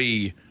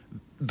enjoy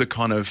the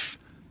kind of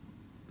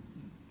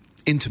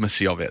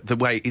intimacy of it, the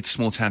way it's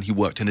small town, he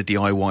worked in a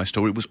DIY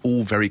store, it was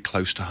all very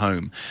close to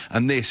home.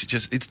 And this,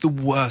 it's the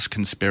worst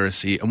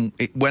conspiracy, and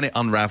when it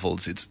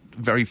unravels, it's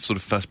very sort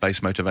of first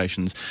base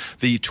motivations.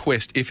 The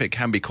twist, if it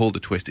can be called a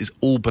twist, is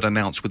all but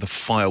announced with a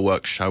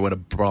fireworks show and a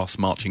brass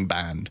marching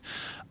band.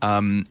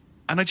 And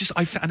and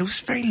it was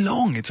very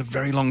long. It's a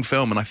very long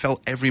film, and I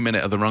felt every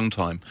minute of the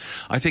runtime.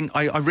 I think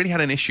I really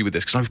had an issue with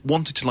this because I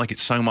wanted to like it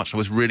so much. I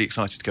was really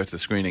excited to go to the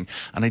screening,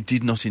 and I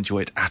did not enjoy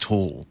it at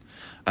all.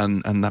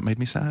 And that made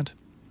me sad.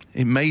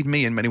 It made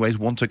me, in many ways,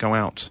 want to go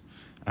out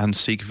and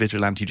seek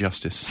vigilante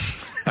justice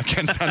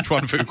against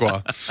Antoine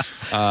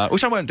Fuqua,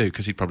 which I won't do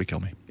because he'd probably kill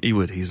me. He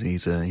would. He's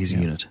a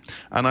unit.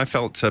 And I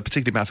felt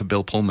particularly bad for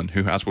Bill Pullman,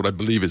 who has what I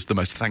believe is the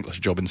most thankless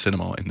job in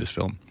cinema in this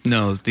film.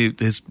 No,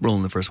 his role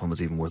in the first one was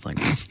even more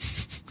thankless.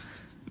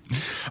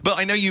 But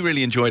I know you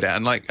really enjoyed it,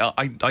 and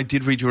I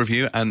did read your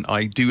review, and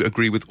I do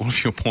agree with all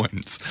of your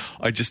points.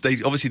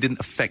 They obviously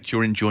didn't affect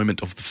your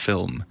enjoyment of the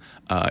film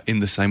in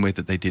the same way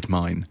that they did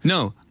mine.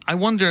 No, I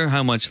wonder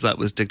how much of that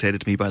was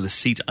dictated to me by the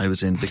seat I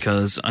was in,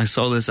 because I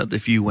saw this at the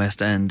View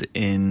West End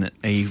in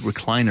a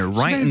recliner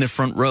right in the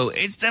front row.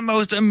 It's the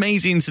most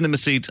amazing cinema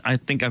seat I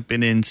think I've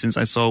been in since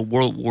I saw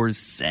World War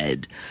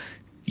Z.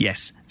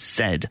 Yes,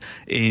 Z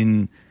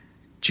in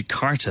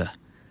Jakarta.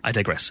 I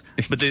digress.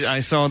 But I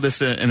saw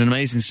this in an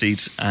amazing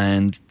seat,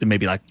 and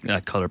maybe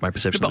that coloured my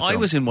perception. But I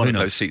was in one of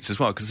those seats as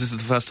well, because this is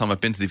the first time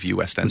I've been to the View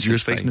West End. Was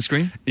yours facing the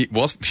screen? It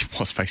was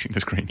facing the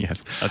screen,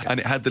 yes. Okay. And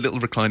it had the little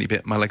recliny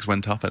bit my legs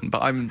went up in.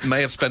 But I may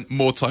have spent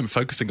more time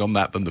focusing on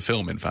that than the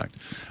film, in fact.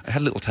 I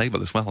had a little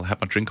table as well. I had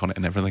my drink on it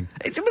and everything.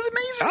 It was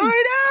amazing.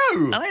 I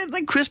know! And I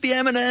had crispy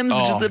M&Ms,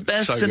 which is the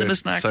best cinema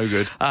snack. So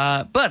good.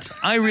 But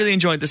I really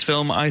enjoyed this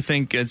film. I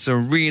think it's a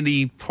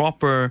really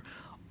proper,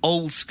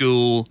 old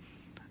school...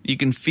 You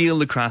can feel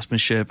the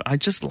craftsmanship. I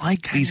just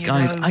like these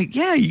guys.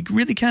 Yeah, you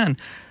really can.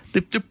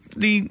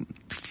 The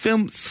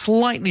film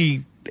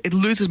slightly... It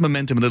loses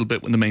momentum a little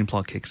bit when the main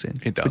plot kicks in.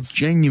 It does. But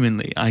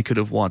genuinely, I could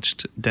have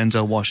watched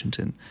Denzel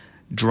Washington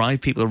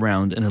drive people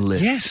around in a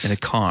lift, in a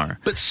car.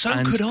 But so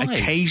could I.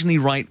 Occasionally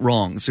right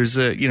wrongs. There's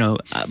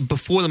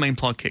before the main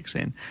plot kicks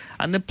in.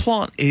 And the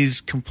plot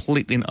is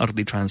completely and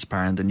utterly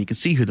transparent, and you can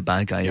see who the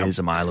bad guy is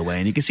a mile away,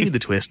 and you can see the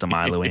twist a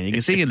mile away, and you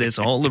can see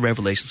all the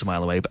revelations a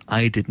mile away, but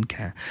I didn't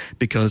care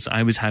because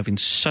I was having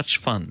such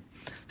fun,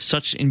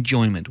 such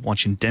enjoyment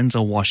watching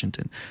Denzel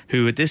Washington,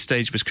 who at this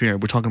stage of his career,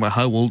 we're talking about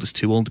how old is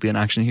too old to be an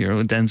action hero,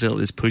 and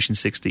Denzel is pushing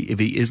 60, if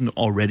he isn't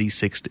already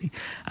 60,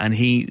 and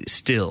he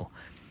still...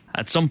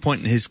 At some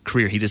point in his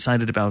career, he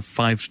decided about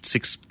 5,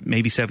 6,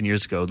 maybe 7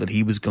 years ago that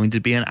he was going to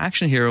be an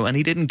action hero, and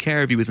he didn't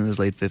care if he was in his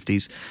late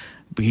 50s,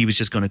 but he was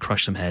just going to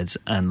crush some heads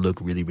and look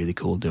really, really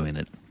cool doing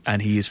it.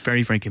 And he is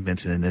very, very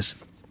convincing in this.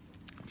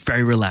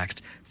 Very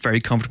relaxed, very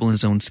comfortable in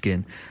his own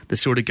skin. The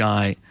sort of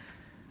guy,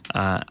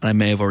 and I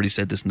may have already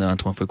said this in the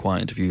Antoine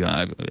Fuqua interview,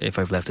 if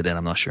I've left it in,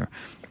 I'm not sure,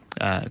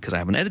 because I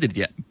haven't edited it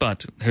yet.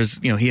 But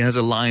he has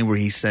a line where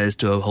he says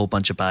to a whole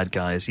bunch of bad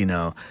guys,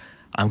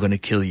 I'm going to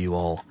kill you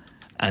all.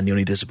 And the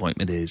only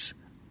disappointment is,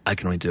 I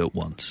can only do it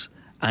once.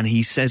 And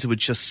he says it with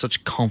just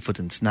such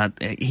confidence.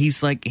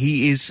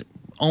 He is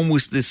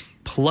almost this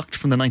plucked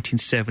from the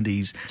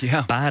 1970s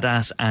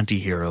badass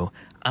anti-hero.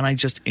 And I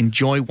just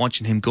enjoy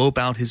watching him go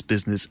about his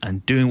business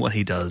and doing what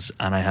he does.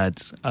 And I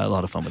had a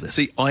lot of fun with it.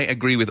 See, I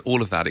agree with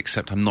all of that,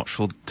 except I'm not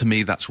sure, to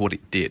me, that's what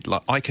it did.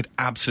 I could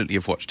absolutely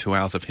have watched 2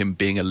 hours of him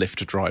being a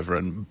lift driver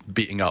and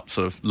beating up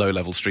sort of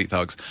low-level street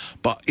thugs.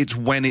 But it's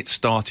when it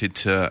started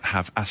to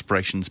have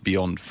aspirations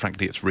beyond,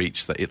 frankly, its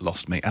reach that it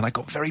lost me. And I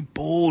got very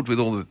bored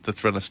with all the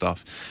thriller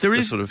stuff. There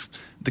is sort of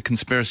the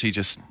conspiracy,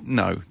 just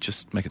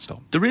make it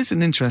stop. There is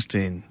an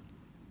interesting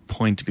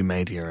point to be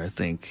made here, I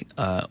think,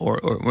 or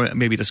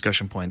maybe a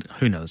discussion point.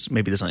 Who knows?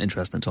 Maybe that's not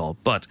interesting at all.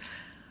 But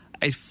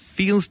it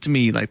feels to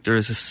me like there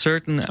is a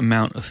certain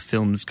amount of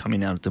films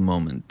coming out at the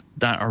moment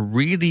that are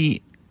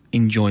really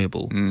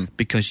enjoyable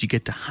because you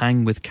get to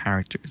hang with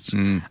characters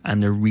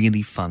and they're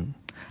really fun.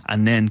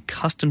 And then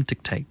custom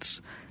dictates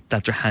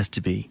that there has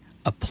to be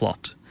a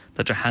plot,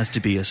 that there has to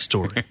be a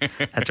story,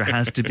 that there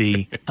has to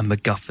be a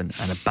MacGuffin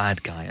and a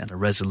bad guy and a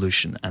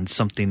resolution and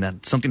something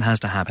has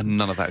to happen. And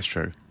none of that is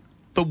true.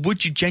 But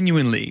would you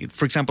genuinely,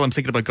 for example, I'm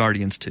thinking about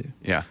Guardians 2.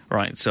 Yeah.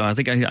 Right, so I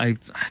think I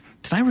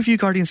did I review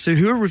Guardians 2?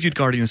 Whoever reviewed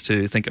Guardians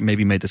 2, I think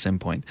maybe made the same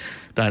point,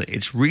 that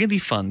it's really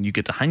fun. You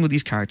get to hang with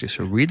these characters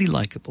who are really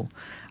likable,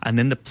 and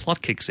then the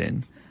plot kicks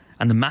in,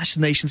 and the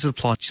machinations of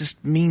the plot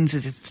just means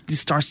that it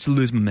starts to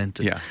lose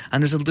momentum. Yeah.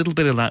 And there's a little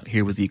bit of that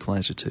here with The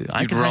Equalizer 2.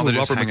 I could hang with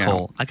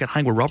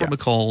Robert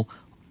McCall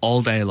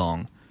all day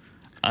long.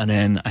 And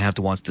then I have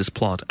to watch this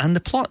plot. And the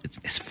plot,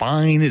 it's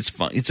fine.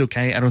 It's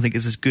okay. I don't think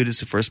it's as good as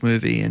the first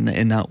movie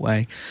in that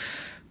way.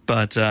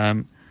 But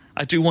I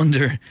do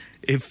wonder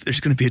if there's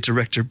going to be a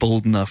director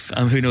bold enough.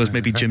 Who knows,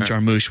 maybe Jim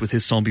Jarmusch with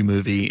his zombie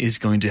movie is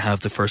going to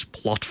have the first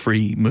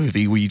plot-free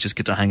movie where you just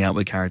get to hang out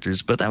with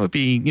characters. But that would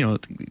be,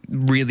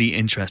 really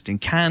interesting.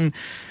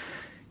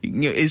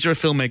 Is there a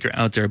filmmaker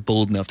out there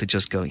bold enough to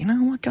just go, you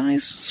know what,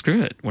 guys,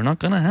 screw it. We're not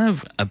going to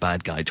have a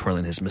bad guy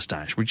twirling his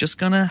moustache. We're just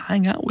going to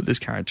hang out with this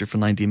character for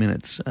 90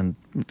 minutes.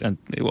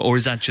 Or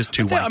is that just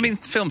too wacky? I mean,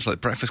 films like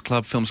Breakfast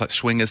Club, films like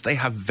Swingers, they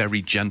have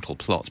very gentle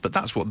plots, but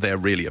that's what they're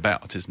really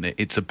about, isn't it?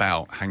 It's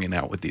about hanging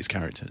out with these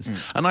characters.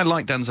 And I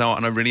like Denzel,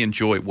 and I really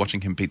enjoy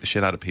watching him beat the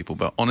shit out of people.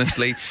 But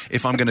honestly,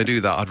 if I'm going to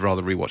do that, I'd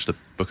rather rewatch The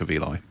Book of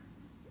Eli.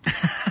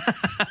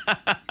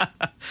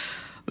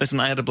 Listen,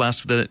 I had a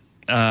blast with it.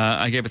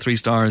 I gave it 3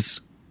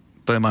 stars,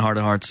 but in my heart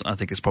of hearts, I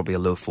think it's probably a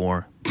low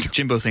 4.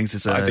 Jimbo thinks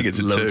it's I think it's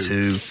a low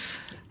 2.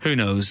 Who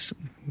knows?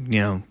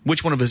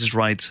 Which one of us is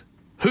right?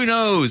 Who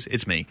knows?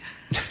 It's me.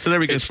 So there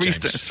we go.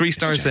 3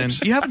 stars then.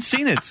 You haven't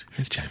seen it.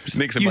 It's James.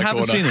 Nick's in You my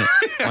haven't corner. seen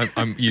it.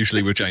 I'm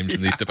usually with James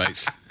in these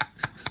debates.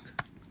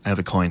 I have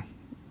a coin.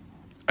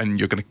 And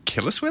you're going to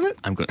kill us with it?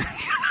 I'm going.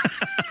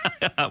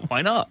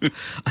 Why not?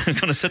 I'm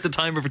going to set the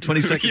timer for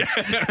 20 seconds.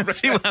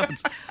 See what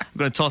happens. I'm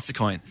going to toss the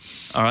coin.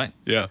 All right.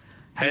 Yeah.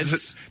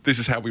 Heads. This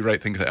is how we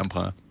rate things at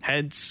Empire.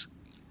 Heads.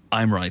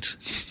 I'm right.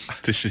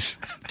 This is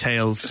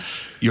Tails.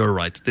 You're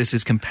right. This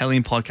is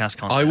compelling podcast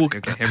content. I will.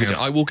 Okay, here we go.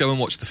 I will go and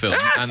watch the film,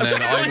 and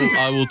then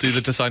I will do the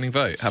deciding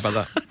vote. How about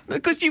that?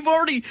 Because you've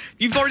already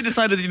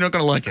decided that you're not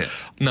going to like it.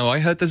 No, I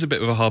heard there's a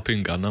bit of a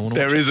harpoon gun. I want to.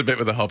 There is a bit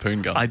with a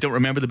harpoon gun. I don't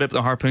remember the bit with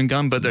the harpoon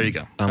gun, but there you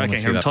go. Okay,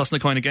 here I'm tossing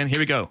the coin again. Here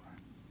we go.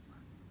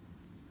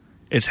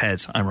 It's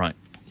heads. I'm right.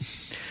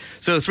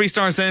 So 3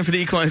 stars then for The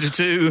Equalizer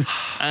 2,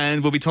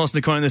 and we'll be tossing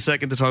the coin in a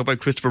second to talk about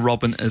Christopher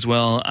Robin as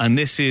well. And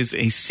this is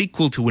a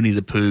sequel to Winnie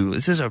the Pooh.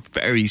 This is a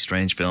very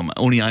strange film.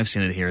 Only I've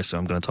seen it here, so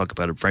I'm going to talk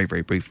about it very,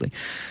 very briefly.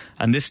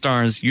 And this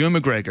stars Ewan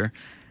McGregor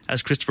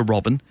as Christopher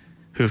Robin,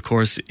 who of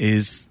course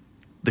is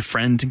the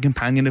friend and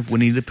companion of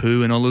Winnie the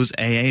Pooh and all those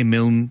A.A.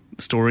 Milne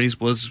stories.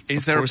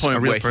 Is there a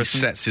point where he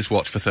sets his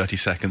watch for 30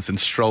 seconds and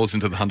strolls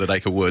into the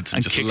 100-acre woods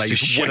and just kicks lays the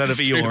shit out of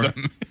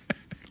Eeyore?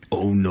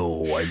 Oh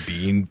no, I'm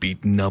being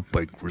beaten up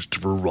by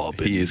Christopher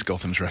Robin. He is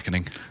Gotham's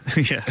reckoning.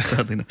 Yeah,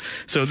 sadly no.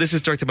 So this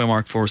is directed by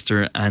Mark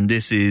Forster, and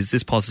this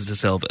posits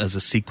itself as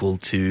a sequel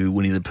to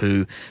Winnie the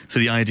Pooh.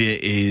 So the idea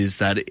is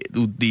that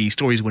the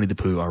stories of Winnie the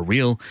Pooh are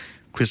real.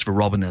 Christopher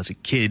Robin, as a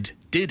kid,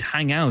 did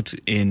hang out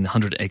in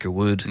 100-acre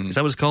wood. Is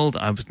that what it's called?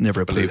 I was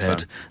never a Pooh head.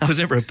 So. I was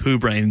never a Pooh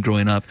brain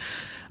growing up.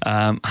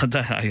 I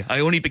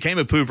only became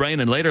a Pooh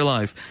brain in later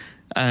life.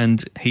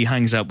 And he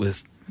hangs out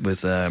with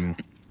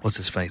what's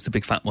his face? The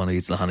big fat one who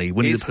eats the honey.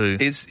 Winnie the Pooh.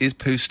 Is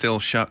Pooh still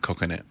shirt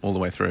cocking it all the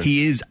way through?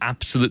 He is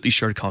absolutely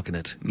shirt cocking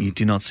it. You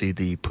do not see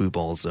the Pooh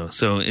balls, though.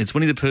 So it's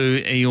Winnie the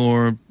Pooh,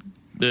 Eeyore,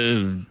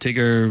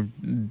 Tigger.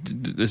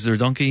 Is there a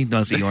donkey? No,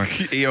 it's Eeyore.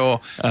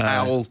 Eeyore,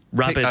 Owl,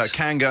 Rabbit,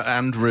 Kanga,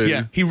 and Roo.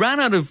 Yeah, he ran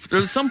out of.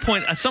 At some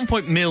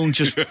point, Milne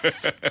just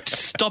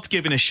stopped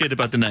giving a shit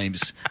about the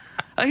names.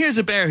 Here's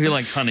a bear who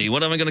likes honey.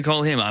 What am I going to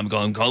call him? I'm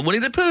going to call Winnie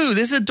the Pooh.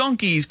 This is a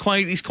donkey. He's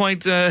quite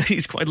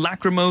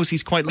lachrymose.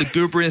 He's quite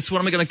lugubrious. What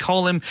am I going to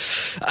call him?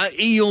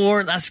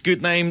 Eeyore. That's a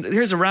good name.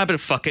 Here's a rabbit.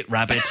 Fuck it,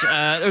 rabbit.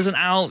 There's an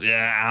owl.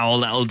 Yeah, owl.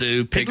 That'll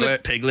do.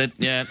 Piglet.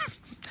 Yeah.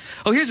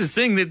 Oh, here's a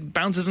thing that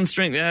bounces on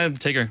string. Yeah,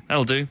 Tigger.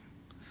 That'll do.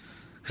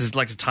 Because it's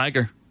like a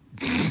tiger.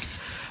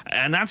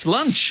 And that's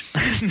lunch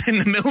in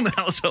the Milne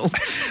household.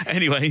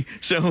 Anyway,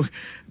 so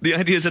the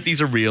idea is that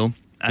these are real.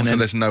 And also,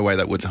 there's no way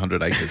that wood's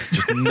 100 acres.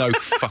 Just no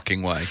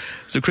fucking way.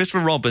 So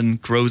Christopher Robin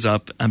grows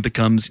up and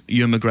becomes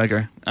Ewan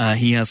McGregor.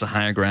 He has a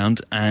higher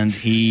ground, and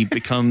he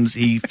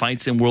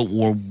fights in World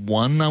War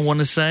I want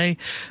to say.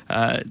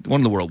 One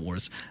of the world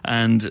wars.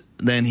 And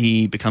then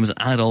he becomes an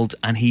adult,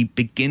 and he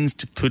begins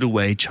to put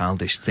away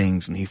childish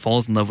things. And he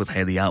falls in love with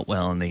Hayley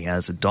Atwell, and he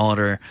has a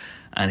daughter,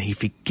 and he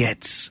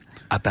forgets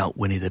about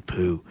Winnie the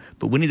Pooh.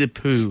 But Winnie the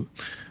Pooh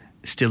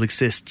still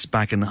exists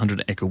back in the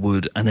 100-acre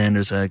wood, and then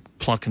there's a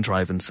plot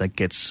contrivance that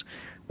gets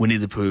Winnie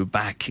the Pooh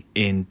back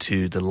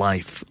into the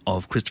life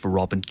of Christopher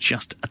Robin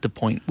just at the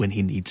point when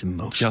he needs him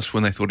most. Just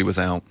when they thought he was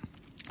out.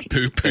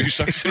 Pooh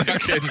sucks him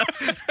back in.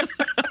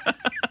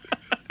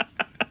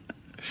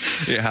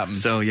 It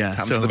happens. So, yeah.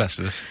 Happens to the best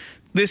of us.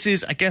 This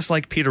is, I guess,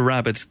 like Peter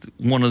Rabbit,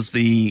 one of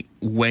the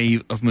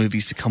wave of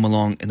movies to come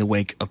along in the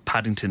wake of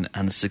Paddington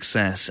and its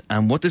success.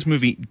 And what this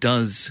movie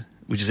does,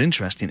 which is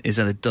interesting, is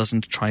that it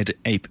doesn't try to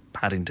ape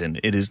Paddington.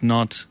 It is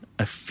not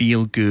a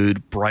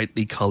feel-good,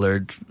 brightly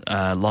coloured,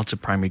 lots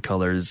of primary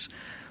colours,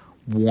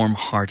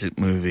 warm-hearted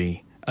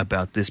movie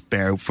about this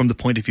bear from the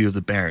point of view of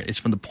the bear. It's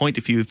from the point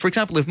of view, for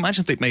example,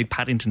 imagine if they made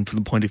Paddington from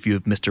the point of view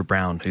of Mr.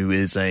 Brown, who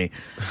is a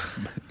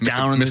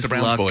down on his Mr.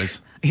 Brown's luck.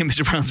 Boys. Yeah,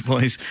 Mr. Brown's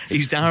Boys.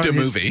 He's down on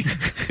his movie.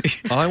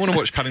 I want to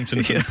watch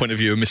Paddington from the point of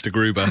view of Mr.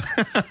 Gruber.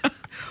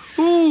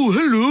 Oh,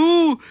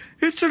 hello!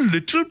 It's a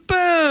little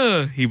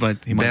bear. He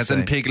might Bears say.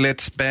 and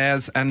piglets,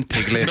 bears and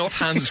piglets. Not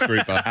Hans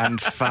Gruber. And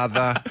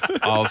father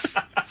of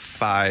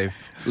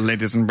 5.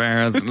 Ladies and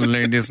bears,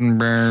 ladies and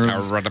bears.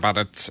 I read about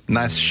it.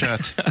 Nice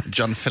shirt,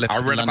 John Phillips.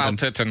 I read in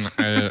London. about it in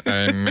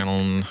a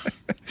melon.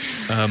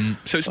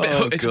 So it's a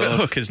bit, it's a bit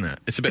hook, isn't it?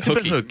 It's a bit hooky.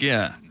 A bit hook,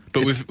 yeah.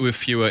 But with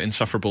fewer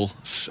insufferable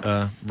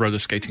roller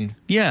skating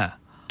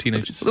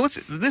teenagers.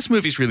 This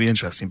movie's really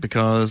interesting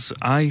because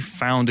I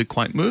found it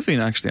quite moving,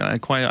 actually.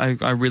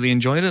 I really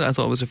enjoyed it. I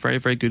thought it was a very,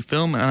 very good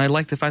film, and I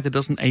like the fact it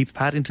doesn't ape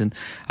Paddington.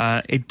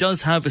 It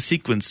does have a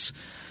sequence.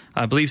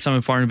 I believe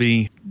Simon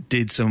Farnaby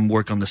did some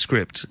work on the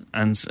script,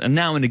 and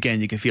now and again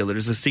you can feel that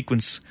there's a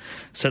sequence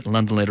set in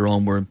London later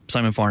on where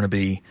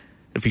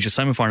it features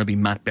Simon Farnaby,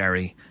 Matt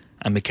Berry,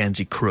 and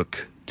Mackenzie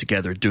Crook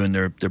together doing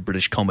their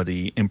British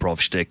comedy improv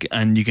shtick,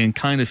 and you can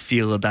kind of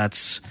feel that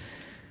that's,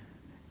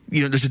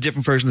 there's a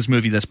different version of this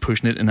movie that's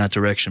pushing it in that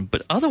direction.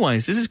 But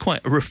otherwise, this is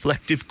quite a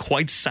reflective,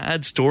 quite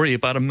sad story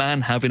about a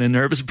man having a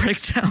nervous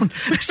breakdown.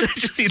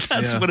 Essentially,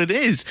 that's what it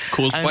is.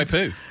 Caused by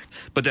poo.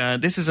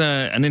 But this is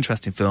an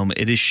interesting film.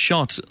 It is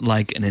shot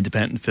like an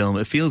independent film.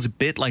 It feels a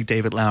bit like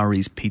David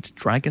Lowery's Pete's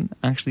Dragon,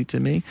 actually, to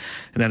me.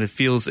 And that it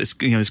feels, it's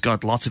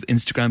got lots of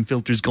Instagram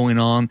filters going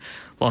on,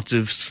 lots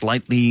of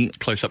slightly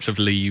close-ups of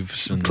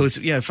leaves. And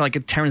it's like a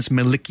Terrence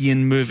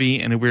Malickian movie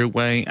in a weird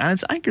way. And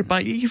it's anchored by,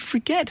 you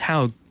forget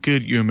how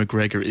good Ewan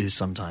McGregor is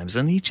sometimes.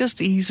 And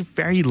he's a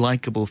very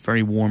likeable,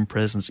 very warm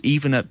presence,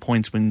 even at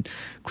points when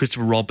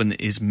Christopher Robin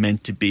is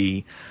meant to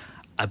be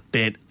a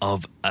bit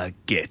of a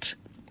git.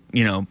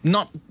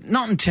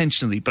 Not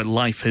intentionally, but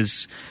life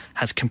has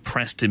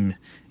compressed him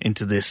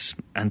into this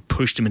and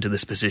pushed him into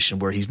this position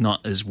where he's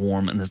not as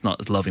warm and is not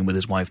as loving with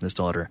his wife and his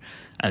daughter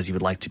as he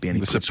would like to be. And he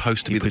was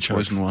supposed to be the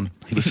chosen one.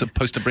 He was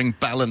supposed to bring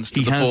balance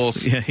to the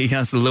force. Yeah, he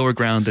has the lower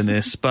ground in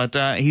this, but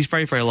he's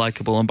very, very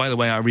likeable. And by the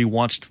way, I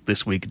rewatched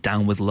this week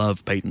Down with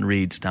Love, Peyton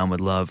Reed's Down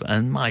with Love,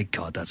 and my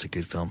God, that's a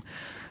good film.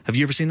 Have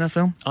you ever seen that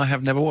film? I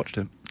have never watched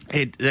it.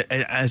 It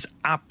is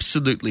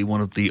absolutely one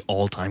of the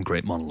all-time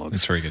great monologues.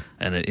 It's very good.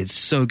 And it's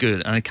so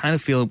good. And I kind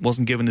of feel it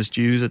wasn't given its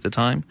dues at the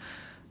time.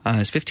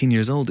 It's 15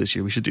 years old this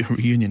year. We should do a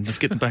reunion. Let's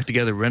get them back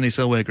together. Renée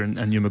Zellweger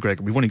and Ewan McGregor.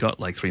 We've only got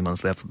like 3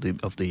 months left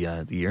of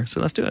the year, so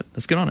let's do it.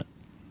 Let's get on it.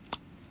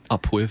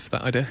 Up with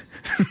that idea.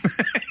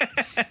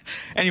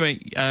 Anyway.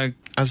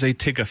 As a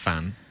Tigger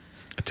fan,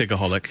 a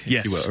Tiggerholic,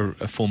 yes. If you were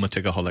a former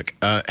Tiggerholic,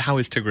 how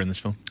is Tigger in this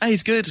film?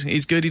 He's good.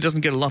 He's good. He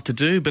doesn't get a lot to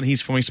do, but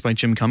he's voiced by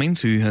Jim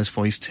Cummings, who has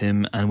voiced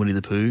him and Winnie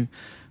the Pooh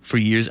for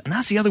years. And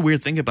that's the other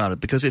weird thing about it,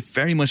 because it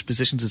very much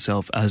positions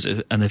itself as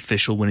an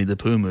official Winnie the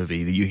Pooh movie.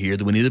 You hear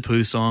the Winnie the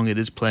Pooh song, it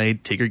is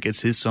played, Tigger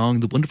gets his song,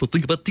 The Wonderful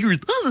Thing About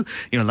Tigger,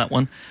 that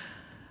one.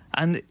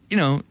 And,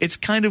 it's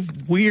kind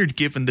of weird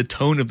given the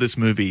tone of this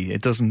movie.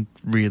 It doesn't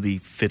really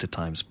fit at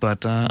times,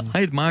 but I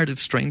admired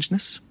its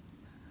strangeness.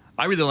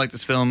 I really like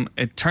this film.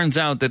 It turns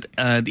out that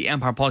the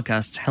Empire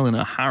Podcast's Helen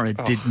O'Hara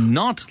did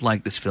not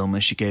like this film,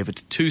 and she gave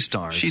it 2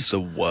 stars. She's the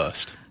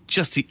worst.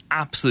 Just the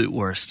absolute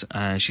worst.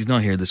 She's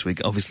not here this week,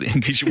 obviously,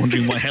 in case you're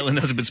wondering why Helen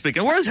hasn't been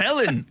speaking. Where's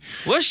Helen?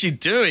 What's she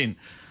doing?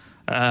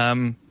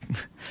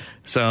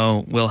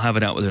 So we'll have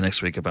it out with her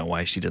next week about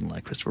why she didn't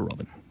like Christopher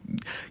Robin.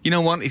 You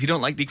know what? If you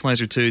don't like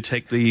Equalizer 2,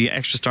 take the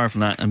extra star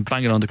from that and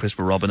bang it on to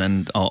Christopher Robin,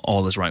 and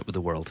all is right with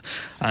the world.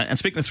 And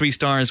speaking of 3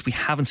 stars, we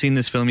haven't seen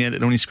this film yet.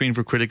 It only screened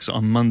for critics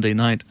on Monday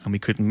night, and we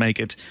couldn't make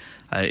it.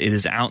 It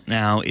is out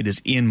now. It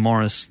is Ian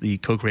Morris, the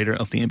co-creator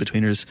of The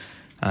Inbetweeners,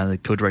 the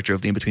co-director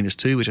of The Inbetweeners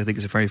 2, which I think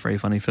is a very, very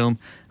funny film.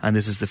 And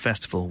this is The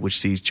Festival, which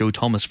sees Joe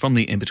Thomas from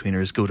The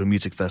Inbetweeners go to a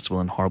music festival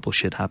and horrible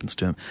shit happens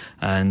to him.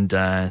 And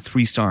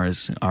 3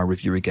 stars our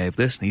reviewer gave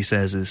this. And he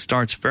says it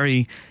starts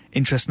very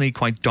interestingly,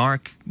 quite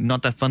dark,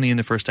 not that funny in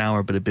the first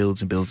hour, but it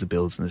builds and builds and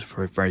builds, and it's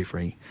a very,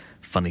 very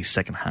funny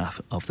second half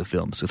of the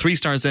film. So 3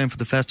 stars then for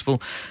The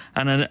Festival.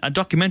 And a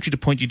documentary to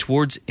point you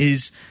towards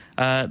is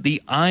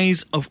The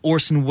Eyes of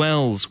Orson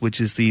Welles,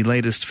 which is the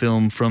latest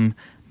film from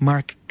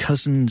Mark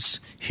Cousins,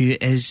 who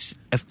is,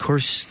 of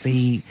course,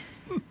 the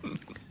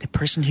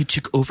person who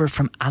took over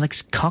from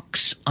Alex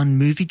Cox on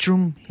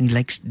Moviedrome. He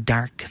likes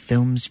dark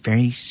films,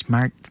 very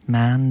smart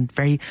man,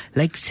 very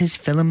likes his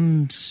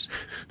films.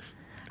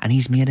 And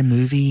he's made a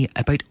movie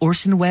about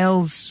Orson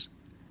Welles,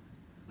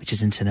 which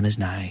is in cinemas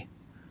now.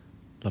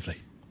 Lovely.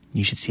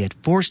 You should see it.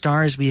 4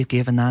 stars we have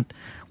given that.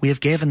 We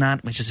have given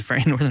that, which is a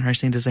very Northern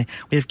Irish thing to say.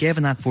 We have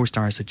given that 4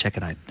 stars, so check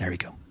it out. There we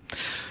go.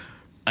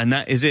 And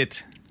that is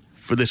it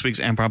for this week's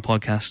Empire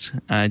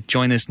Podcast.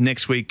 Join us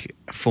next week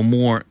for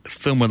more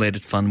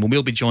film-related fun.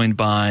 We'll be joined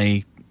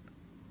by...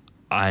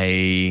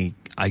 I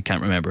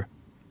can't remember.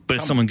 But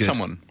it's someone good.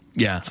 Someone.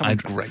 Yeah.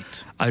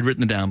 Great. I'd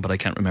written it down, but I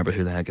can't remember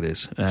who the heck it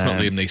is. It's not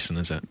Liam Neeson,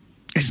 is it?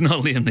 It's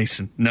not Liam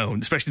Neeson. No,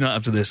 especially not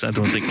after this, I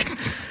don't think.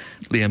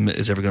 Liam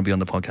is ever going to be on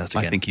the podcast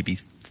again. I think he'd be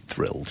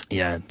thrilled.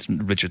 Yeah, it's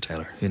Richard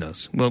Taylor. Who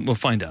knows? Well, we'll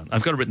find out.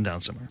 I've got it written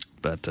down somewhere.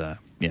 But,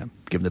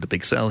 giving it a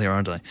big sell here,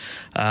 aren't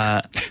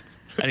I?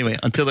 Anyway,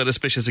 until that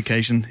auspicious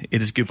occasion,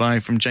 it is goodbye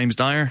from James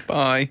Dyer.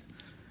 Bye.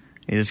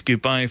 It is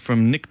goodbye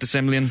from Nick the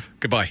Semlyen.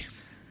 Goodbye.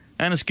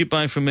 And it's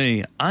goodbye from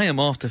me. I am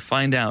off to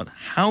find out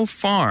how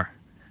far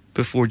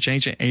before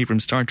J.J.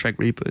 Abrams' Star Trek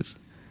reboot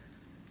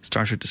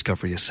Star Trek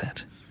Discovery is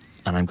set.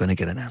 And I'm going to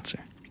get an answer.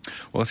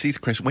 Well, see,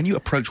 Chris, when you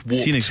approach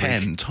warp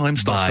 10, time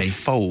starts to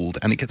fold,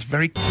 and it gets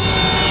very...